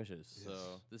fulfilling your wishes. Yes.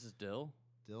 So this is dill.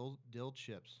 Dill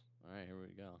chips. All right, here we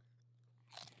go.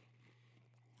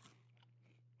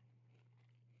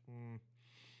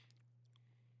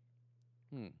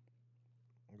 I'm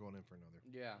going in for another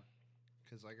Yeah.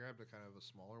 because I grabbed a kind of a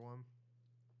smaller one.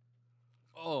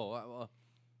 Oh, well,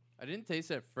 I didn't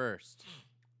taste it first.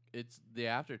 It's the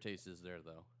aftertaste is there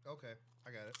though. Okay,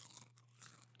 I got it.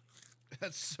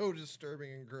 That's so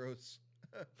disturbing and gross.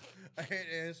 I hate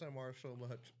ASMR so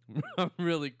much. I'm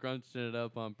really crunching it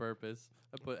up on purpose.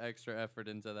 I put extra effort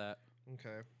into that.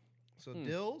 Okay, so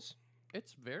dills.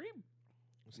 It's very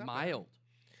It's not mild.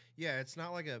 bad. Yeah, it's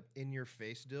not like a in your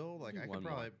face dill. Like Do I one could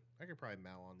more. probably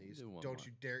mow on these. Do one Don't more.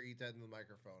 you dare eat that in the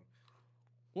microphone.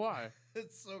 Why?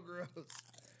 It's so gross.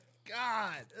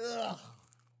 God. Ugh.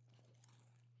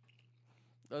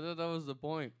 I thought that was the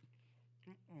point.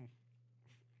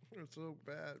 It's so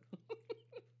bad.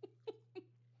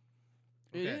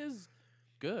 It Okay. is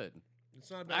good.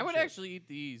 It's not a bad. I would chip. actually eat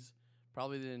these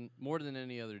probably more than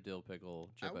any other dill pickle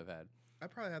chip I've had. I'd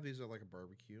probably have these at like a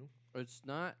barbecue. It's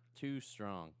not too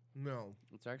strong. No,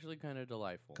 It's actually kind of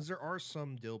delightful. because there are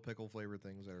some dill pickle flavored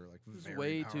things that are like It's very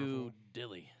way powerful. too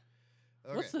dilly.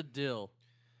 Okay. What's the dill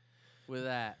with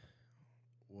that?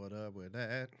 What up with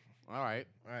that? All right.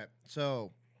 All right,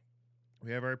 so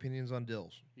we have our opinions on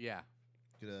dills. Yeah.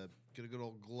 Gonna Get a good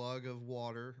old glug of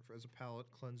water as a palate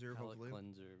cleanser, Palate hopefully.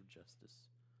 cleanser of justice.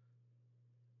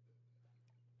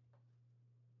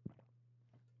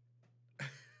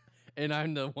 And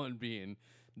I'm the one being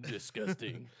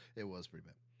disgusting. It was pretty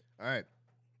bad. All right.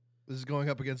 This is going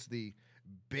up against the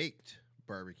baked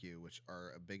barbecue, which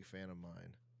are a big fan of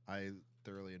mine. I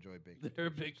thoroughly enjoy baked. They're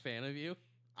a big fan of you.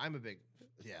 I'm a big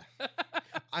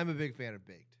fan of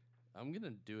baked. I'm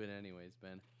gonna do it anyways,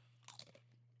 Ben.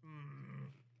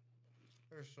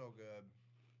 They're so good.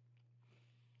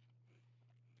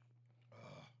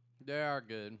 They are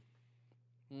good.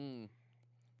 Mm.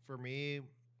 For me,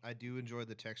 I do enjoy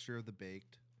the texture of the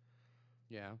baked.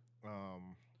 Yeah.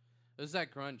 Um, There's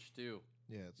that crunch too.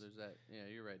 yeah, There's that. Yeah,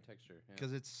 you're right. Texture.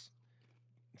 because it's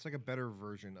like a better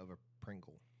version of a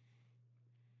Pringle.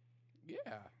 Yeah.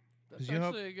 That's you know how-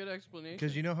 actually a good explanation.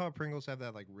 Because you know how Pringles have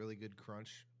that like really good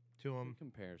crunch to In them.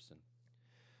 comparison.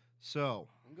 So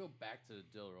I'm gonna go back to the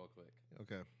dill real quick.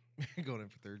 okay, going in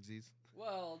for thirdsies.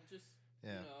 Well, just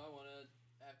Yeah. you know, I wanna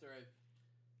after I've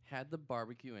had the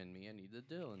barbecue in me, I need the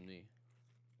dill in me.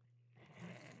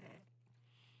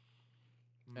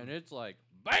 And it's like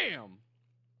BAM!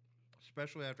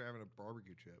 Especially after having a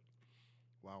barbecue chip.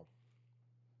 Wow.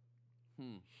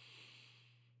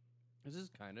 This is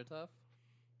kinda tough.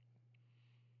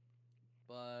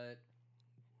 But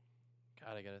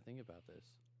God, I gotta think about this.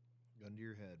 Gun to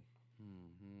your head.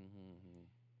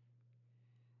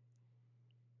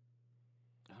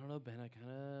 I don't know, Ben. I kind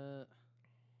of.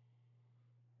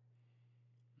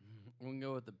 I'm gonna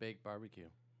go with the baked barbecue.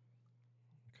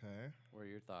 Okay. What are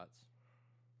your thoughts?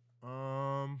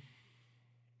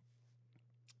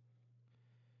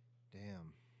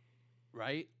 Damn.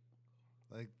 Right?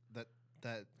 Like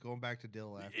that going back to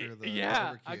dill after the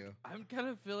Yeah, barbecue. I'm kind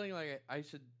of feeling like I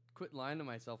should quit lying to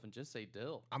myself and just say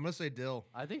dill. I'm gonna say dill.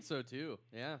 I think so too.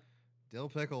 Yeah. Dill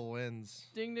pickle wins.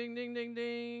 Ding, ding, ding, ding,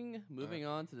 ding. Moving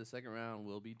on to the second round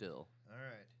will be dill. All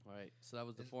right. All right. So that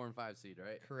was the 4 and 5 seed,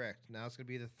 right? Correct. Now it's gonna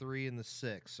be the 3 and the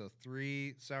 6. So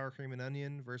 3 sour cream and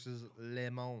onion versus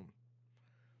lemon.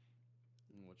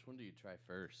 Which one do you try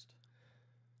first?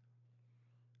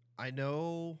 I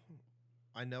know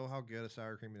how good a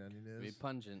sour cream and onion Be is.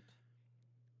 pungent.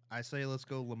 I say let's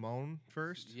go lemon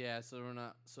first. Yeah, so we're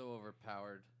not so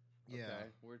overpowered. Yeah.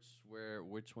 Okay.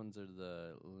 Which ones are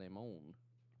the lemon?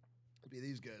 It'll be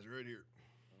these guys right here.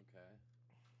 Okay.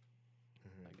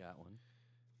 I got one.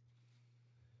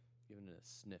 Giving it a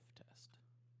sniff test.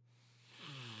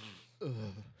 All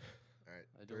right.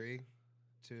 I don't- 3,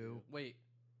 2, Wait.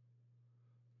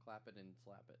 Clap it and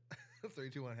slap it. 3,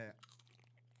 2, 1, hat.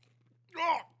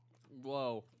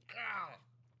 Whoa.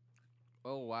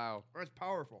 Oh, wow. That's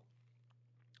powerful.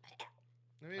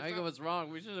 I mean, I think I was wrong.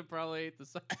 We should have probably ate the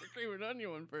sour cream and onion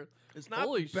one first. it's not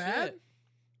Holy bad. shit.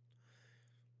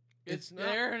 It's not-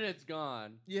 there and it's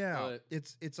gone. Yeah, But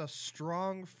it's a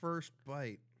strong first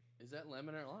bite. is that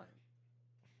lemon or lime?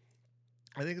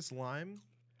 I think it's lime. Did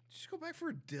you just go back for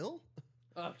a dill?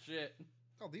 Oh, shit.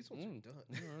 Oh, these ones are done.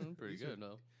 Mm, pretty These are- good,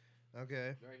 though.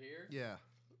 Okay. Right here? Yeah.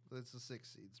 That's the 6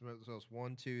 seeds. So it's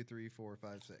 1, 2, 3, 4,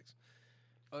 5, 6.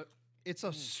 Uh, It's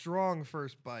a strong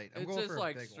first bite. I'm it's going just for a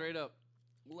like big straight up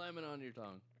lemon on your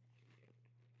tongue.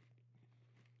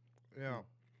 one. Yeah.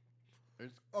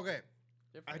 It's Okay.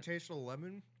 different. I taste a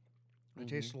lemon. I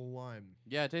taste a lime.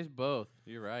 Yeah, it tastes both.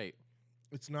 You're right.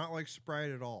 It's not like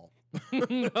Sprite at all.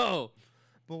 No.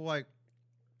 But like,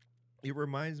 it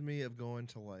reminds me of going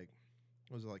to like,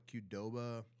 was it like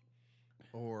Qdoba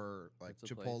or like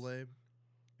That's a Chipotle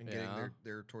and getting Yeah.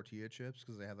 their tortilla chips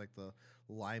because they have like the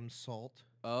lime salt.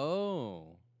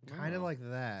 Oh. Kind of Oh. like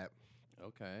that.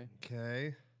 Okay.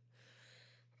 Okay.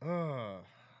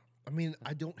 I mean,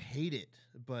 I don't hate it,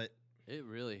 but It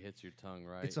really hits your tongue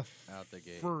right it's a out the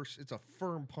gate. it's a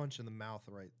firm punch in the mouth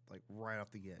right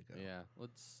off the get-go. Yeah.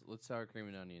 Let's sour cream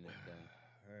and onion it then.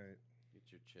 All right.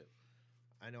 Get your chip.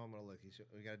 I know I'm gonna lick these.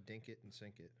 We gotta dink it and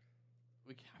sink it.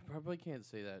 Probably can't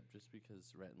say that just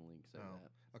because Rhett and Link said Oh.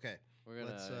 that. Okay. We're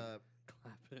gonna Let's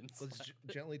clap it and let's slap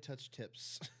it. gently touch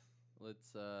tips.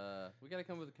 Let's we gotta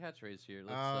come with a catchphrase here.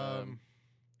 Let's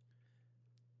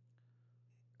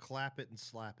clap it and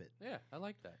slap it. yeah, I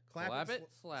like that. Clap it, and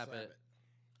slap it.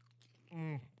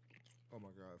 Mm. Oh my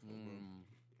god, I feel good.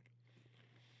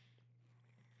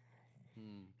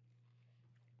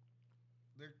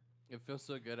 They're, It feels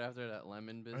so good after that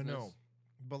lemon business. I know,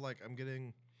 but like I'm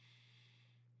getting.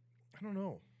 I don't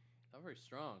know. Not very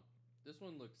strong. This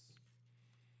one looks.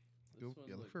 Go,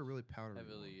 yeah, look for a really powdery. one.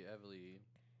 heavily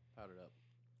powdered up.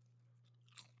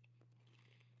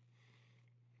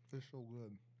 They're so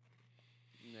good.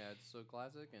 Yeah, it's so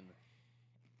classic and.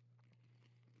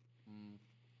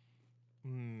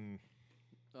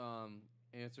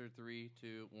 Answer 3,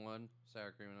 2, 1.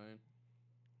 Sour cream and onion.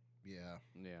 Yeah.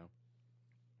 Yeah.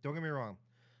 Don't get me wrong.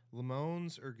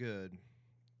 Lemons are good.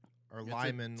 Or It's a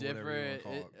limon, whatever you want to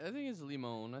call it. I think it's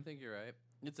limon. I think you're right.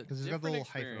 It's a Because it's got the different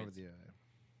little hyphen over experience. the eye.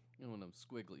 You know, one of them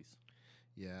squigglies.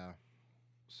 Yeah.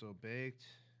 So baked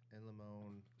and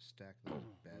lemon, stack those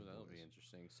bad Ooh, that'll boys. be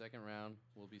interesting. Second round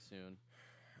will be soon.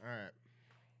 All right.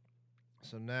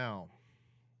 So now,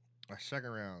 our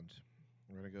second round,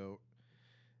 we're going to go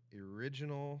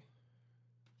original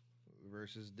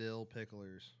versus dill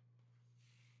picklers.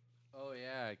 Oh,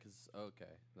 yeah, because,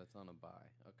 okay, that's on a buy.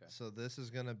 Okay. So this is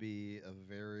going to be a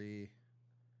very,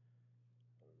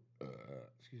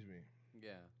 excuse me.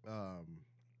 Yeah.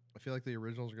 I feel like the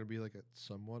originals are going to be like a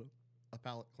somewhat a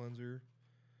palate cleanser.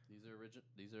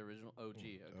 These are original OG.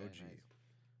 Okay, OG. nice.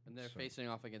 And they're So- facing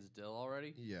off against dill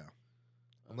already? Yeah.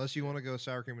 Unless you want to go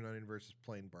sour cream and onion versus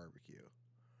plain barbecue.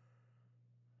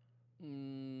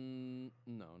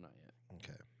 No, not yet.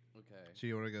 Okay. Okay. So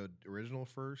you want to go original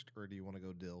first, or do you want to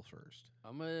go dill first?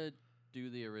 I'm going to do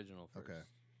the original first. Okay.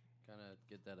 Kind of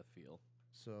get that a feel.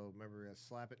 So remember,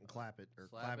 slap it and clap it, or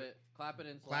Clap it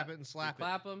and slap clap it and slap you it.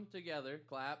 Clap them together,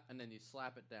 clap, and then you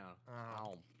slap it down.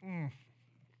 Ow.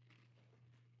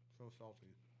 So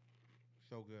salty,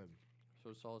 so good.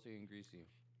 So salty and greasy.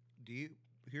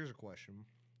 Here's a question: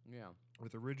 Yeah.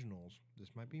 with originals, this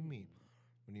might be me.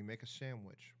 When you make a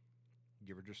sandwich,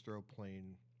 you ever just throw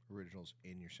plain originals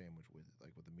in your sandwich with it,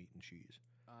 like with the meat and cheese?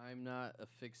 I'm not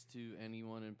affixed to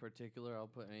anyone in particular. I'll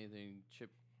put anything chip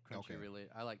crunchy Okay.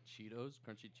 related. I like Cheetos,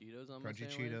 crunchy Cheetos on my Crunchy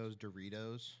sandwich. Cheetos,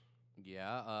 Doritos.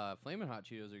 Yeah, Flamin' Hot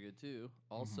Cheetos are good too.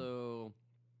 Also,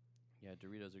 yeah,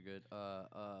 Doritos are good.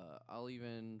 I'll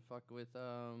even fuck with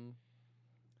the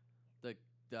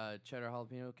cheddar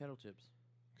jalapeno kettle chips.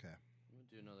 Okay. We'll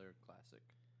do another classic.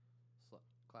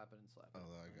 Clap it and slap it. Oh,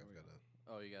 There I've we got go. a.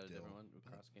 Oh, you got a dill. different one with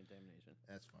cross contamination.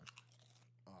 That's fine.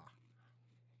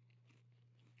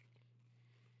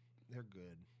 They're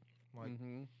good. Like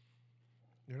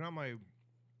they're not my.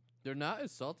 They're not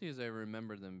as salty as I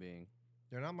remember them being.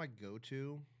 They're not my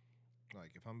go-to.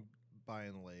 Like if I'm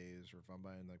buying Lay's or if I'm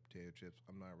buying like potato chips,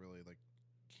 I'm not really like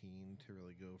keen to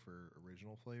really go for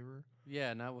original flavor.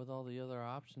 Yeah, not with all the other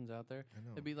options out there. I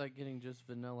know. It'd be like getting just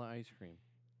vanilla ice cream.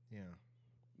 Yeah.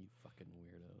 You fucking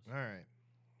weirdos. All right.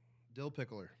 Dill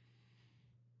pickler.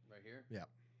 Right here? Yeah.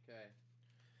 Okay.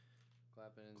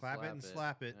 Clap it and Clap slap it and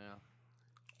slap it. Yeah.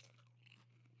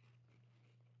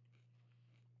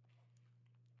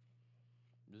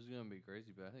 This is gonna be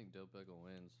crazy, but I think dill pickle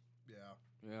wins.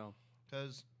 Yeah. Yeah.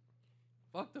 Because.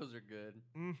 Fuck, those are good.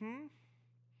 Mm-hmm.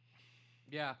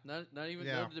 Yeah. Not even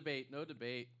Yeah. no debate. No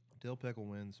debate. Dill pickle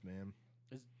wins, man.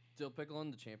 Is dill pickle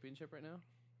in the championship right now?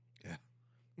 Yeah.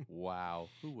 Wow.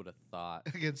 Who would have thought?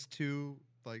 Against two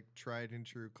like tried and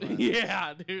true classics.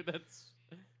 Yeah, dude. That's.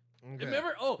 Okay.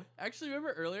 Remember? Oh, actually,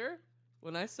 remember earlier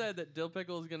when I said that dill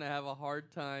pickle is gonna have a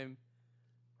hard time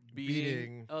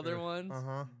beating other ones?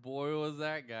 Uh-huh. Boy, was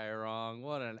that guy wrong!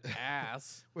 What an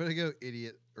ass! Way to go,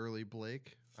 idiot, early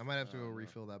Blake. I might have to go Oh, no.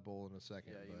 refill that bowl in a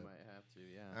second. Yeah, you but- might have to.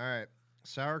 Yeah. All right.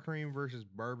 Sour cream versus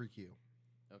barbecue.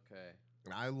 Okay.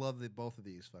 And I love both of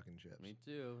these fucking chips. Me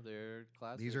too. They're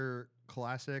classic. These are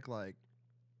classic, like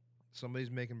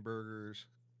somebody's making burgers.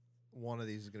 One of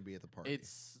these is going to be at the party.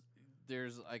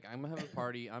 There's like I'm gonna have a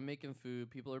party. I'm making food.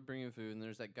 People are bringing food, and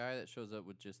there's that guy that shows up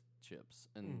with just chips,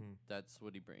 and that's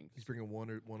what he brings. He's bringing one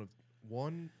or both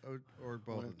One of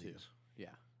of two. these. Yeah,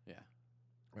 yeah.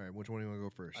 All right, which one do you want to go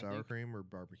first? I Sour think- cream or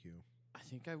barbecue? I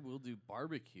think I will do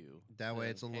barbecue. That to way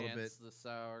it's a little enhance bit- the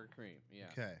sour cream. Yeah.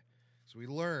 Okay. So we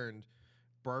learned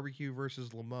barbecue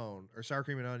versus lemon, or sour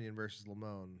cream and onion versus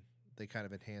lemon. They kind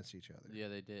of enhanced each other. Yeah,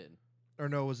 they did. Or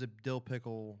no, was it dill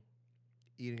pickle?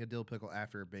 Eating a dill pickle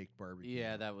after a baked barbecue.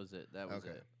 Yeah, that was it. That was Okay.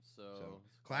 it. So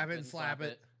clap it and slap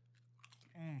it.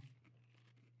 God,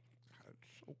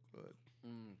 it's so good.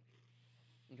 Mm.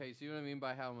 Okay, see what I mean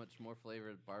by how much more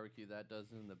flavored barbecue that does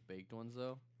than the baked ones,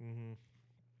 though? Mm-hmm.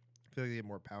 I feel like you get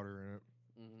more powder in it.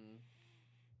 Mm-hmm.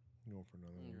 You go for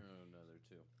another one. Another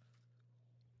two.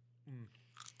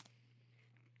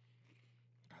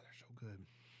 God, they're so good.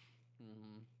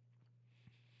 Mm-hmm.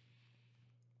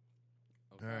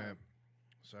 All right.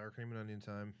 Sour cream and onion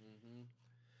time. Mm-hmm.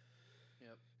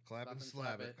 Yep. Clap and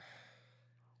slap it.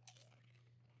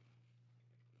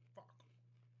 Fuck.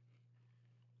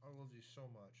 I love these so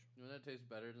much. You know that tastes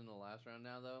better than the last round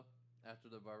now, though? After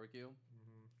the barbecue?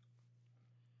 Mm-hmm.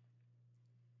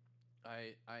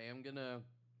 I am gonna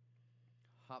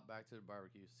hop back to the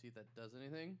barbecue, see if that does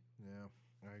anything. Yeah,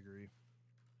 I agree.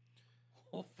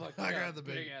 Oh, fuck. I yeah, got the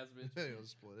big ass bitch. You'll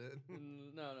split it.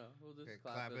 No, we'll just Okay,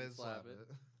 clap it and slap it.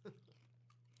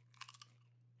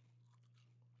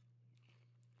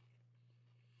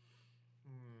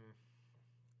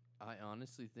 I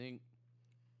honestly think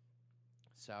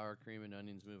sour cream and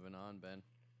onions moving on, Ben.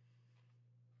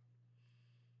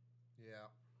 Yeah.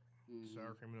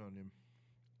 Sour cream and onion.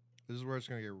 This is where it's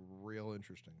going to get real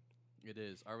interesting. It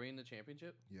is. Are we in the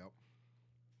championship? Yep.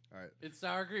 All right. It's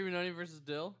sour cream and onion versus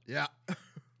dill? Yeah.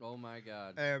 Oh, my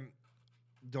God.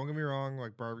 Don't get me wrong.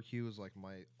 Like barbecue is like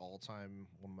one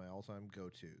of my all-time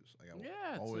go-tos. Like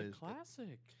It's a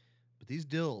classic. But these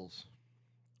dills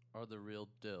Are the real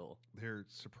dill. They're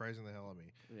surprising the hell out of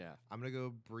me. Yeah. I'm going to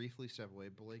go briefly step away.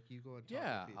 Blake, you go and talk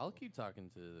Yeah, to people. I'll keep talking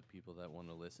to the people that want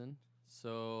to listen.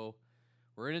 So,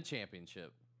 we're in a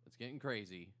championship. It's getting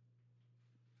crazy.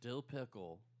 Dill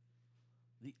Pickle,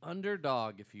 the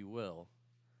underdog, if you will,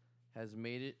 has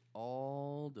made it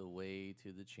all the way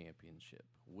to the championship.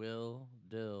 Will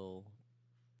Dill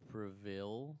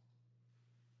prevail?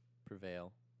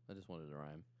 I just wanted to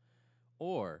rhyme.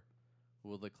 Or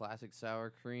will the classic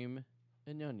sour cream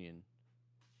and onion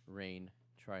reign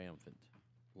triumphant?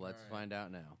 Let's find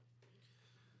out now.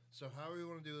 So how do we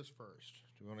want to do this first?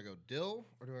 Do we want to go dill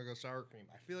or do we want to go sour cream?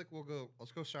 I feel like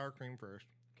let's go sour cream first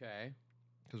Okay.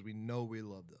 because we know we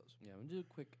love those. Yeah, I'm going to do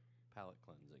a quick palate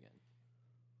cleanse again.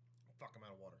 Fuck, I'm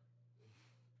out of water.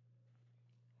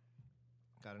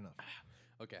 Got enough.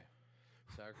 Okay.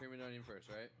 Sour cream and onion first,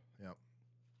 right? Yep.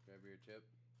 Grab your chip.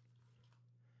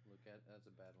 Look at that's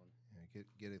a bad one. Yeah,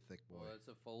 get a thick boy. Well, that's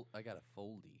a fold. I got a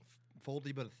foldy.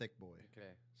 Foldy but a thick boy.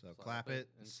 Okay. So Slap clap it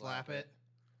and slap it.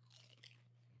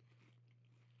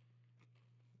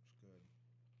 It's good.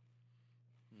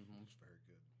 Mm-hmm. It's very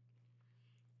good.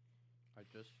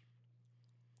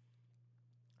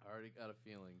 I already got a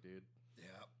feeling, dude.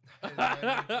 Yeah.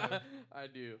 I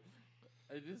do.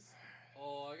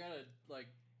 I gotta like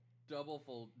double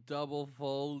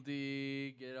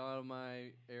foldy, get out of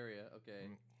my area.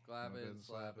 Okay. Clap it and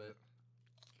slap it.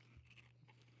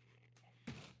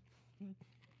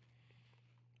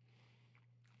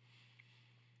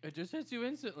 It just hits you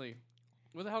instantly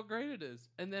with how great it is.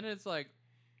 And then it's like,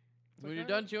 when you're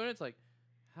done chewing, it's like,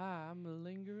 hi, I'm a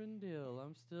lingering dill.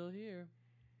 I'm still here.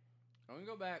 I'm going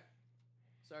to go back.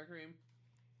 Sour cream.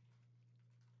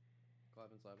 Clap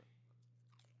and slap it.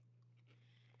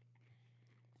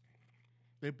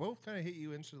 They both kind of hit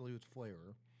you instantly with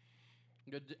flavor.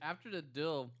 After the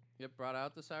dill, it brought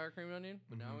out the sour cream and onion,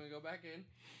 but now I'm going to go back in.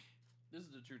 This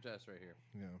is the true test right here.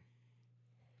 Yeah.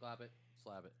 Clap it,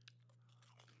 slap it.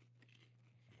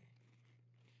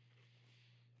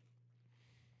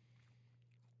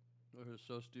 This is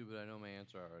so stupid, I know my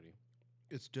answer already.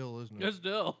 It's dill, isn't it? It's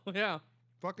dill, yeah.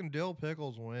 Fucking dill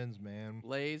pickles wins, man.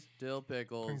 Lay's dill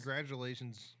pickles.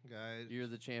 Congratulations, guys. You're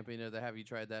the champion of the Have You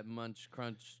Tried That Munch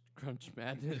Crunch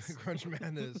Madness. Crunch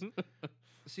Madness.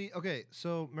 See, okay,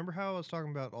 so remember how I was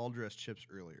talking about all dressed chips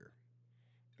earlier?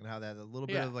 And how that had a little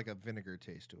bit of like a vinegar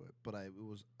taste to it. But it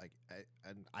was like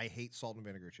I hate salt and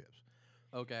vinegar chips.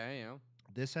 Okay, yeah.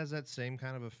 This has that same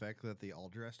kind of effect that the all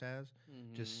dressed has.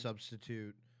 Just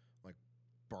substitute like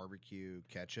barbecue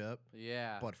ketchup.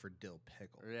 Yeah. But for dill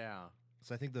pickle. Yeah.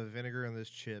 So I think the vinegar in this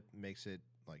chip makes it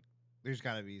like there's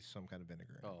got to be some kind of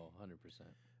vinegar in it. Oh, 100%.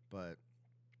 But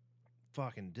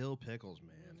fucking dill pickles,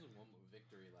 man. This is one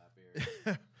victory lap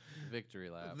here.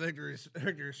 Victory lap.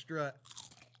 Victory strut.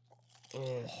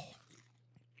 Oh,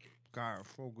 God,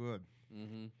 it's so good.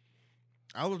 Mm-hmm.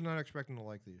 I was not expecting to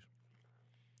like these.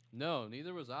 No,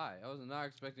 neither was I. I was not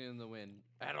expecting them to win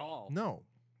at all. No,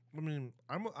 I mean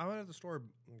I'm at the store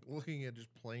looking at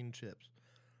just plain chips,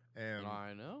 and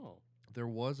I know there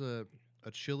was a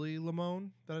chili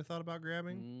limon that I thought about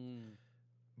grabbing,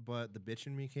 but the bitch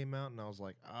in me came out, and I was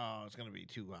like, oh, it's gonna be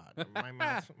too hot. My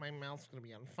mouth's gonna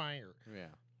be on fire. Yeah,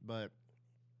 but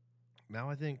now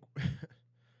I think.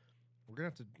 We're gonna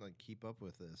have to like keep up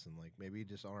with this and like maybe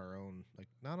just on our own, like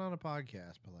not on a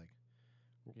podcast, but like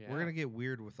we're gonna get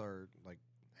weird with our like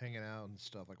hanging out and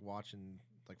stuff, like watching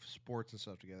like sports and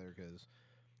stuff together because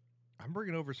I'm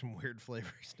bringing over some weird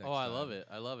flavors next time. I love it.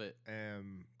 I love it.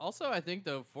 Also, I think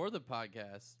though for the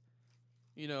podcast,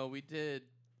 we did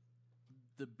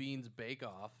the beans bake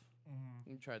off.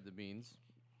 We tried the beans.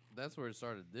 That's where it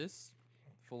started. This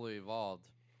fully evolved.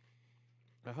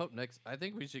 I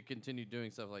think we should continue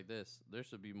doing stuff like this. There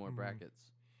should be more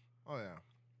brackets. Oh, yeah.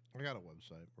 I got a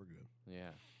website. We're good. Yeah.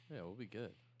 Yeah, we'll be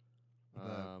good.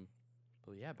 But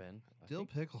yeah, Ben. Dill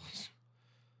pickles.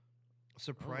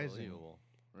 Surprising. Unbelievable.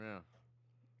 Yeah.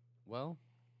 Well,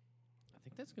 I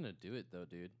think that's going to do it, though,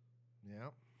 dude. Yeah.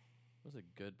 It was a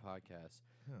good podcast.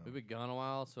 Yeah. We've been gone a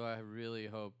while, so I really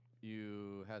hope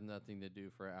you have nothing to do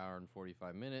for an hour and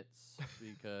 45 minutes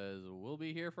because we'll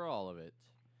be here for all of it.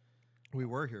 We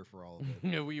were here for all of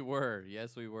it. We were.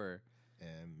 Yes, we were.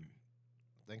 And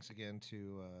thanks again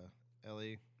to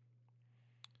Ellie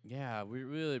Yeah, we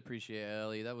really appreciate it,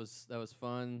 Ellie. That was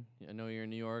fun. I know you're in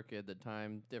New York at the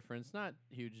time difference, not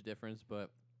huge difference, but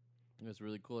it was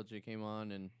really cool that you came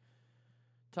on and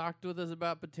talked with us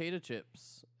about potato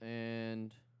chips.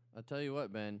 And I'll tell you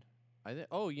what, Ben.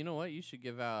 Oh, you know what? You should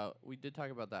give out. We did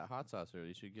talk about that hot sauce earlier.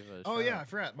 You should give it a Oh shout yeah, I out.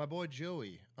 forgot. My boy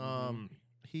Joey.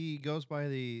 He goes by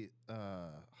the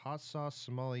hot sauce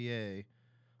sommelier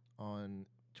on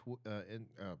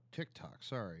TikTok.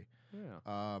 Sorry.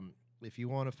 Yeah. If you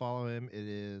want to follow him, it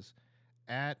is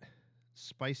at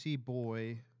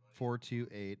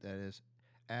SpicyBoi428. That is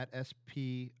at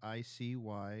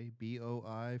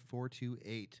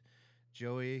SPICYBOI428.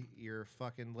 Joey, you're a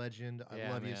fucking legend. I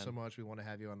Yeah, love you so man. much. We want to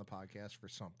have you on the podcast for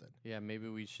something. Yeah, maybe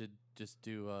we should just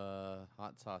do a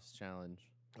hot sauce challenge.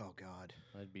 Oh God,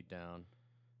 I'd be down.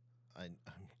 I'm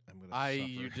gonna. Suffer.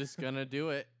 You're just gonna do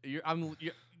it.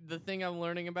 The thing I'm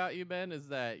learning about you, Ben, is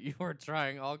that you are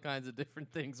trying all kinds of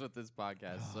different things with this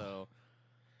podcast. So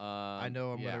I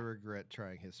know I'm yeah. gonna regret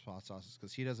trying his hot sauces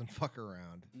because he doesn't fuck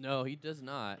around. No, he does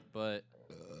not. But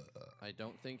I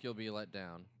don't think you'll be let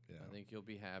down. Yeah. I think you'll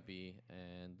be happy,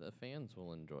 and the fans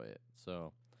will enjoy it.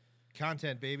 So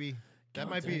Content, baby. That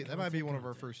might be Content, one of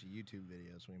our first YouTube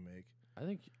videos we make, I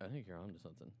think you're onto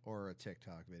something. or a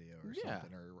TikTok video, or Yeah.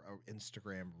 something, or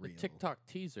Instagram The reel. TikTok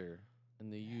teaser and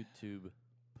the YouTube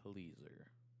pleaser.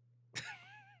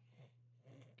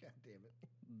 God damn it!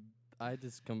 I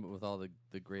just come up with all the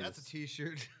greatest. That's a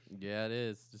T-shirt. Yeah, it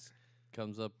is. Just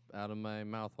comes up out of my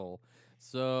mouth hole.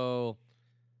 So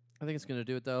I think it's gonna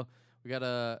do it though.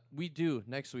 We do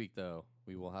next week though.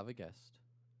 We will have a guest,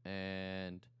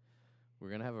 and we're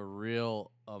gonna have a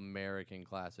real American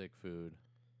classic food.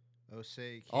 Oh,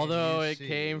 say. Although it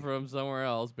came from somewhere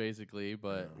else, basically,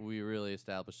 but we really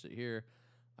established it here.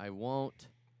 I won't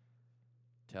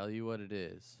tell you what it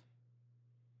is,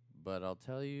 but I'll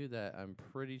tell you that I'm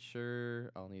pretty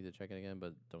sure, I'll need to check it again,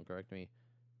 but don't correct me,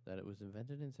 that it was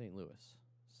invented in St. Louis.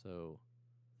 So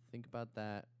think about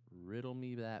that. Riddle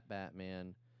me that,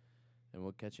 Batman. And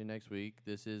we'll catch you next week.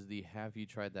 This is the Have You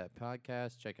Tried That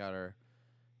podcast. Check out our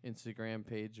Instagram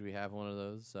page. We have one of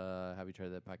those. Have You Tried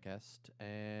That podcast.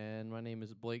 And my name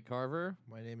is Blake Carver.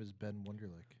 My name is Ben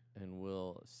Wunderlich. And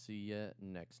we'll see you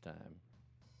next time.